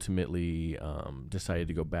then ultimately decided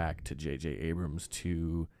to go back to J.J. Abrams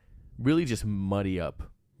to really just muddy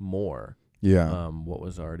up more. Yeah. What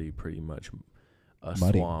was already pretty much a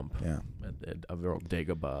muddy swamp. Yeah. A real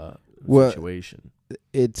Dagobah situation.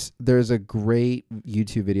 There's a great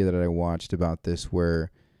YouTube video that I watched about this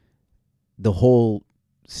where the whole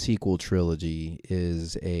sequel trilogy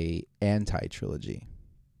is a anti-trilogy.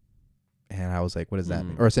 And I was like, what does that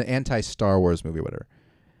mean? Or it's an anti-Star Wars movie or whatever.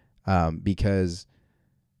 Because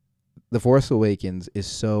The Force Awakens is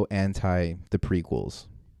so anti the prequels.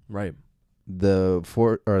 Right. The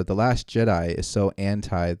Last Jedi is so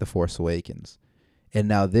anti The Force Awakens. And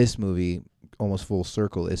now this movie, almost full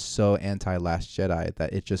circle, is so anti Last Jedi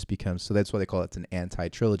that it just becomes, so that's why they call it an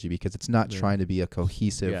anti-trilogy, because it's not trying to be a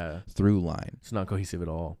cohesive through line. It's not cohesive at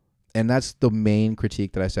all. And that's the main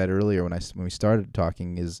critique that I said earlier when we started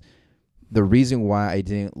talking, is the reason why I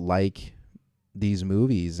didn't like these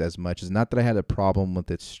movies as much is not that I had a problem with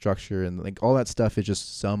its structure and like all that stuff. Is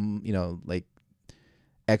just some, like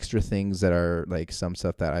extra things that are like some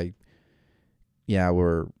stuff that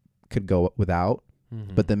could go without.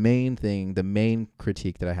 But the main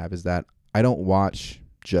critique that I have is that I don't watch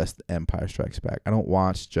just Empire Strikes Back. I don't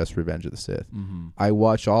watch just Revenge of the Sith. I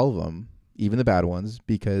watch all of them, even the bad ones,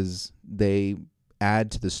 because they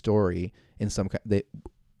add to the story in some they,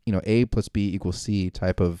 A plus B equals C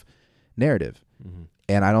type of narrative. Mm-hmm.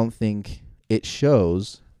 And I don't think it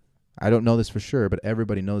shows. I don't know this for sure, but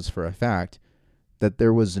everybody knows for a fact that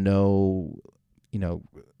there was no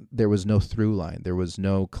through line. There was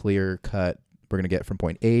no clear cut. We're going to get from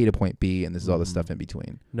point A to point B, and this is all the stuff in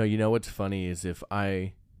between. No, you know what's funny is if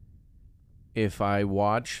I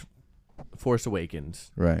watch Force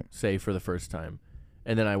Awakens, right, say for the first time,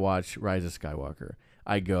 and then I watch Rise of Skywalker,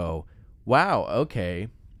 I go, wow, okay,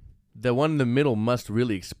 the one in the middle must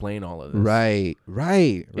really explain all of this. Right.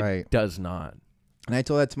 It does not. And I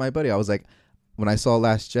told that to my buddy. I was like, when I saw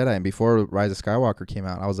Last Jedi and before Rise of Skywalker came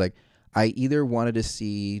out, I was like, I either wanted to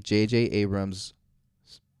see J.J. Abrams'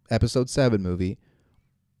 Episode 7 movie,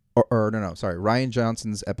 Rian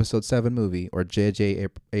Johnson's Episode 7 movie, or J.J.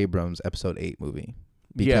 Abrams' Episode 8 movie.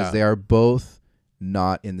 Because they are both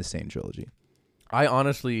not in the same trilogy. I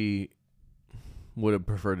honestly would have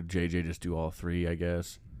preferred a JJ just do all three, I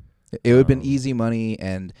guess. It would have been easy money,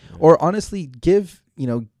 or honestly give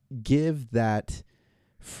that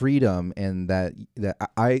freedom and and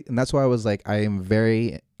that's why I was like, I'm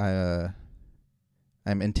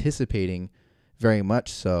anticipating very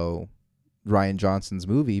much so Rian Johnson's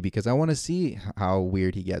movie, because I want to see how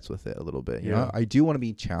weird he gets with it a little bit. You know, I do want to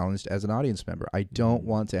be challenged as an audience member. I don't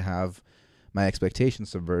want to have my expectations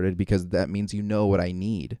subverted, because that means what I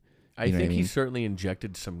need. I think he certainly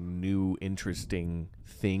injected some new interesting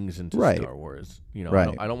things into Star Wars. You know,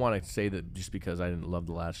 I don't want to say that just because I didn't love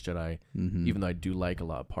The Last Jedi, even though I do like a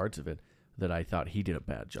lot of parts of it, that I thought he did a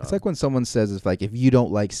bad job. It's like when someone says, "It's like if you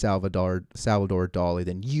don't like Salvador Dali,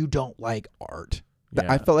 then you don't like art."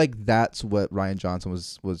 I felt like that's what Rian Johnson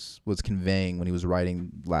was conveying when he was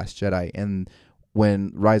writing Last Jedi. And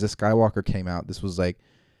when Rise of Skywalker came out, this was like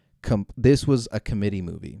this was a committee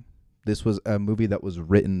movie. This was a movie that was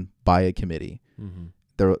written by a committee.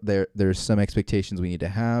 There's some expectations we need to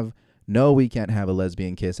have. No, we can't have a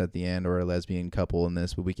lesbian kiss at the end or a lesbian couple in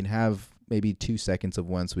this, but we can have maybe 2 seconds of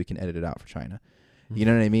one so we can edit it out for China. You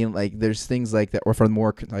know what I mean? Like, there's things like that, or for the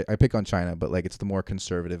more, I pick on China, but like it's the more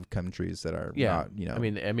conservative countries that are not, I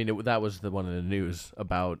mean, that was the one in the news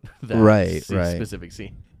about that specific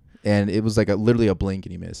scene. And it was like literally a blink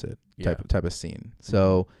and you miss it type of scene.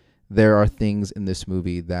 So there are things in this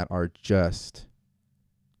movie that are just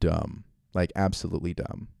dumb, like absolutely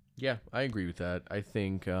dumb. Yeah, I agree with that. I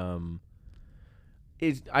think I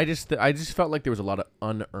just felt like there was a lot of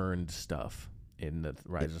unearned stuff in the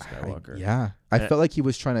Rise of Skywalker. I felt like he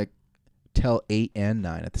was trying to tell 8 and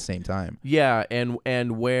 9 at the same time. Yeah, and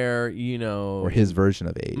where, or his version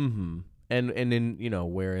of 8. And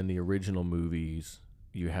in, where in the original movies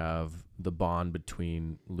you have the bond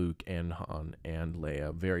between Luke and Han and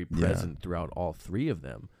Leia very present throughout all three of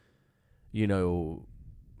them.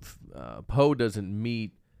 Poe doesn't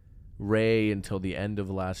meet Rey until the end of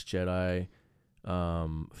The Last Jedi.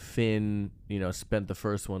 Finn, spent the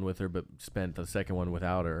first one with her, but spent the second one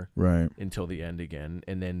without her, until the end again.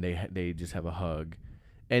 And then they just have a hug,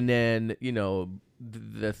 and then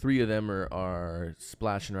the three of them are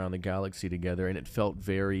splashing around the galaxy together, and it felt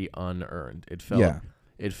very unearned. It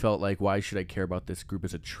felt like, why should I care about this group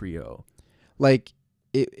as a trio? Like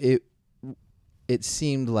it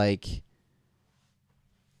seemed like,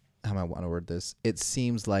 how do I want to word this? It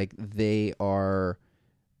seems like they are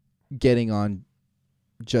getting on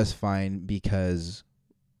just fine because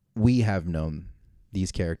we have known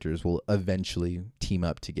these characters will eventually team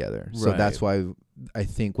up together. So that's why I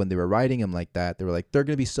think when they were writing them like that, they were like, they're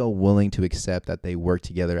going to be so willing to accept that they work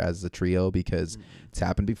together as a trio, because it's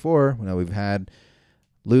happened before. We've had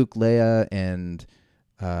Luke, Leia, and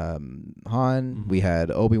Han. We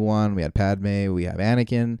had Obi-Wan. We had Padme. We have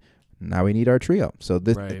Anakin. Now we need our trio. So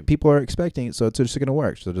people are expecting it, so it's just going to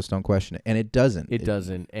work. So just don't question it. And it doesn't. It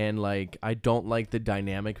doesn't. And I don't like the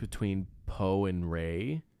dynamic between Poe and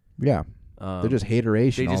Rey. Yeah. They're just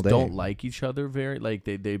hateration all day. They just don't like each other very.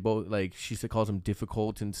 They both, she calls them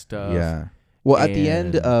difficult and stuff. Yeah. Well, at the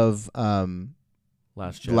end of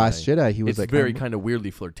Last Jedi, he was it's very kind of weirdly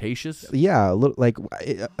flirtatious. Yeah.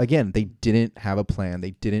 Again, they didn't have a plan. They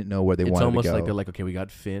didn't know where they wanted to go. It's almost like they're like, okay, we got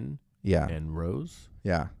Finn. Yeah. And Rose.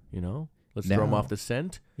 Yeah. Let's throw him off the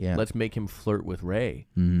scent. Yeah. Let's make him flirt with Rey.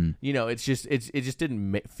 It's just it just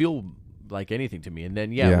didn't feel like anything to me. And then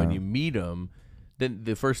when you meet him, then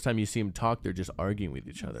the first time you see him talk, they're just arguing with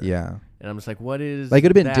each other. Yeah. And I'm just like, what is like? It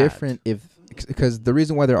would have been different because the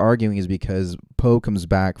reason why they're arguing is because Poe comes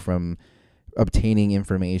back from obtaining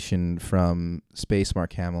information from Space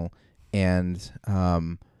Mark Hamill, and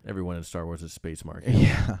everyone in Star Wars is Space Mark Hamill.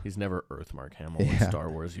 Yeah. He's never Earth Mark Hamill in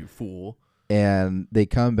Star Wars, you fool. And they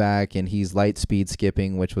come back, and he's light speed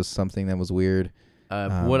skipping, which was something that was weird.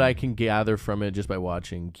 What I can gather from it just by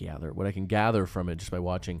watching,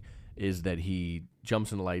 is that he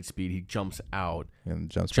jumps into light speed, he jumps out, and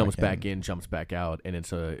jumps back in, jumps back out, and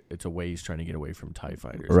it's a way he's trying to get away from TIE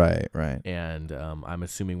fighters. Right. And I'm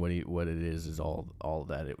assuming what it is all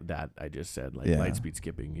that I just said, like light speed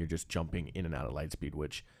skipping. You're just jumping in and out of light speed,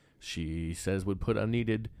 which she says would put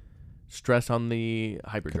unneeded stress on the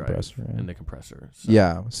hyperdrive and the compressor.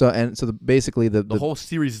 So. Basically the whole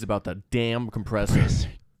series is about the damn compressor.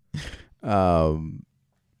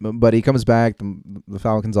 But he comes back, the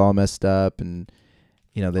Falcon's all messed up, and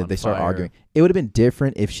they start arguing. It would have been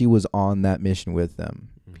different if she was on that mission with them,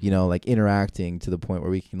 like interacting to the point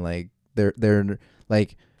where we can they're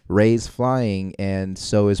like Rey's flying and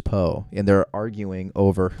so is Poe, and they're arguing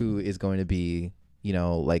over who is going to be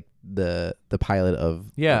like the pilot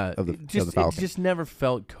of the Falcon. It just never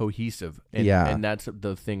felt cohesive. And that's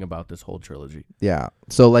the thing about this whole trilogy. Yeah.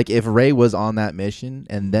 So like if Rey was on that mission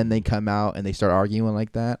and then they come out and they start arguing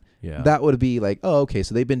like that, that would be like, oh, okay,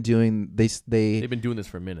 so they've been doing this for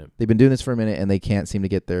a minute. They've been doing this for a minute and they can't seem to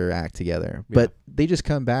get their act together. Yeah. But they just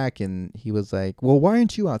come back and he was like, well, why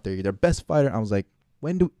aren't you out there? You're their best fighter. I was like,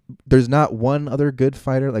 there's not one other good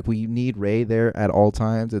fighter? Like, we need Rey there at all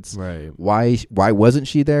times. It's right. Why wasn't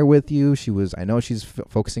she there with you? I know she's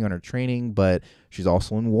focusing on her training, but she's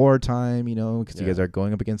also in wartime, because you guys are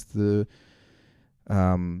going up against the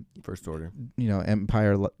First Order,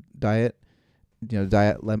 Empire diet,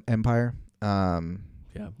 Empire.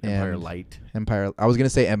 Empire Light. Empire. I was gonna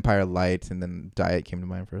say Empire Light, and then diet came to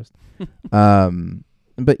mind first.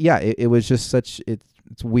 But yeah, it was just such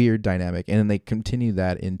it's weird dynamic, and then they continue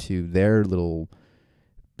that into their little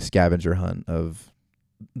scavenger hunt of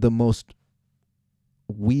the most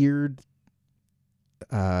weird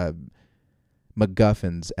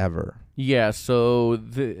MacGuffins ever. Yeah, so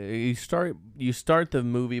you start the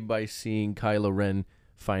movie by seeing Kylo Ren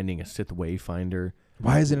finding a Sith Wayfinder.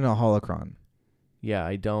 Why is it in a holocron? Yeah,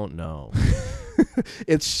 I don't know.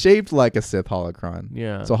 It's shaped like a Sith holocron.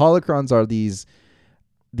 Yeah. So holocrons are these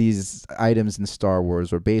items in Star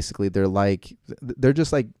Wars where basically they're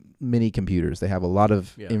just like mini computers. They have a lot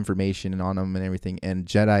of information on them and everything. And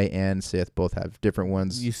Jedi and Sith both have different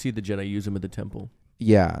ones. You see the Jedi use them at the temple.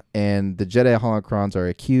 Yeah, and the Jedi holocrons are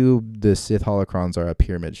a cube. The Sith holocrons are a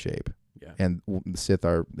pyramid shape. Yeah. And the Sith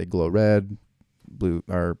they glow red, blue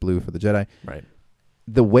for the Jedi. Right.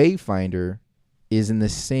 The Wayfinder is in the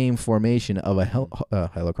same formation of a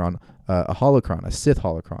holocron, a Sith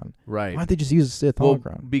holocron. Right. Why don't they just use a Sith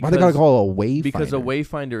holocron? Why they gotta call it a Wayfinder? Because a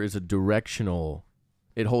Wayfinder is a directional.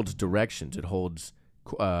 It holds directions. It holds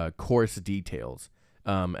course details.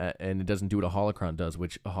 And it doesn't do what a holocron does,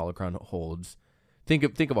 which a holocron holds. Think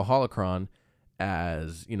of a holocron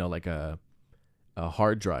as like a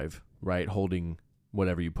hard drive, right, holding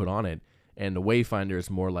whatever you put on it. And the Wayfinder is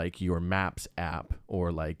more like your Maps app,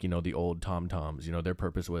 or like, the old TomToms. Their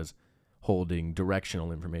purpose was holding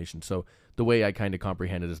directional information. So the way I kind of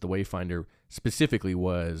comprehend it is the Wayfinder specifically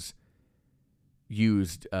was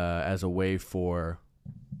used as a way for,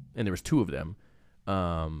 and there was two of them,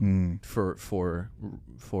 for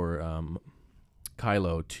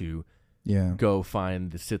Kylo to go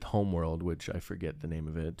find the Sith homeworld, which I forget the name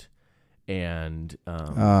of it, and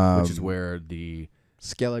which is where the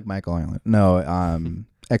Skellig Michael Island. No,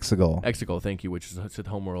 Exegol. Exegol, thank you, which is Sith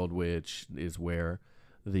homeworld, which is where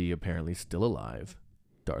the apparently still alive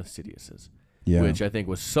Darth Sidious is. Yeah. Which I think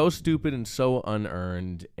was so stupid and so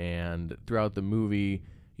unearned. And throughout the movie,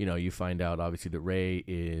 you find out obviously that Rey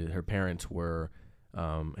her parents were,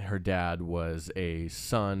 her dad was a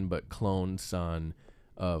son, but clone son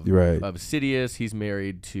of Sidious. He's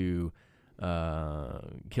married to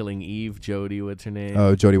Killing Eve, Jodie, what's her name?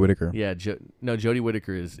 Oh, Jodie Whittaker. Yeah, Jodie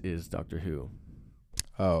Whittaker is Doctor Who.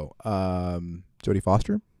 Oh, Jodie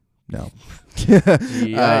Foster? No.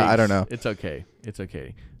 I don't know. It's okay.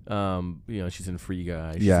 She's in Free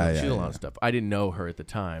Guy. She's a lot of stuff. I didn't know her at the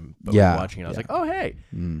time, but when watching it, I was like, oh, hey.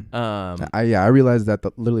 I realized that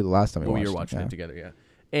literally the last time we were watching it together, yeah.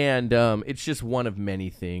 And it's just one of many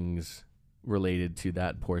things related to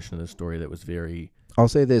that portion of the story that was very... I'll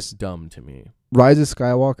say this. Dumb to me. Rise of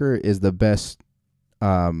Skywalker is the best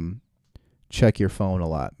check your phone a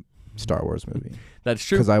lot Star Wars movie. That's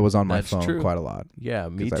true. Because I was on my phone quite a lot. Yeah,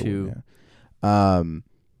 me too.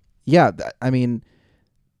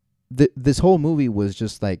 This whole movie was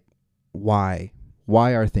just like, why?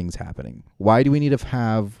 Why are things happening? Why do we need to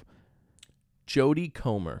have... Jodie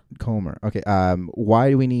Comer. Okay. Why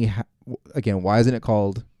do we need... Again, why isn't it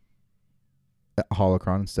called... a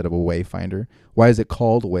holocron instead of a Wayfinder? Why is it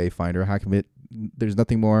called a Wayfinder? How come there's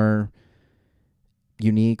nothing more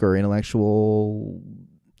unique or intellectual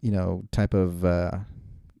type of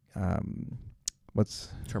what's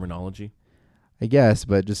terminology. I guess,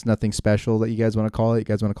 but just nothing special that you guys want to call it. You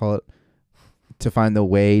guys want to call it to find the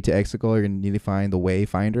way to Exegol. You're going to need to find the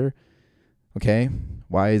wayfinder. Okay.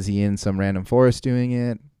 Why is he in some random forest doing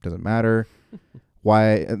it? Doesn't matter.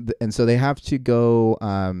 Why? And so they have to go,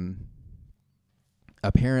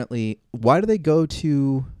 apparently, why do they go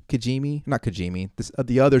to Kajimi? Not Kajimi.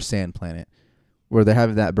 The other sand planet where they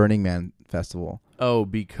have that Burning Man festival. Oh,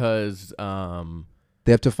 because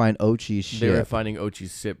they have to find Ochi's ship. They were finding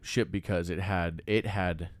Ochi's ship because it had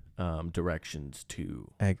directions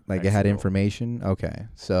to it had information. Okay,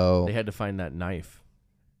 so they had to find that knife.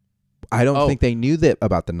 I don't think they knew that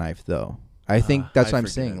about the knife though. I think that's what I'm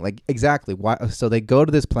saying. Like exactly why. So they go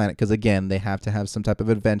to this planet because again they have to have some type of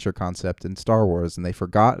adventure concept in Star Wars, and they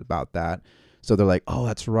forgot about that. So they're like, oh,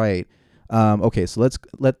 that's right. Okay, so let's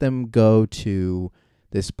let them go to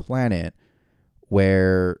this planet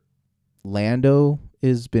where Lando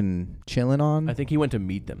has been chilling on. I think he went to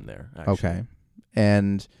meet them there. Actually. Okay,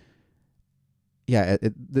 and yeah,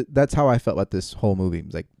 that's how I felt about this whole movie. It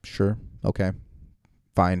was like, sure, okay,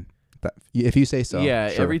 fine. If you say so. Yeah,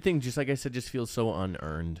 sure. Everything, just like I said, just feels so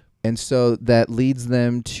unearned. And so that leads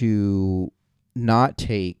them to not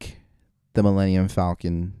take the Millennium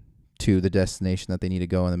Falcon to the destination that they need to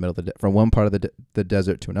go in the middle of from one part of the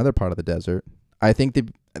desert to another part of the desert. I think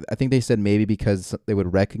they said maybe because they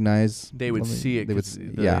would recognize. They would see it.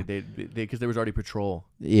 Because there was already patrol.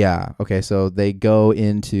 Yeah. Okay. So they go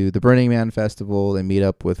into the Burning Man festival. They meet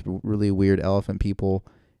up with really weird elephant people.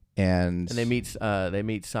 And they meet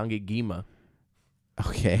Sange Gima.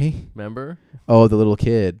 Okay. Remember? Oh, the little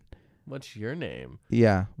kid. What's your name?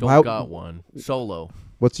 Yeah. Got one. Solo.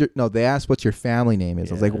 They asked what's your family name is.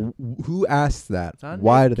 Yeah. I was like, who asked that? Sange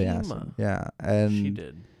Why did they Gima. ask them? Yeah. And she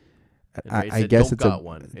did. I guess it's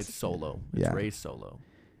one. It's Solo. It's Rey Solo.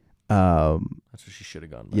 That's what she should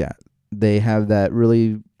have gone by. Yeah. They have that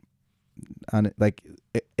really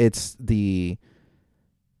it's the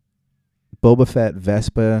Boba Fett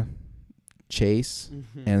Vespa chase,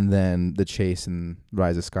 and then the chase in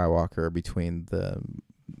Rise of Skywalker between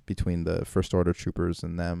the First Order troopers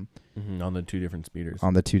and them on the two different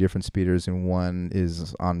speeders. And one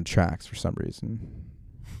is on tracks for some reason.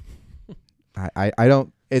 I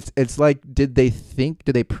don't. It's like did they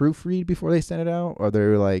proofread before they sent it out, or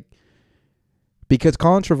they're like, because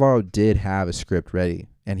Colin Trevorrow did have a script ready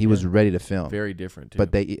and he was ready to film. Very different, too. But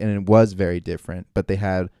it was very different, but they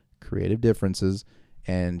had creative differences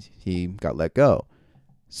and he got let go.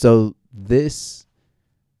 So this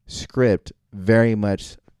script very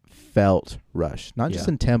much felt rushed, not just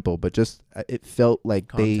in tempo, but just it felt like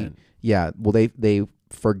content. they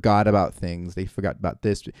forgot about things. They forgot about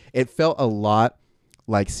this. It felt a lot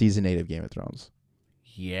like season 8 of Game of Thrones.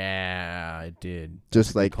 Yeah, it did.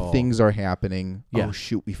 Just like things are happening. Yeah. Oh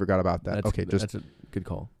shoot, we forgot about that. That's a good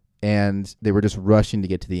call. And they were just rushing to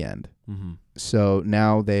get to the end. Mm-hmm. So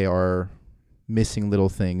now they are missing little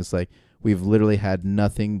things. Like we've literally had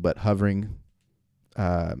nothing but hovering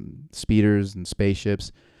speeders and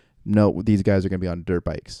spaceships. No, these guys are going to be on dirt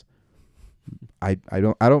bikes. I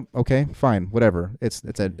don't. Okay, fine, whatever.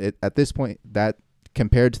 At this point, that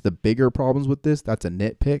compared to the bigger problems with this, that's a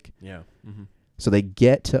nitpick. Yeah. Mm-hmm. So they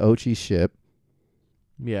get to Ochi's ship.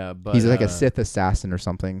 Yeah, but he's like a Sith assassin or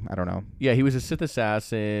something. I don't know. Yeah, he was a Sith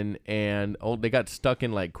assassin, and they got stuck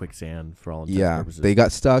in like quicksand for all intents and purposes. They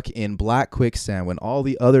got stuck in black quicksand when all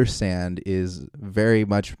the other sand is very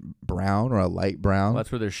much brown or a light brown. Well,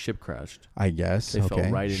 that's where their ship crashed. I guess. They fell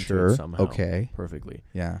right into it somehow. Okay. Perfectly.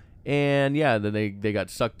 Yeah. And then they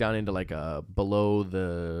got sucked down into like a below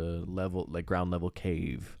the level, like ground level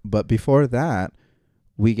cave. But before that,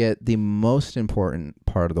 we get the most important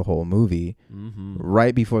part of the whole movie. Mm-hmm.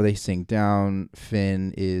 Right before they sink down,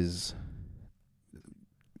 Finn is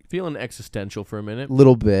feeling existential for a minute. A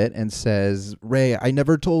little bit, and says, Rey, I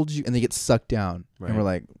never told you. And they get sucked down. Right. And we're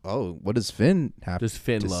like, oh, what does Finn have to say? Does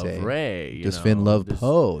Finn love Rey? Does Finn love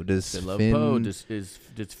Poe? Does Finn love Poe? Does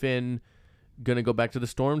Finn gonna go back to the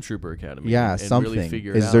Stormtrooper Academy? Yeah, and something. Really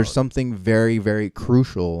figure is it there out? something very, very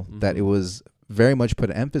crucial that it was very much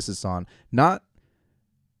put an emphasis on? Not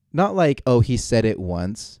like, oh, he said it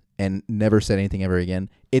once and never said anything ever again.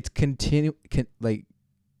 It's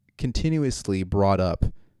continuously brought up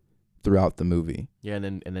throughout the movie. Yeah,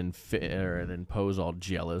 and then Poe's all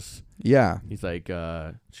jealous. Yeah, he's like,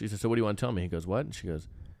 she said, so what do you want to tell me? He goes, what? And she goes,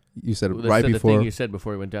 you said well, right before. The thing you said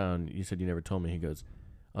before he went down. You said you never told me. He goes,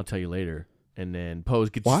 I'll tell you later. And then Poe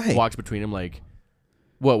walks between him like,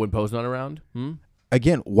 what? When Poe's not around?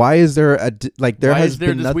 Again, why is there there why has is there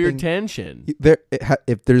been this nothing, weird tension?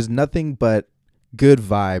 If there's nothing but good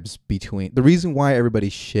vibes between. The reason why everybody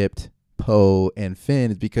shipped Poe and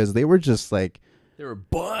Finn is because they were just like, They were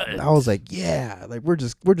buds. I was like, yeah, like we're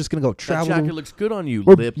just gonna go travel. That jacket looks good on you.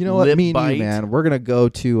 You know what? Lip Me and bite. you, man. We're gonna go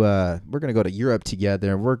to Europe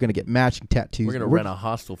together. We're gonna get matching tattoos. We're gonna rent a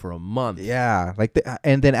hostel for a month. Yeah, like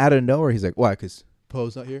and then out of nowhere, he's like, why? Because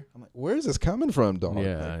Poe's not here. I'm like, where is this coming from, dog?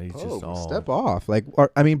 Yeah, like, he's Poe, just all step off. Like,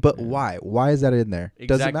 but why? Why is that in there? Exactly.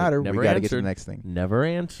 Doesn't matter. Never we gotta get to answered. the next thing. Never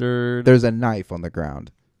answered. There's a knife on the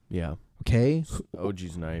ground. Yeah. Okay.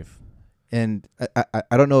 OG's knife. And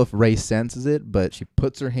I don't know if Rey senses it, but she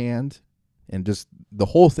puts her hand, and just the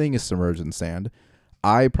whole thing is submerged in sand.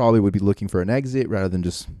 I probably would be looking for an exit rather than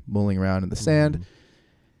just mulling around in the sand.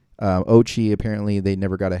 Ochi, apparently they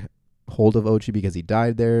never got a hold of Ochi because he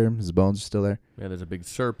died there. His bones are still there. Yeah, there's a big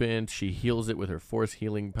serpent. She heals it with her force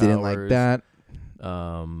healing powers. Didn't like that.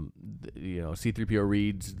 C-3PO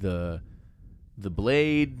reads the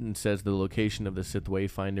blade and says the location of the Sith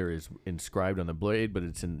Wayfinder is inscribed on the blade, but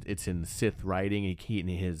it's in Sith writing.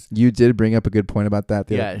 You did bring up a good point about that.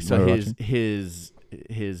 So his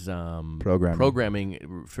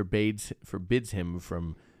programming forbids him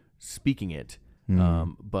from speaking it.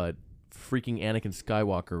 But freaking Anakin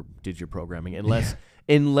Skywalker did your programming unless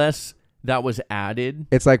that was added.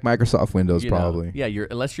 It's like Microsoft Windows, probably.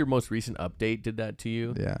 Unless your most recent update did that to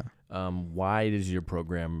you. Yeah. Why does your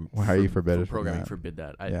program? Why are you forbid that?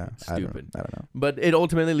 Stupid. I don't know. But it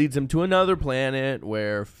ultimately leads them to another planet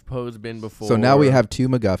where Poe's been before. So now we have 2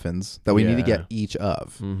 MacGuffins that we need to get each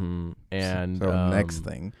of. Mm-hmm. And next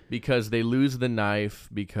thing, because they lose the knife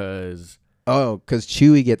because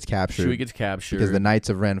Chewie gets captured. Because the Knights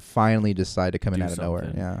of Ren finally decide to come in out of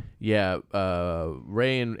nowhere.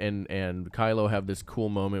 Rey and Kylo have this cool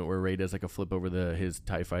moment where Rey does like a flip over his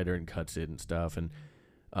TIE fighter and cuts it and stuff, and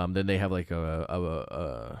then they have like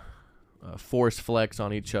a force flex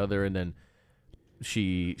on each other, and then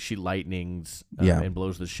she lightnings and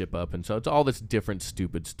blows the ship up, and so it's all this different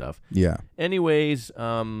stupid stuff. Yeah. Anyways,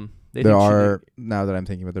 now that I'm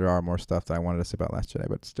thinking about it, there are more stuff that I wanted to say about Last Jedi,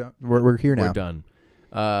 but we're here now. We're done.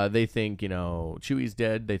 They think Chewie's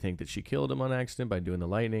dead. They think that she killed him on accident by doing the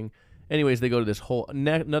lightning. Anyways, they go to this whole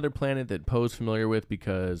another planet that Poe's familiar with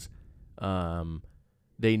because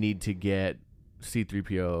they need to get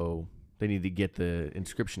C-3PO. They need to get the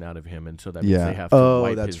inscription out of him, and so that means they have to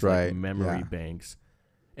wipe his memory banks.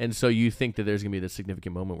 And so you think that there's gonna be this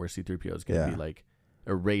significant moment where C-3PO is gonna be like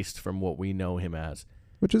erased from what we know him as,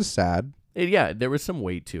 which is sad. There was some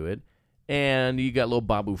weight to it, and you got little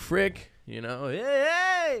Babu Frick,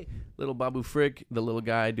 hey, little Babu Frick, the little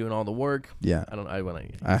guy doing all the work. Yeah,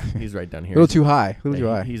 he's right down here. A little too high.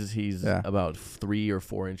 He's about 3 or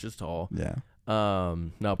 4 inches tall. Yeah.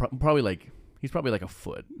 He's probably like a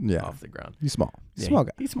foot off the ground. He's small. He's a small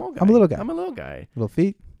guy. He's a small guy. I'm a little guy. Little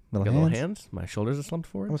feet. Little hands. My shoulders are slumped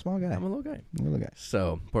forward. I'm a small guy. I'm a little guy.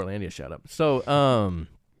 So Portlandia, shout out. So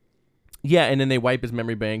and then they wipe his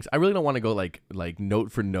memory banks. I really don't want to go like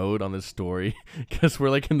note for note on this story because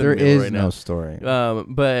we're like in the middle right now. There is no story.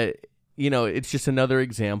 But it's just another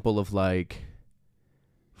example of like,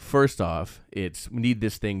 first off, it's we need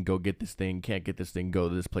this thing, go get this thing. Can't get this thing, go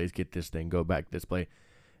to this place, get this thing, go back to this place.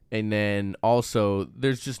 And then also,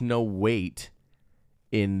 there's just no weight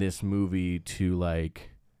in this movie to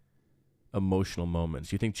like emotional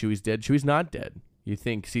moments. You think Chewie's dead? Chewie's not dead. You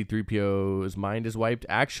think C-3PO's mind is wiped?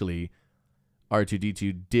 Actually,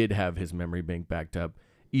 R2-D2 did have his memory bank backed up,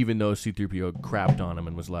 even though C-3PO crapped on him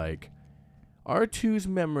and was like, R2's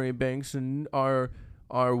memory banks are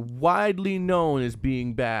widely known as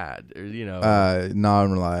being bad, or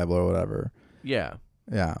non-reliable or whatever. Yeah.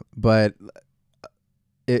 Yeah, but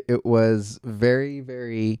it was very,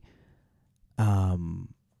 very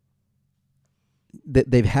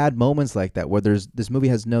they've had moments like that where this movie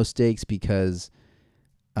has no stakes because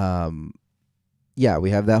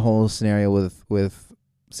we have that whole scenario with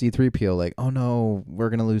C-3PO, like, oh no, we're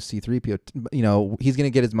gonna lose C-3PO. He's gonna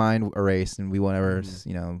get his mind erased, and we won't ever,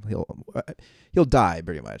 he'll die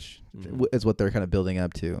pretty much. Is what they're kind of building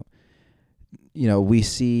up to. We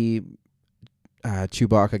see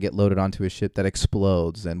Chewbacca get loaded onto a ship that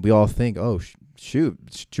explodes, and we all think, oh shoot,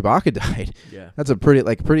 Chewbacca died. Yeah, that's a pretty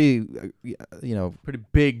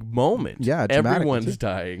big moment. Yeah, everyone's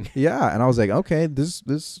dying. Yeah, and I was like, okay, this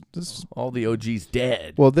all the OGs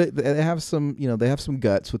dead. Well, they have some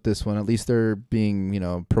guts with this one. At least they're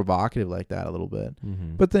being provocative like that a little bit.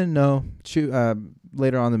 Mm-hmm. But then no,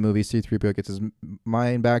 later on in the movie, C-3PO gets his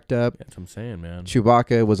mind backed up. That's what I'm saying, man.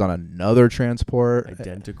 Chewbacca was on another transport,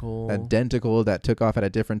 identical that took off at a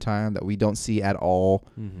different time that we don't see at all.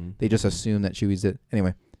 Mm-hmm. They just assume that Chewie's it.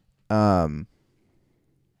 Anyway,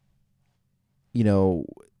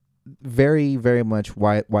 very, very much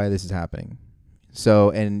why this is happening. So,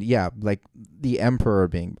 and yeah, like the Emperor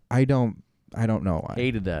being, I don't know why.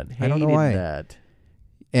 Hated that. I don't know why. That.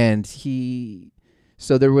 And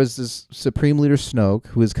so there was this Supreme Leader Snoke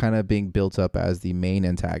who was kind of being built up as the main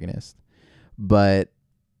antagonist, but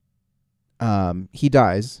he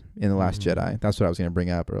dies in The Last Jedi. That's what I was going to bring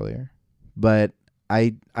up earlier. But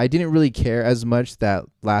I didn't really care as much that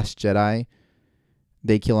Last Jedi,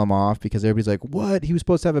 they kill him off, because everybody's like, what? He was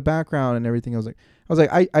supposed to have a background and everything. I was like,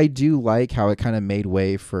 I do like how it kind of made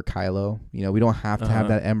way for Kylo. You know, we don't have to have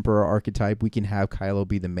that Emperor archetype. We can have Kylo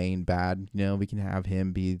be the main bad. You know, we can have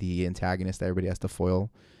him be the antagonist that everybody has to foil.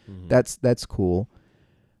 That's cool.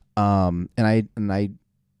 And I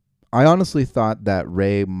honestly thought that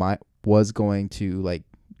Rey was going to like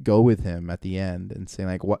go with him at the end and say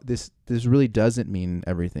like, what, this really doesn't mean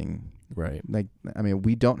everything. Right. Like, I mean,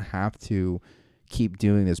 we don't have to keep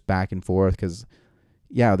doing this back and forth, because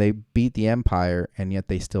yeah, they beat the Empire and yet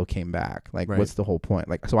they still came back. Like, what's the whole point?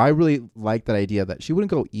 Like, so I really like that idea that she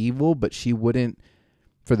wouldn't go evil, but she wouldn't,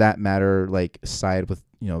 for that matter, like side with,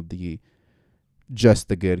 you know, just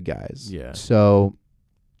the good guys. Yeah. So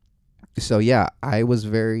yeah, I was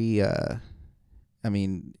very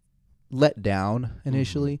let down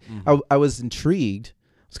initially. I was intrigued.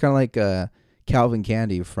 It's kind of like Calvin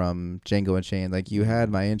Candy from Django Unchained. Like, you had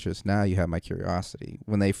my interest, now you have my curiosity.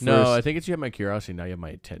 When they first, no, I think it's you have my curiosity, now you have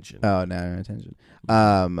my attention. Oh, now your attention.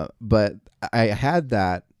 But I had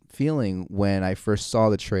that feeling when I first saw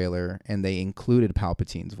the trailer and they included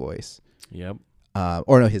Palpatine's voice. Yep.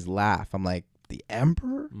 Or no, his laugh. I'm like, the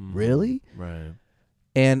Emperor? Really? Right.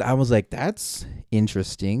 And I was like, that's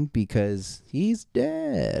interesting, because he's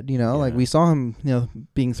dead. You know, like we saw him, you know,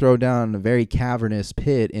 being thrown down a very cavernous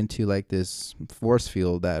pit into like this force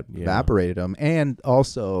field that evaporated him. And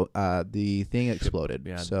also the thing exploded.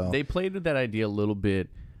 Yeah. So they played with that idea a little bit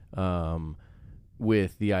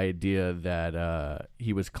with the idea that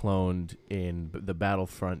he was cloned in the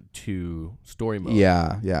Battlefront 2 story mode.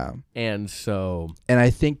 Yeah, yeah. And so... And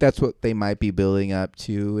I think that's what they might be building up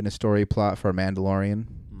to in a story plot for Mandalorian,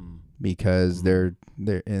 because they're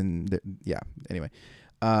in... yeah, anyway.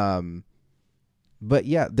 But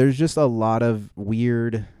yeah, there's just a lot of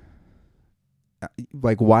weird...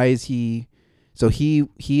 like, why is he... So he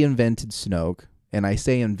invented Snoke, and I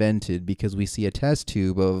say invented because we see a test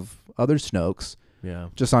tube of other Snokes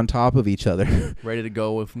just on top of each other. Ready to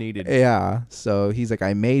go if needed. Yeah. So he's like,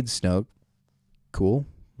 I made Snoke. Cool.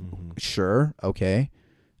 Sure. Okay.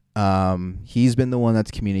 He's been the one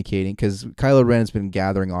that's communicating, because Kylo Ren's been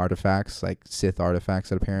gathering artifacts, like Sith artifacts,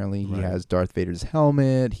 that apparently he has Darth Vader's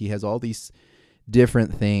helmet. He has all these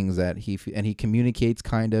different things that he communicates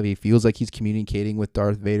kind of. He feels like he's communicating with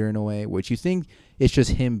Darth Vader in a way, which you think it's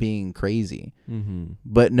just him being crazy.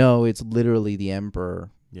 But no, it's literally the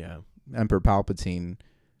Emperor. Yeah. Emperor Palpatine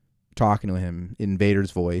talking to him in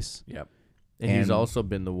Vader's voice. Yep. And he's also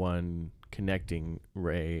been the one connecting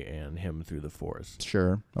Rey and him through the Force.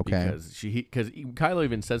 Sure. Okay. Because Kylo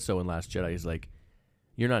even said so in Last Jedi. He's like,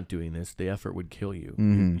 "You're not doing this. The effort would kill you.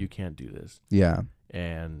 You can't do this." Yeah.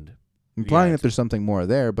 And implying that there's something more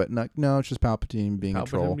there, but no, it's just Palpatine being a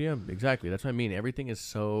troll. Yeah, exactly. That's what I mean. Everything is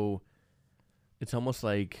so. It's almost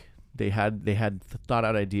like they had thought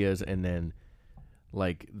out ideas, and then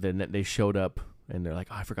then they showed up and they're like,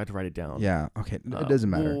 "Oh, I forgot to write it down." Yeah. Okay. It doesn't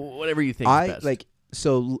matter. Whatever you think is best. like.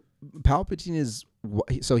 So Palpatine is,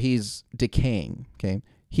 so he's decaying. Okay.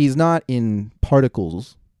 He's not in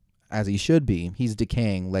particles as he should be. He's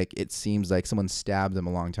decaying. Like, it seems like someone stabbed him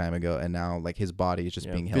a long time ago, and now like his body is just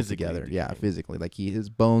being held together. Decaying. Yeah, physically. Like his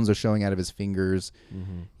bones are showing out of his fingers.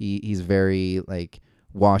 He's very like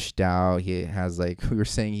washed out. He has like, we were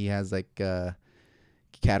saying, he has like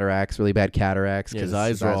cataracts, really bad cataracts, because his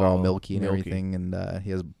eyes are all milky and everything, and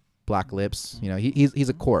he has black lips. You know, he's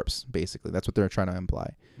a corpse, basically. That's what they're trying to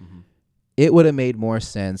imply. It would have made more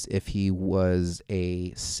sense if he was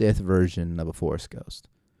a Sith version of a Force ghost.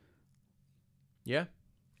 Yeah.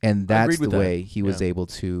 And that's the way he was able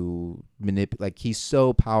to manipulate. Like, he's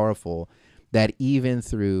so powerful that even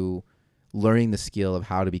through learning the skill of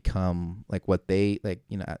how to become like what they like,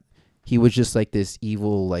 you know, he was just like this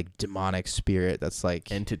evil, like demonic spirit that's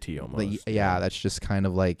like entity almost. Like, that's just kind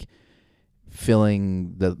of like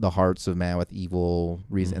filling the hearts of man with evil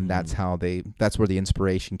reason. And that's where the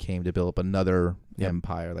inspiration came to build up another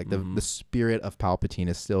empire. Like the spirit of Palpatine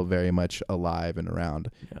is still very much alive and around,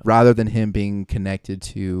 rather than him being connected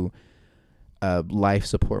to a life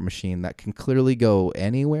support machine that can clearly go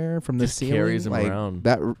anywhere from the ceiling. Carries him like, around.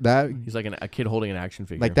 That he's like a kid holding an action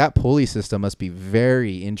figure. Like, that pulley system must be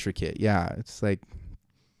very intricate. Yeah, it's like,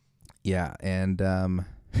 yeah, and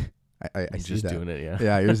I see just that. doing it, yeah.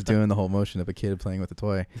 Yeah, you're just doing the whole motion of a kid playing with a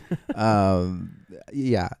toy.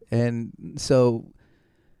 Yeah, and so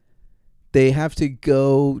they have to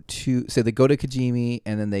go to. So they go to Kijimi,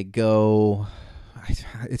 and then they go.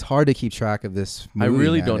 It's hard to keep track of this movie. I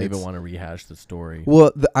really man. don't even want to rehash the story.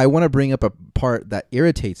 Well, I want to bring up a part that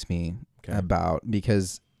irritates me about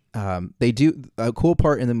because they do a cool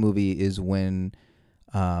part in the movie is when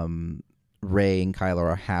Rey and Kylo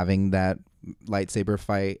are having that lightsaber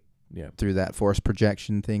fight through that force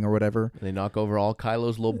projection thing or whatever. They knock over all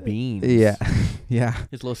Kylo's little beans. Yeah. Yeah.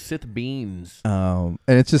 His little Sith beans. And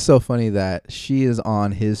it's just so funny that she is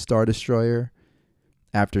on his Star Destroyer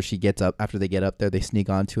after they get up there, they sneak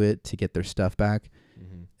onto it to get their stuff back.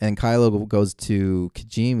 Mm-hmm. And Kylo goes to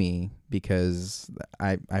Kijimi because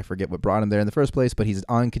I forget what brought him there in the first place, but he's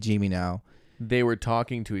on Kijimi now. They were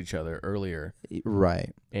talking to each other earlier.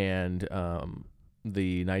 Right. And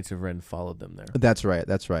the Knights of Ren followed them there. That's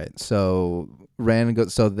right. So Ren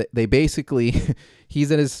goes. So they basically,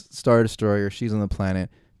 he's in his Star Destroyer. She's on the planet.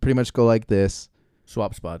 Pretty much go like this.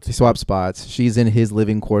 Swap spots. They swap spots. She's in his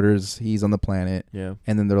living quarters. He's on the planet. Yeah.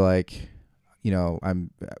 And then they're like,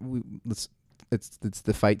 it's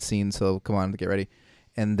the fight scene. So come on, get ready.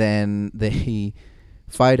 And then they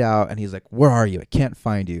fight out, and he's like, "Where are you? I can't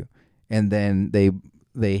find you." And then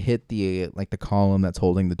they hit the column that's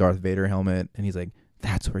holding the Darth Vader helmet, and he's like,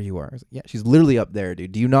 "That's where you are." I was like, yeah, she's literally up there,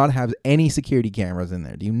 dude. Do you not have any security cameras in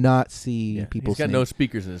there? Do you not see people? He's got no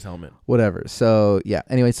speakers in his helmet. Whatever. So yeah.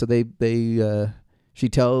 Anyway, so he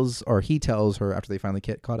tells her after they finally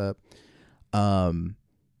get caught up,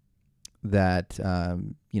 that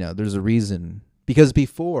there's a reason, because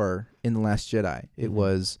before in The Last Jedi it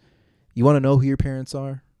was, you want to know who your parents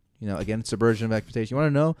are. Again, subversion of expectation. You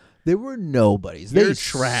want to know? They were nobodies. They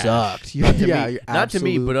trash. Sucked. You're not to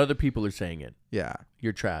me, but other people are saying it. Yeah.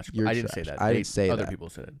 You're trash. I didn't say that. I didn't say other that. people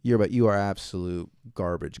said it. You are absolute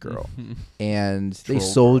garbage, girl. And Troll they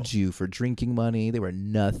sold girl. you for drinking money. They were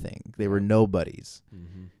nothing. They were nobodies.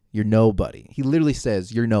 Mm-hmm. You're nobody. He literally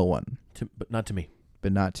says, "You're no one." But not to me.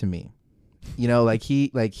 But not to me. He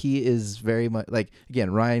is very much again,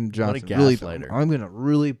 Rian Johnson. What a gaslighter. I'm gonna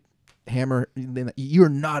really hammer. You're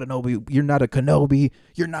not an Obi. You're not a Kenobi.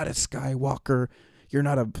 You're not a Skywalker. You're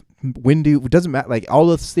not a Windu. It doesn't matter. All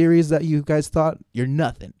those theories that you guys thought, you're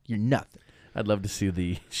nothing. You're nothing. I'd love to see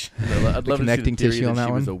the connecting tissue on that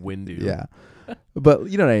she one. was a Windu. Yeah. But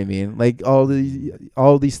you know what I mean?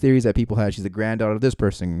 All these theories that people had. She's the granddaughter of this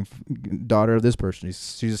person, daughter of this person.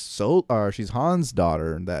 She's Han's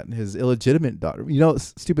daughter, and that his illegitimate daughter.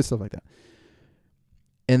 Stupid stuff like that.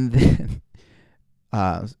 And then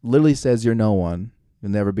literally says, "You're no one.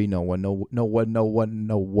 You'll never be no one. No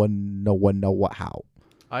one. How?"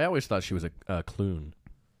 I always thought she was a Clune.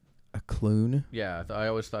 A Clune? Yeah, I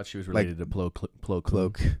always thought she was related to Plo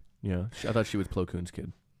Koon. Yeah, I thought she was Plo Koon's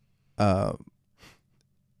kid.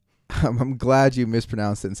 I'm glad you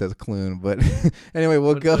mispronounced it and says Clune, but anyway,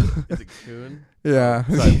 we'll go. Is it Coon? Yeah.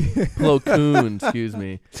 Plo Koon, excuse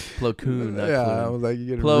me. Plo Koon, not yeah, Clune. I was like, you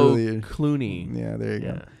get Plo really Clooney. Yeah, there you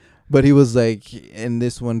go. But he was like, in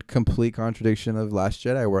this one, complete contradiction of Last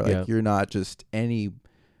Jedi, where you're not just any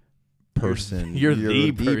person. You're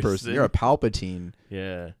the person. You're a Palpatine.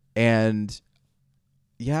 Yeah. And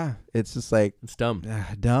yeah, it's just like, it's dumb.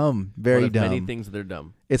 Dumb. Very dumb. Many things that are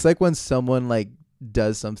dumb. It's like when someone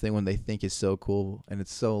does something when they think is so cool and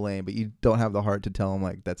it's so lame, but you don't have the heart to tell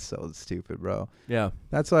them that's so stupid, bro. Yeah.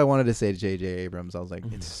 That's what I wanted to say to J.J. Abrams. I was like,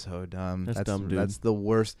 it's so dumb. That's dumb, dude. That's the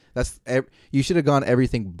worst. You should have gone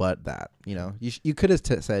everything but that. You could have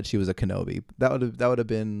said she was a Kenobi. That would have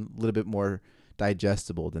been a little bit more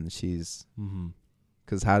digestible than she's.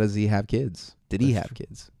 Because how does he have kids? Did he have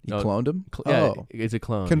kids? He cloned him? It's a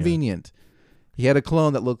clone. Convenient. Yeah. He had a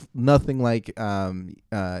clone that looked nothing like Ian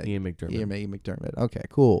McDermott. Ian McDermott. Okay,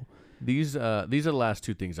 cool. These are the last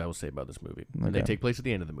two things I will say about this movie. Okay. And they take place at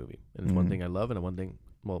the end of the movie. And it's one thing I love and one thing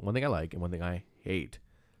I like and one thing I hate.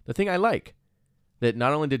 The thing I like, that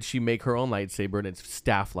not only did she make her own lightsaber and it's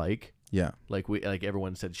staff-like. Yeah. Like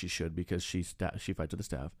everyone said she should because she fights with the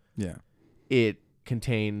staff. Yeah. It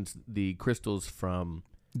contains the crystals from...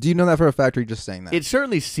 Do you know that for a fact, or are you just saying that? It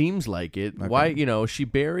certainly seems like it. Okay. Why, she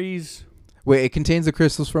buries... Wait, it contains the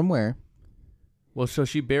crystals from where? Well, so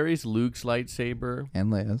she buries Luke's lightsaber.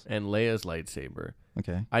 And Leia's. lightsaber.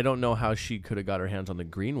 Okay. I don't know how she could have got her hands on the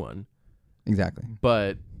green one. Exactly.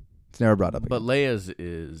 But... It's never brought up again. But Leia's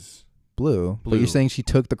is... Blue. But you're saying she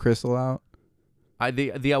took the crystal out? So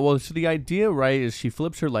the idea, right, is she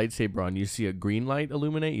flips her lightsaber on. You see a green light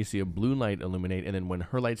illuminate. You see a blue light illuminate. And then when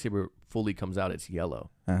her lightsaber fully comes out, it's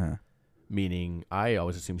yellow. Uh-huh. Meaning, I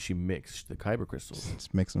always assume she mixed the kyber crystals.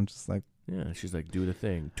 Just mix them just like Yeah, she's like, do the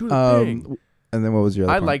thing. Do the thing. And then what was your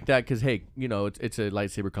other I point? like that because, hey, it's a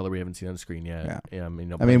lightsaber color we haven't seen on screen yet. Yeah. I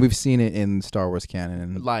mean, we've seen it in Star Wars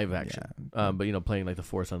canon. live action. Yeah. But, playing like the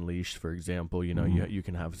Force Unleashed, for example, you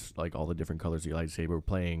can have like all the different colors of your lightsaber.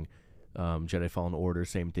 Playing Jedi Fallen Order,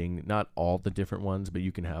 same thing. Not all the different ones, but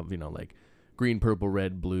you can have, like green, purple,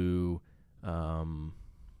 red, blue.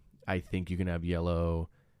 I think you can have yellow.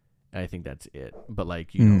 I think that's it. But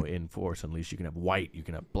like, in Force Unleashed, you can have white, you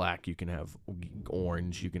can have black, you can have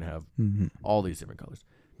orange, you can have all these different colors.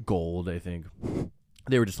 Gold, I think.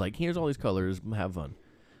 They were just like, here's all these colors, have fun.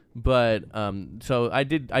 But so I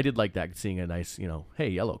did like that, seeing a nice, hey,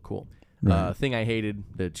 yellow, cool. Right. Thing I hated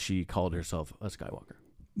that she called herself a Skywalker.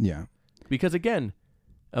 Yeah. Because again,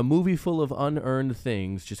 a movie full of unearned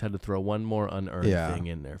things just had to throw one more unearned thing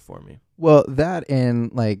in there for me. Well, that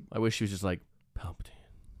and like, I wish she was just like Palpatine.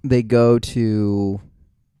 They go to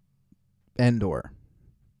Endor.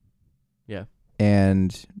 Yeah.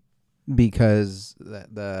 And because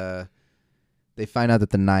they find out that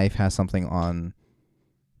the knife has something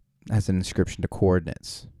has an inscription to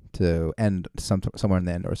coordinates to somewhere in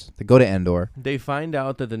the Endors. They go to Endor. They find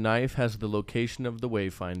out that the knife has the location of the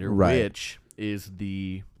Wayfinder, Right. which is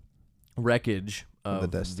the wreckage of the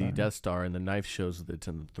Death Star, and the knife shows that it's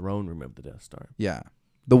in the throne room of the Death Star. Yeah.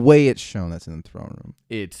 The way it's shown, that's in the throne room.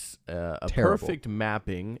 It's a Terrible. perfect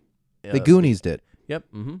mapping. The Goonies did. Yep.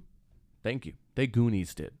 Mm-hmm. Thank you. They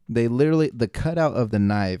Goonies did. They literally, the cutout of the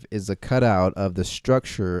knife is a cutout of the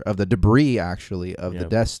structure, of the debris, actually, of the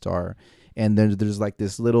Death Star. And there's like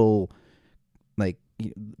this little, like,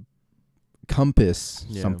 compass,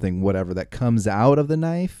 something, whatever, that comes out of the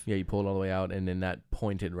knife. Yeah, you pull it all the way out, and then that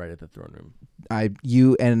pointed right at the throne room.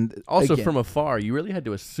 Also, from afar, you really had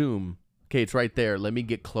to assume, okay, it's right there. Let me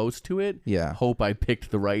get close to it. Yeah. Hope I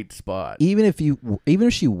picked the right spot. Even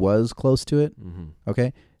if she was close to it,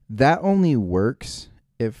 okay, that only works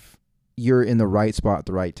if you're in the right spot at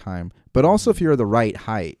the right time. But also if you're the right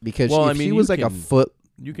height, because if she was like a foot,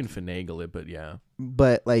 you can finagle it. But yeah.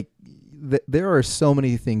 But like, there are so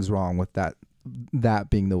many things wrong with that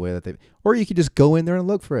being the way that they. Or you could just go in there and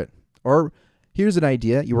look for it. Or here's an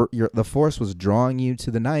idea: the Force was drawing you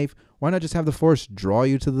to the knife. Why not just have the Force draw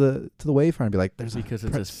you to the Wayfinder and be like, "There's because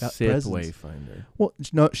it's a Sith Wayfinder." Well,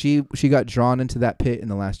 no, she got drawn into that pit in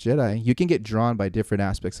The Last Jedi. You can get drawn by different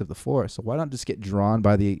aspects of the Force, so why not just get drawn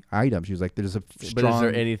by the item? She was like, "There's a strong." But is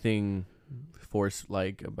there anything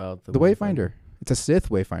Force-like about the Wayfinder? It's a Sith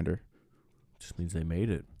Wayfinder. Just means they made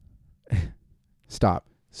it. Stop.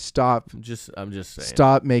 I'm just saying.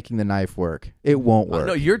 Stop making the knife work. It won't work.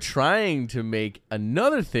 No, you're trying to make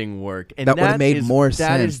another thing work, and that would have made more sense.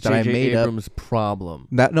 That is J.J. Abrams' problem.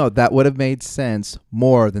 That would have made sense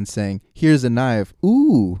more than saying, "Here's a knife.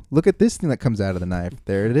 Ooh, look at this thing that comes out of the knife.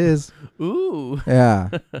 There it is." Ooh. Yeah,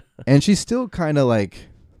 and she's still kind of like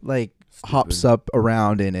Stupid. Hops up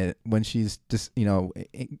around in it when she's just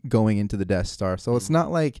going into the Death Star. So it's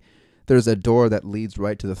not like there's a door that leads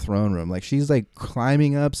right to the throne room. Like, she's like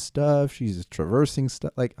climbing up stuff. She's traversing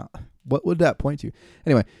stuff. Like, what would that point to?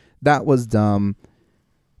 Anyway, that was dumb.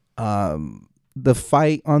 The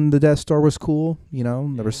fight on the Death Star was cool.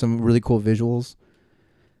 There were some really cool visuals.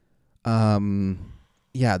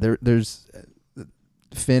 Yeah, there's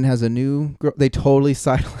Finn has a new girl. They totally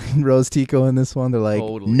sidelined Rose Tico in this one. They're like,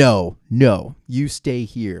 totally. No, you stay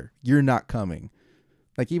here. You're not coming.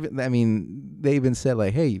 Like, they even said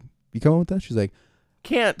like, hey, you coming with us? She's like,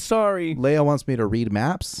 can't, sorry. Leia wants me to read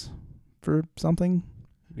maps for something.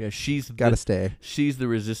 Yeah, she's gotta stay. She's the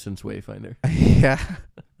Resistance Wayfinder. Yeah.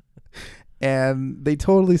 And they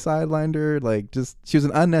totally sidelined her. Like, she was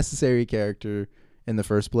an unnecessary character in the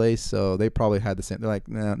first place, so they probably had the same. They're like,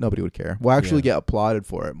 nah, nobody would care. We'll actually get applauded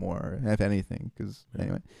for it more, if anything. Because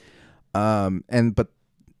anyway, but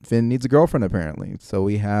Finn needs a girlfriend apparently, so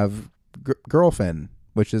we have Girl Finn,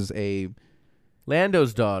 which is a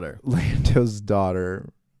Lando's daughter.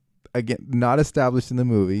 Again, not established in the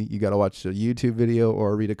movie. You got to watch a YouTube video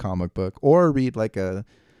or read a comic book or read like a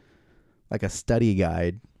study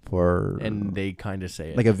guide for. And they kind of say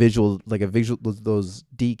it like a visual those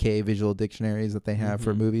DK visual dictionaries that they have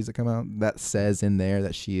for movies that come out. That says in there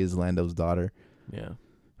that she is Lando's daughter. Yeah.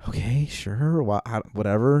 Okay, sure.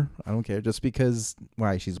 Whatever. I don't care. Just because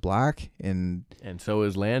she's black and so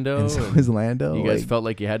is Lando. And so is Lando. You guys felt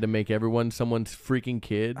like you had to make everyone someone's freaking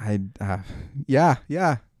kid. Yeah,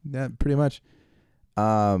 pretty much.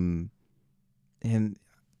 And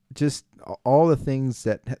just all the things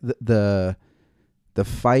that the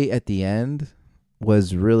fight at the end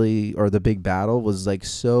was really, or the big battle was like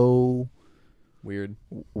so weird.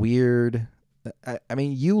 I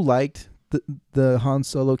mean, you liked the Han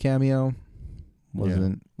Solo cameo.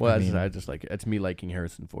 wasn't. Well, I just like it's me liking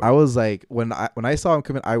Harrison Ford. I was like, when I saw him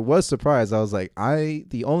come in, I was surprised. I was like,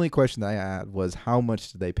 the only question that I had was how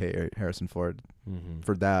much did they pay Harrison Ford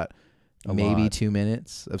for that? Maybe 2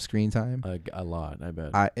 minutes of screen time. A lot, I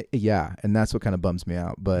bet. Yeah, and that's what kind of bums me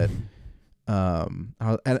out. But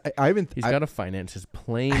he's got to finance his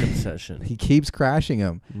plane obsession. He keeps crashing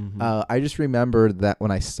them. I just remembered that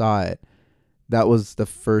when I saw it, that was the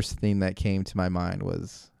first thing that came to my mind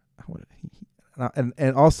was,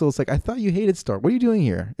 and also it's like, I thought you hated Star. What are you doing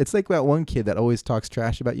here? It's like that one kid that always talks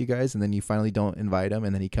trash about you guys, and then you finally don't invite him,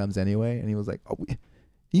 and then he comes anyway, and he was like,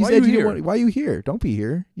 you said you didn't want. Why are you here? Don't be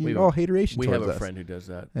here. You're all hateration. We have a friend who does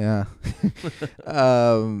that. Yeah.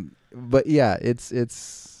 But yeah,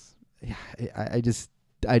 it's. Yeah,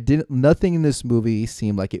 I didn't. Nothing in this movie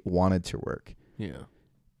seemed like it wanted to work. Yeah.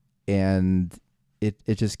 And it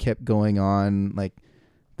just kept going on. Like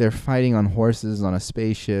they're fighting on horses on a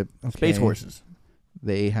spaceship. Okay. Space horses.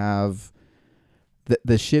 They have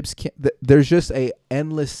the ships. There's just a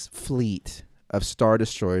endless fleet of Star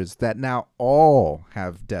Destroyers that now all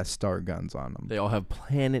have Death Star guns on them. They all have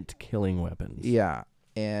planet-killing weapons. Yeah,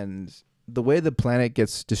 and the way the planet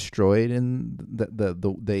gets destroyed in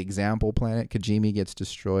the example planet, Kijimi gets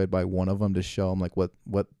destroyed by one of them to show them like what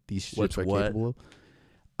these ships are capable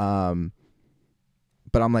of.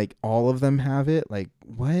 But I'm like, all of them have it. Like,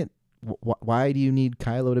 what? Why do you need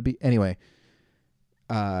Kylo to be? Anyway,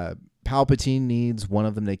 Palpatine needs one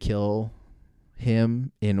of them to kill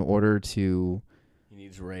him in order to. He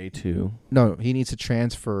needs Rey too. No, he needs to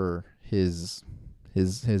transfer his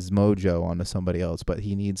mojo onto somebody else, but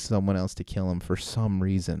he needs someone else to kill him for some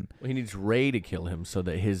reason. Well, he needs Rey to kill him so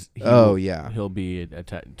that he'll be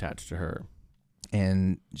attached to her.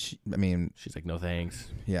 And she's like, no thanks.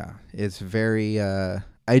 Yeah, it's very.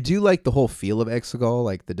 I do like the whole feel of Exegol,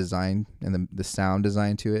 like the design and the sound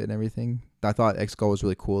design to it and everything. I thought Exegol was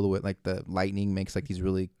really cool. The way like the lightning makes like these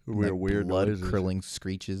really weird blood curling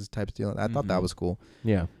screeches type deal. I thought that was cool.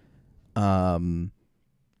 Yeah.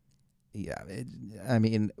 Yeah.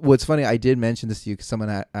 What's funny, I did mention this to you because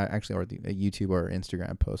someone actually, or a YouTube or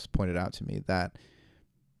Instagram post pointed out to me that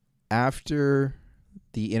after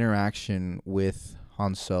the interaction with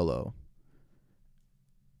Han Solo,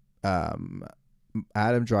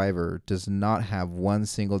 Adam Driver does not have one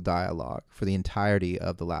single dialogue for the entirety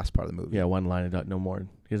of the last part of the movie. Yeah, one line, no more.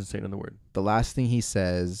 He doesn't say another word. The last thing he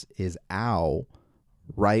says is "ow,"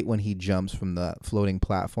 right when he jumps from the floating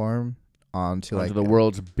platform onto the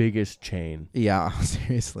world's biggest chain. Yeah,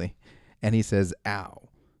 seriously. And he says "ow,"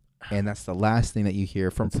 and that's the last thing that you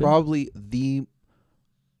hear from probably the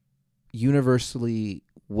universally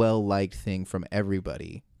well-liked thing from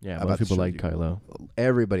everybody. Yeah, most people like Kylo.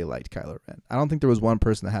 Everybody liked Kylo Ren. I don't think there was one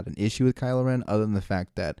person that had an issue with Kylo Ren other than the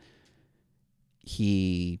fact that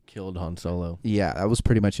he killed Han Solo. Yeah, that was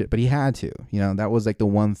pretty much it. But he had to. That was like the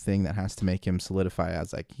one thing that has to make him solidify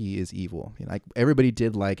as like he is evil. Like everybody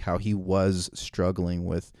did like how he was struggling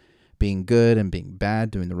with being good and being bad,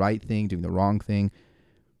 doing the right thing, doing the wrong thing.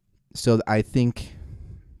 So I think,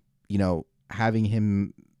 having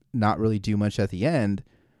him not really do much at the end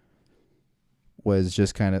was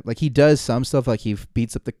just kind of like he does some stuff, like he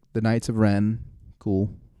beats up the Knights of Ren. Cool.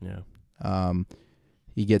 Yeah.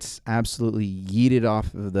 He gets absolutely yeeted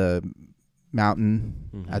off of the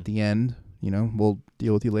mountain at the end. We'll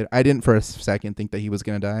deal with you later. I didn't for a second think that he was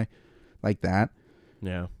going to die like that.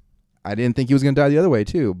 Yeah. I didn't think he was going to die the other way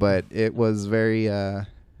too, but it was very, it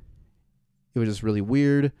was just really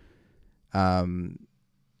weird.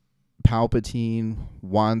 Palpatine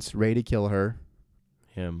wants Rey to kill her.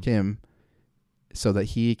 Kim. So that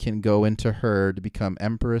he can go into her to become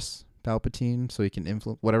Empress Palpatine, so he can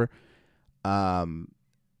influence whatever. And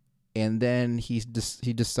then he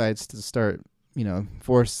decides to start,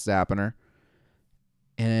 force zapping her.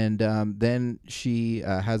 And then she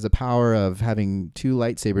has the power of having two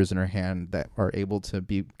lightsabers in her hand that are able to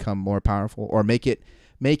become more powerful, or make it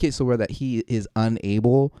so that he is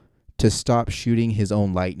unable to stop shooting his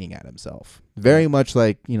own lightning at himself. Very much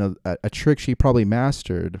like a trick she probably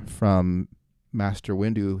mastered from Master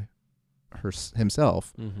Windu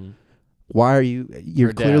himself. Mm-hmm. Why are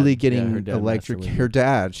you're clearly getting electric? Her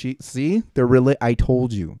dad. They're I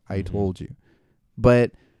told you.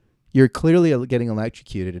 But you're clearly getting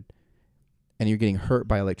electrocuted and you're getting hurt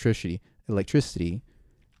by electricity.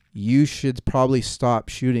 You should probably stop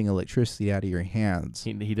shooting electricity out of your hands.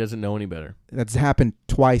 He doesn't know any better. That's happened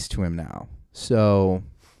twice to him now. So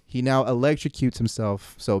he now electrocutes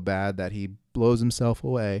himself so bad that he blows himself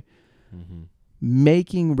away. Mm-hmm.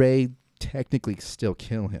 Making Rey technically still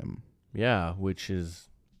kill him. Yeah, which is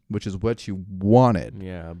what you wanted.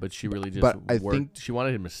 Yeah, but she really just but I think she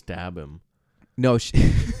wanted him to stab him. No,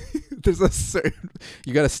 there's a certain.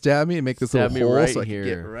 You got to stab me and make this Stab little me hole right so I can get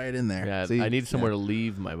here. right in there. Yeah, See? I need somewhere to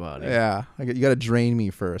leave my body. Yeah, you got to drain me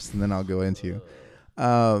first, and then I'll go into you.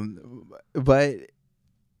 But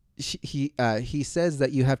he says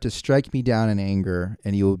that you have to strike me down in anger,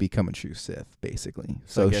 and you will become a true Sith, basically.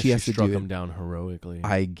 So I guess she has to struck do him it. down heroically.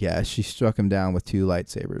 I guess she struck him down with 2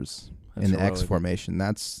 lightsabers in the X heroic. formation.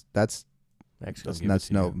 That's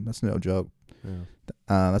no joke. Yeah.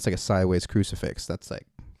 That's like a sideways crucifix. That's like,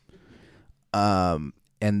 and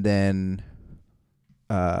then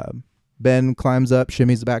Ben climbs up,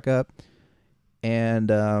 shimmies back up,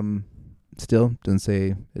 and still doesn't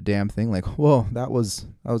say a damn thing. Like, whoa, that was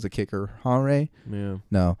a kicker, huh, Ray? Yeah.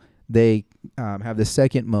 No, they have the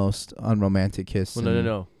second most unromantic kiss. Well,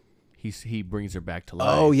 no. He brings her back to life.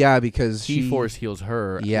 Oh yeah, because he force heals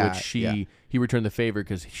her. Yeah, which he returned the favor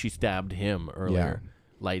because she stabbed him earlier,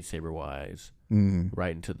 lightsaber wise,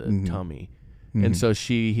 right into the tummy. And so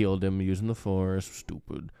she healed him using the Force.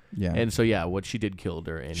 Stupid. Yeah. And so what she did killed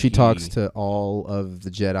her. And she talks to all of the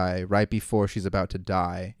Jedi right before she's about to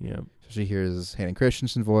die. Yeah. So she hears Hayden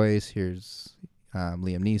Christensen's voice. Hears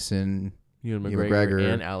Liam Neeson, Ewan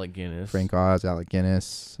McGregor, and Alec Guinness, Frank Oz, Alec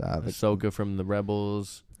Guinness, Ahsoka from the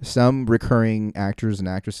Rebels. Some recurring actors and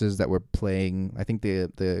actresses that were playing. I think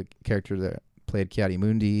the character that played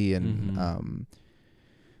Ki-Adi-Mundi and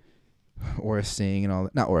Aura Singh and all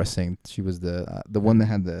that. Not Aura Singh. She was the one that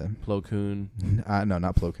had the Plo Koon. No,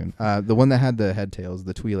 not Plo Koon. The one that had the head tails.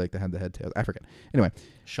 The Twi'lek that had the head tails. I forget. Anyway,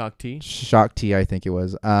 Shakti, I think it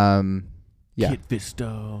was. Yeah. Kit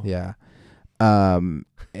Fisto. Yeah.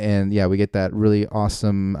 And yeah, we get that really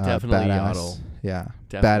awesome Definitely badass. Yaddle. Yeah.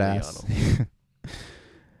 Definitely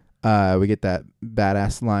Badass. We get that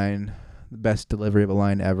badass line, the best delivery of a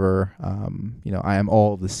line ever. I am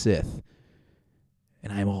all the Sith,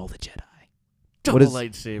 and I am all the Jedi. Double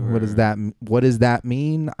lightsaber. What does that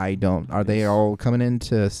mean? I don't. Are they all coming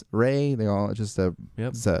into Rey? They all just a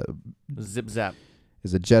zip zap.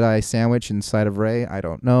 Is a Jedi sandwich inside of Rey? I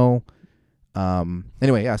don't know.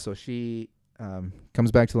 Anyway, yeah. So she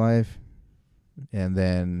comes back to life, and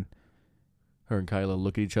then her and Kylo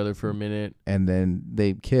look at each other for a minute, and then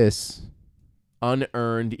they kiss.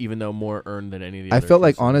 Unearned, even though more earned than any of the I other felt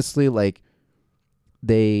kisses. like honestly, like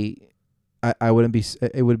I wouldn't be.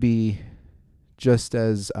 It would be just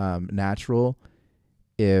as natural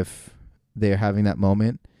if they're having that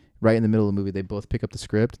moment right in the middle of the movie. They both pick up the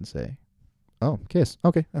script and say, "Oh, kiss,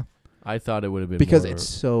 okay." Oh. I thought it would have been because it's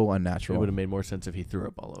so unnatural. It would have made more sense if he threw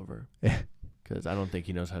up all over. Yeah. Because I don't think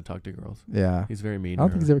he knows how to talk to girls. Yeah, he's very mean. I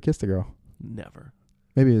don't think he's ever kissed a girl. Never.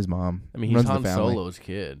 Maybe his mom. I mean, he's Han Solo's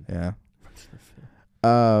kid. Yeah.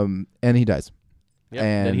 And he dies. Yeah.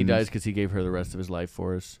 And then he dies because he gave her the rest of his life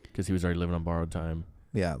for us because he was already living on borrowed time.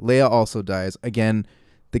 Yeah. Leia also dies. Again,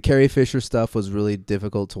 the Carrie Fisher stuff was really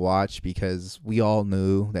difficult to watch because we all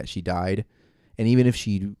knew that she died. And even if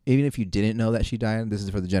you didn't know that she died, this is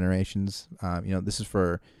for the generations. This is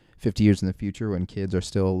for 50 years in the future when kids are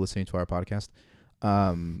still listening to our podcast.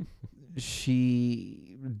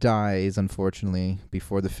 She dies, unfortunately,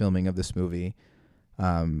 before the filming of this movie.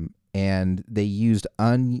 And they used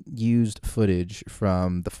unused footage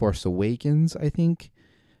from The Force Awakens, I think.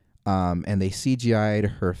 And they CGI'd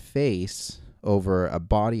her face over a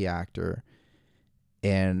body actor.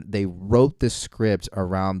 And they wrote this script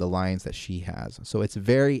around the lines that she has. So it's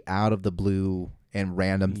very out of the blue and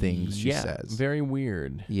random things she says. Very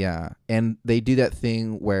weird. Yeah. And they do that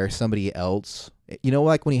thing where somebody else,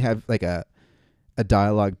 like when you have like a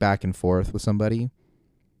dialogue back and forth with somebody,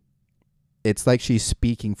 it's like she's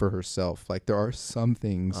speaking for herself. Like there are some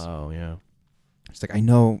things. Oh, yeah. It's like, I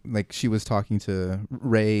know, like she was talking to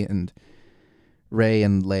Rey and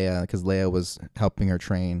Leia because Leia was helping her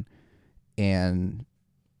train. And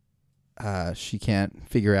she can't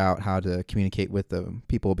figure out how to communicate with the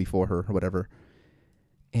people before her or whatever.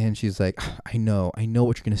 And she's like, I know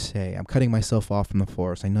what you're going to say. I'm cutting myself off from the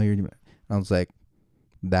Force. I know you're... I was like,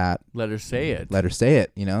 that... Let her say it.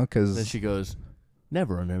 Because... Then she goes,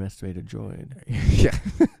 never underestimate a droid. Yeah.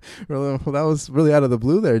 Well, that was really out of the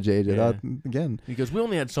blue there, JJ. Yeah. Again. He goes, we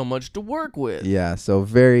only had so much to work with. Yeah, so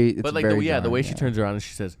very... But like, the way she turns around and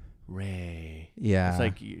she says, Rey. Yeah. It's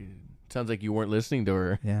like... Sounds like you weren't listening to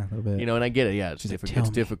her. Yeah, a little bit. And I get it. Yeah, it's difficult. Like, it's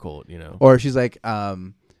difficult, Or she's like,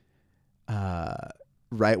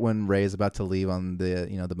 right when Rey is about to leave on the,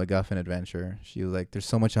 the MacGuffin adventure, she was like, "There's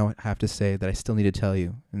so much I have to say that I still need to tell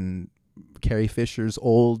you." And Carrie Fisher's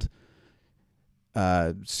old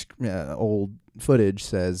footage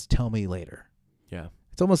says, "Tell me later." Yeah.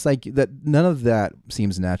 It's almost like that. None of that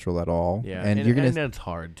seems natural at all. Yeah, and you're gonna. And it's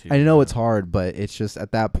hard too. I know it's hard, but it's just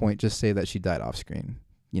at that point, just say that she died off screen.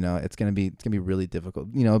 it's gonna be really difficult.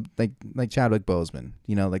 Like Chadwick Boseman.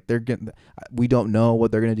 Like we don't know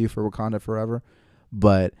what they're gonna do for Wakanda Forever,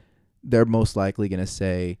 but they're most likely gonna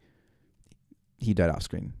say he died off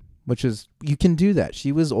screen, which is, you can do that.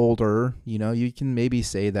 She was older. You can maybe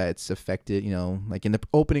say that it's affected. Like in the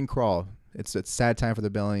opening crawl, it's a sad time for the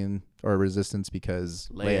rebellion or resistance because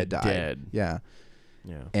Leia died. Dead. Yeah.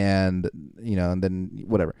 Yeah. And and then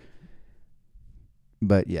whatever.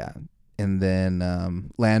 But yeah. And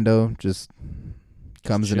then Lando just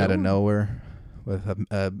comes in out of nowhere with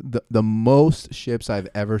the most ships I've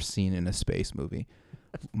ever seen in a space movie.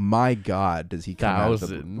 My God, does he come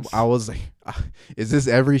Thousands. out? I was like, is this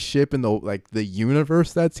every ship in the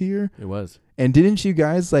universe that's here? It was. And didn't you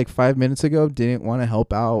guys 5 minutes ago didn't want to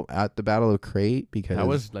help out at the Battle of Crate because that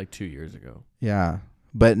was 2 years ago. Yeah,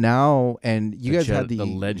 but now you guys had the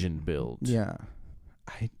legend build. Yeah.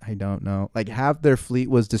 I don't know. Half their fleet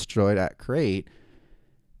was destroyed at Crate,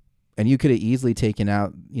 and you could have easily taken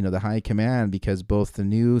out, the high command because both the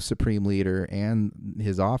new Supreme Leader and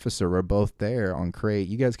his officer were both there on Crate.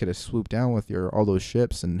 You guys could have swooped down with all those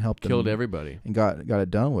ships and helped Killed them, everybody. and got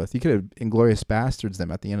it done with. You could have Inglourious Bastards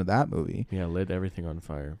them at the end of that movie. Yeah, lit everything on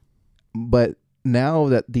fire. But now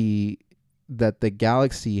that the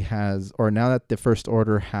galaxy has, or now that the First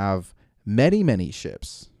Order have many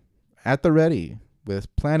ships at the ready,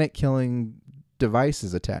 with planet-killing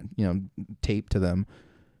devices taped to them.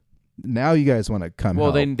 Now you guys want to come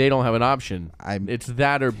help. Well, they don't have an option. It's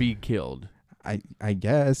that or be killed. I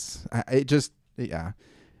guess. Yeah.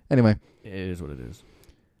 Anyway. It is what it is.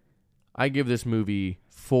 I give this movie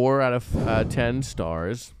 4 out of 10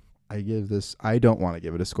 stars. I don't want to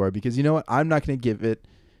give it a score because you know what? I'm not going to give it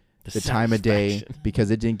the time of day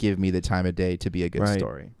because it didn't give me the time of day to be a good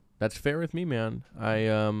story. That's fair with me, man.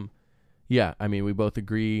 Yeah, we both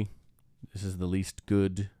agree this is the least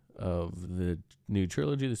good of the new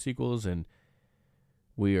trilogy, the sequels, and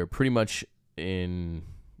we are pretty much in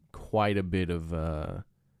quite a bit of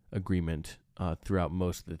agreement throughout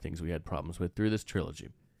most of the things we had problems with through this trilogy.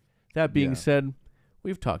 That being said,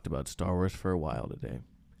 we've talked about Star Wars for a while today.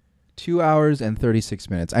 2 hours and 36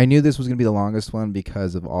 minutes. I knew this was going to be the longest one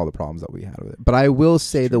because of all the problems that we had with it. But I will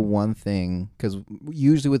say the one thing, because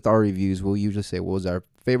usually with our reviews, we'll usually say what was our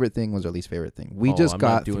favorite thing, what was our least favorite thing. We just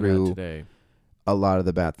got through a lot of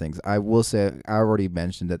the bad things. I will say, I already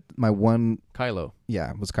mentioned that my one... Kylo.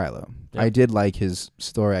 Yeah, was Kylo. Yep. I did like his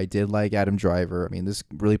story. I did like Adam Driver. This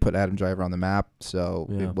really put Adam Driver on the map. So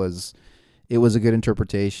it was a good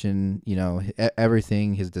interpretation.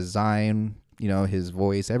 Everything, his design... his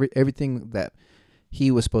voice, everything that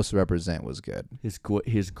he was supposed to represent was good.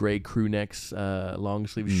 His gray crew necks, long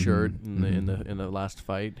sleeve shirt in the last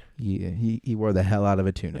fight. Yeah, he wore the hell out of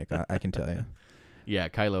a tunic. I can tell you. Yeah,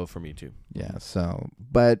 Kylo for me too. Yeah. So,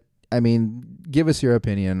 but give us your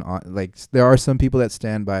opinion on there are some people that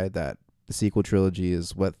stand by that the sequel trilogy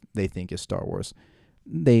is what they think is Star Wars.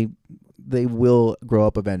 They will grow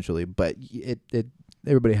up eventually, but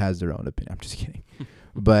everybody has their own opinion. I'm just kidding.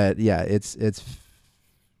 But yeah, it's.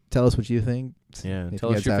 Tell us what you think. Yeah,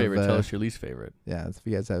 tell us your favorite. Tell us your least favorite. Yeah, if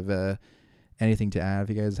you guys have anything to add,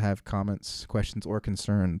 if you guys have comments, questions, or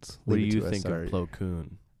concerns, what do you think of Plo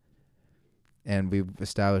Koon? And we've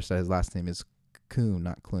established that his last name is Koon,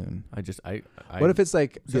 not Clune. I what if it's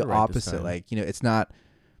the opposite? It's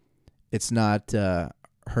not.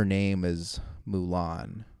 Her name is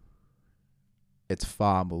Mulan. It's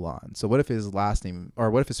Fa Mulan. So what if his last name,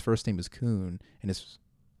 or what if his first name is Koon and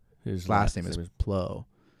his last name is Plo?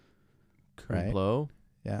 Right? Plo?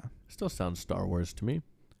 Yeah. Still sounds Star Wars to me.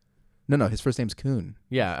 No, his first name's Koon.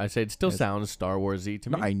 Yeah, I say it still sounds Star Wars-y to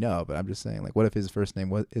me. No, I know, but I'm just saying, what if his first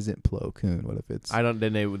name isn't Plo Koon? What if it's...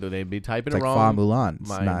 Then they'd be typing it wrong. Fa Mulan.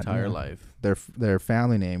 My entire life. Their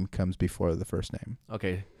family name comes before the first name.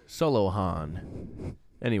 Okay, Solo Han.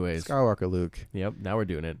 Anyways. Skywalker Luke. Yep, now we're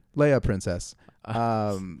doing it. Leia Princess.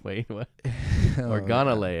 Wait, what?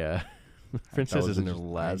 Organa Leia. Princess isn't her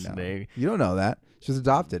last name. You don't know that. She's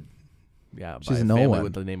adopted. Yeah, she's by no family one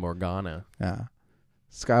with the name Organa. Yeah.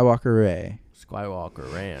 Skywalker Ray.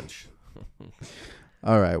 Skywalker Ranch.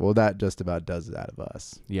 All right. Well, that just about does it out of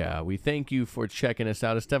us. Yeah, we thank you for checking us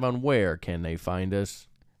out. Esteban, where can they find us?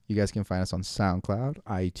 You guys can find us on SoundCloud,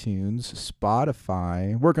 iTunes,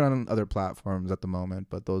 Spotify. Working on other platforms at the moment,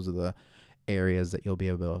 but those are the areas that you'll be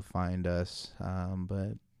able to find us.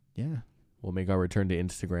 But yeah, we'll make our return to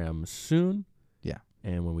Instagram soon. Yeah,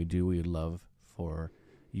 and when we do, we'd love for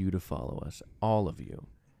you to follow us, all of you.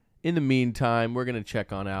 In the meantime, we're going to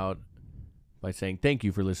check on out by saying thank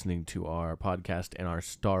you for listening to our podcast and our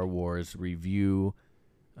Star Wars review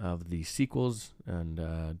of the sequels.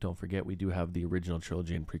 And don't forget, we do have the original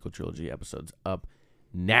trilogy and prequel trilogy episodes up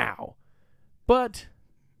now. But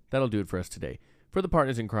that'll do it for us today. For the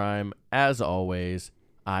Partners in Crime, as always,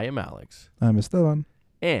 I am Alex. I'm Esteban.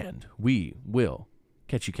 And we will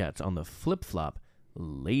catch you cats on the flip-flop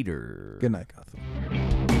later. Good night, Gotham.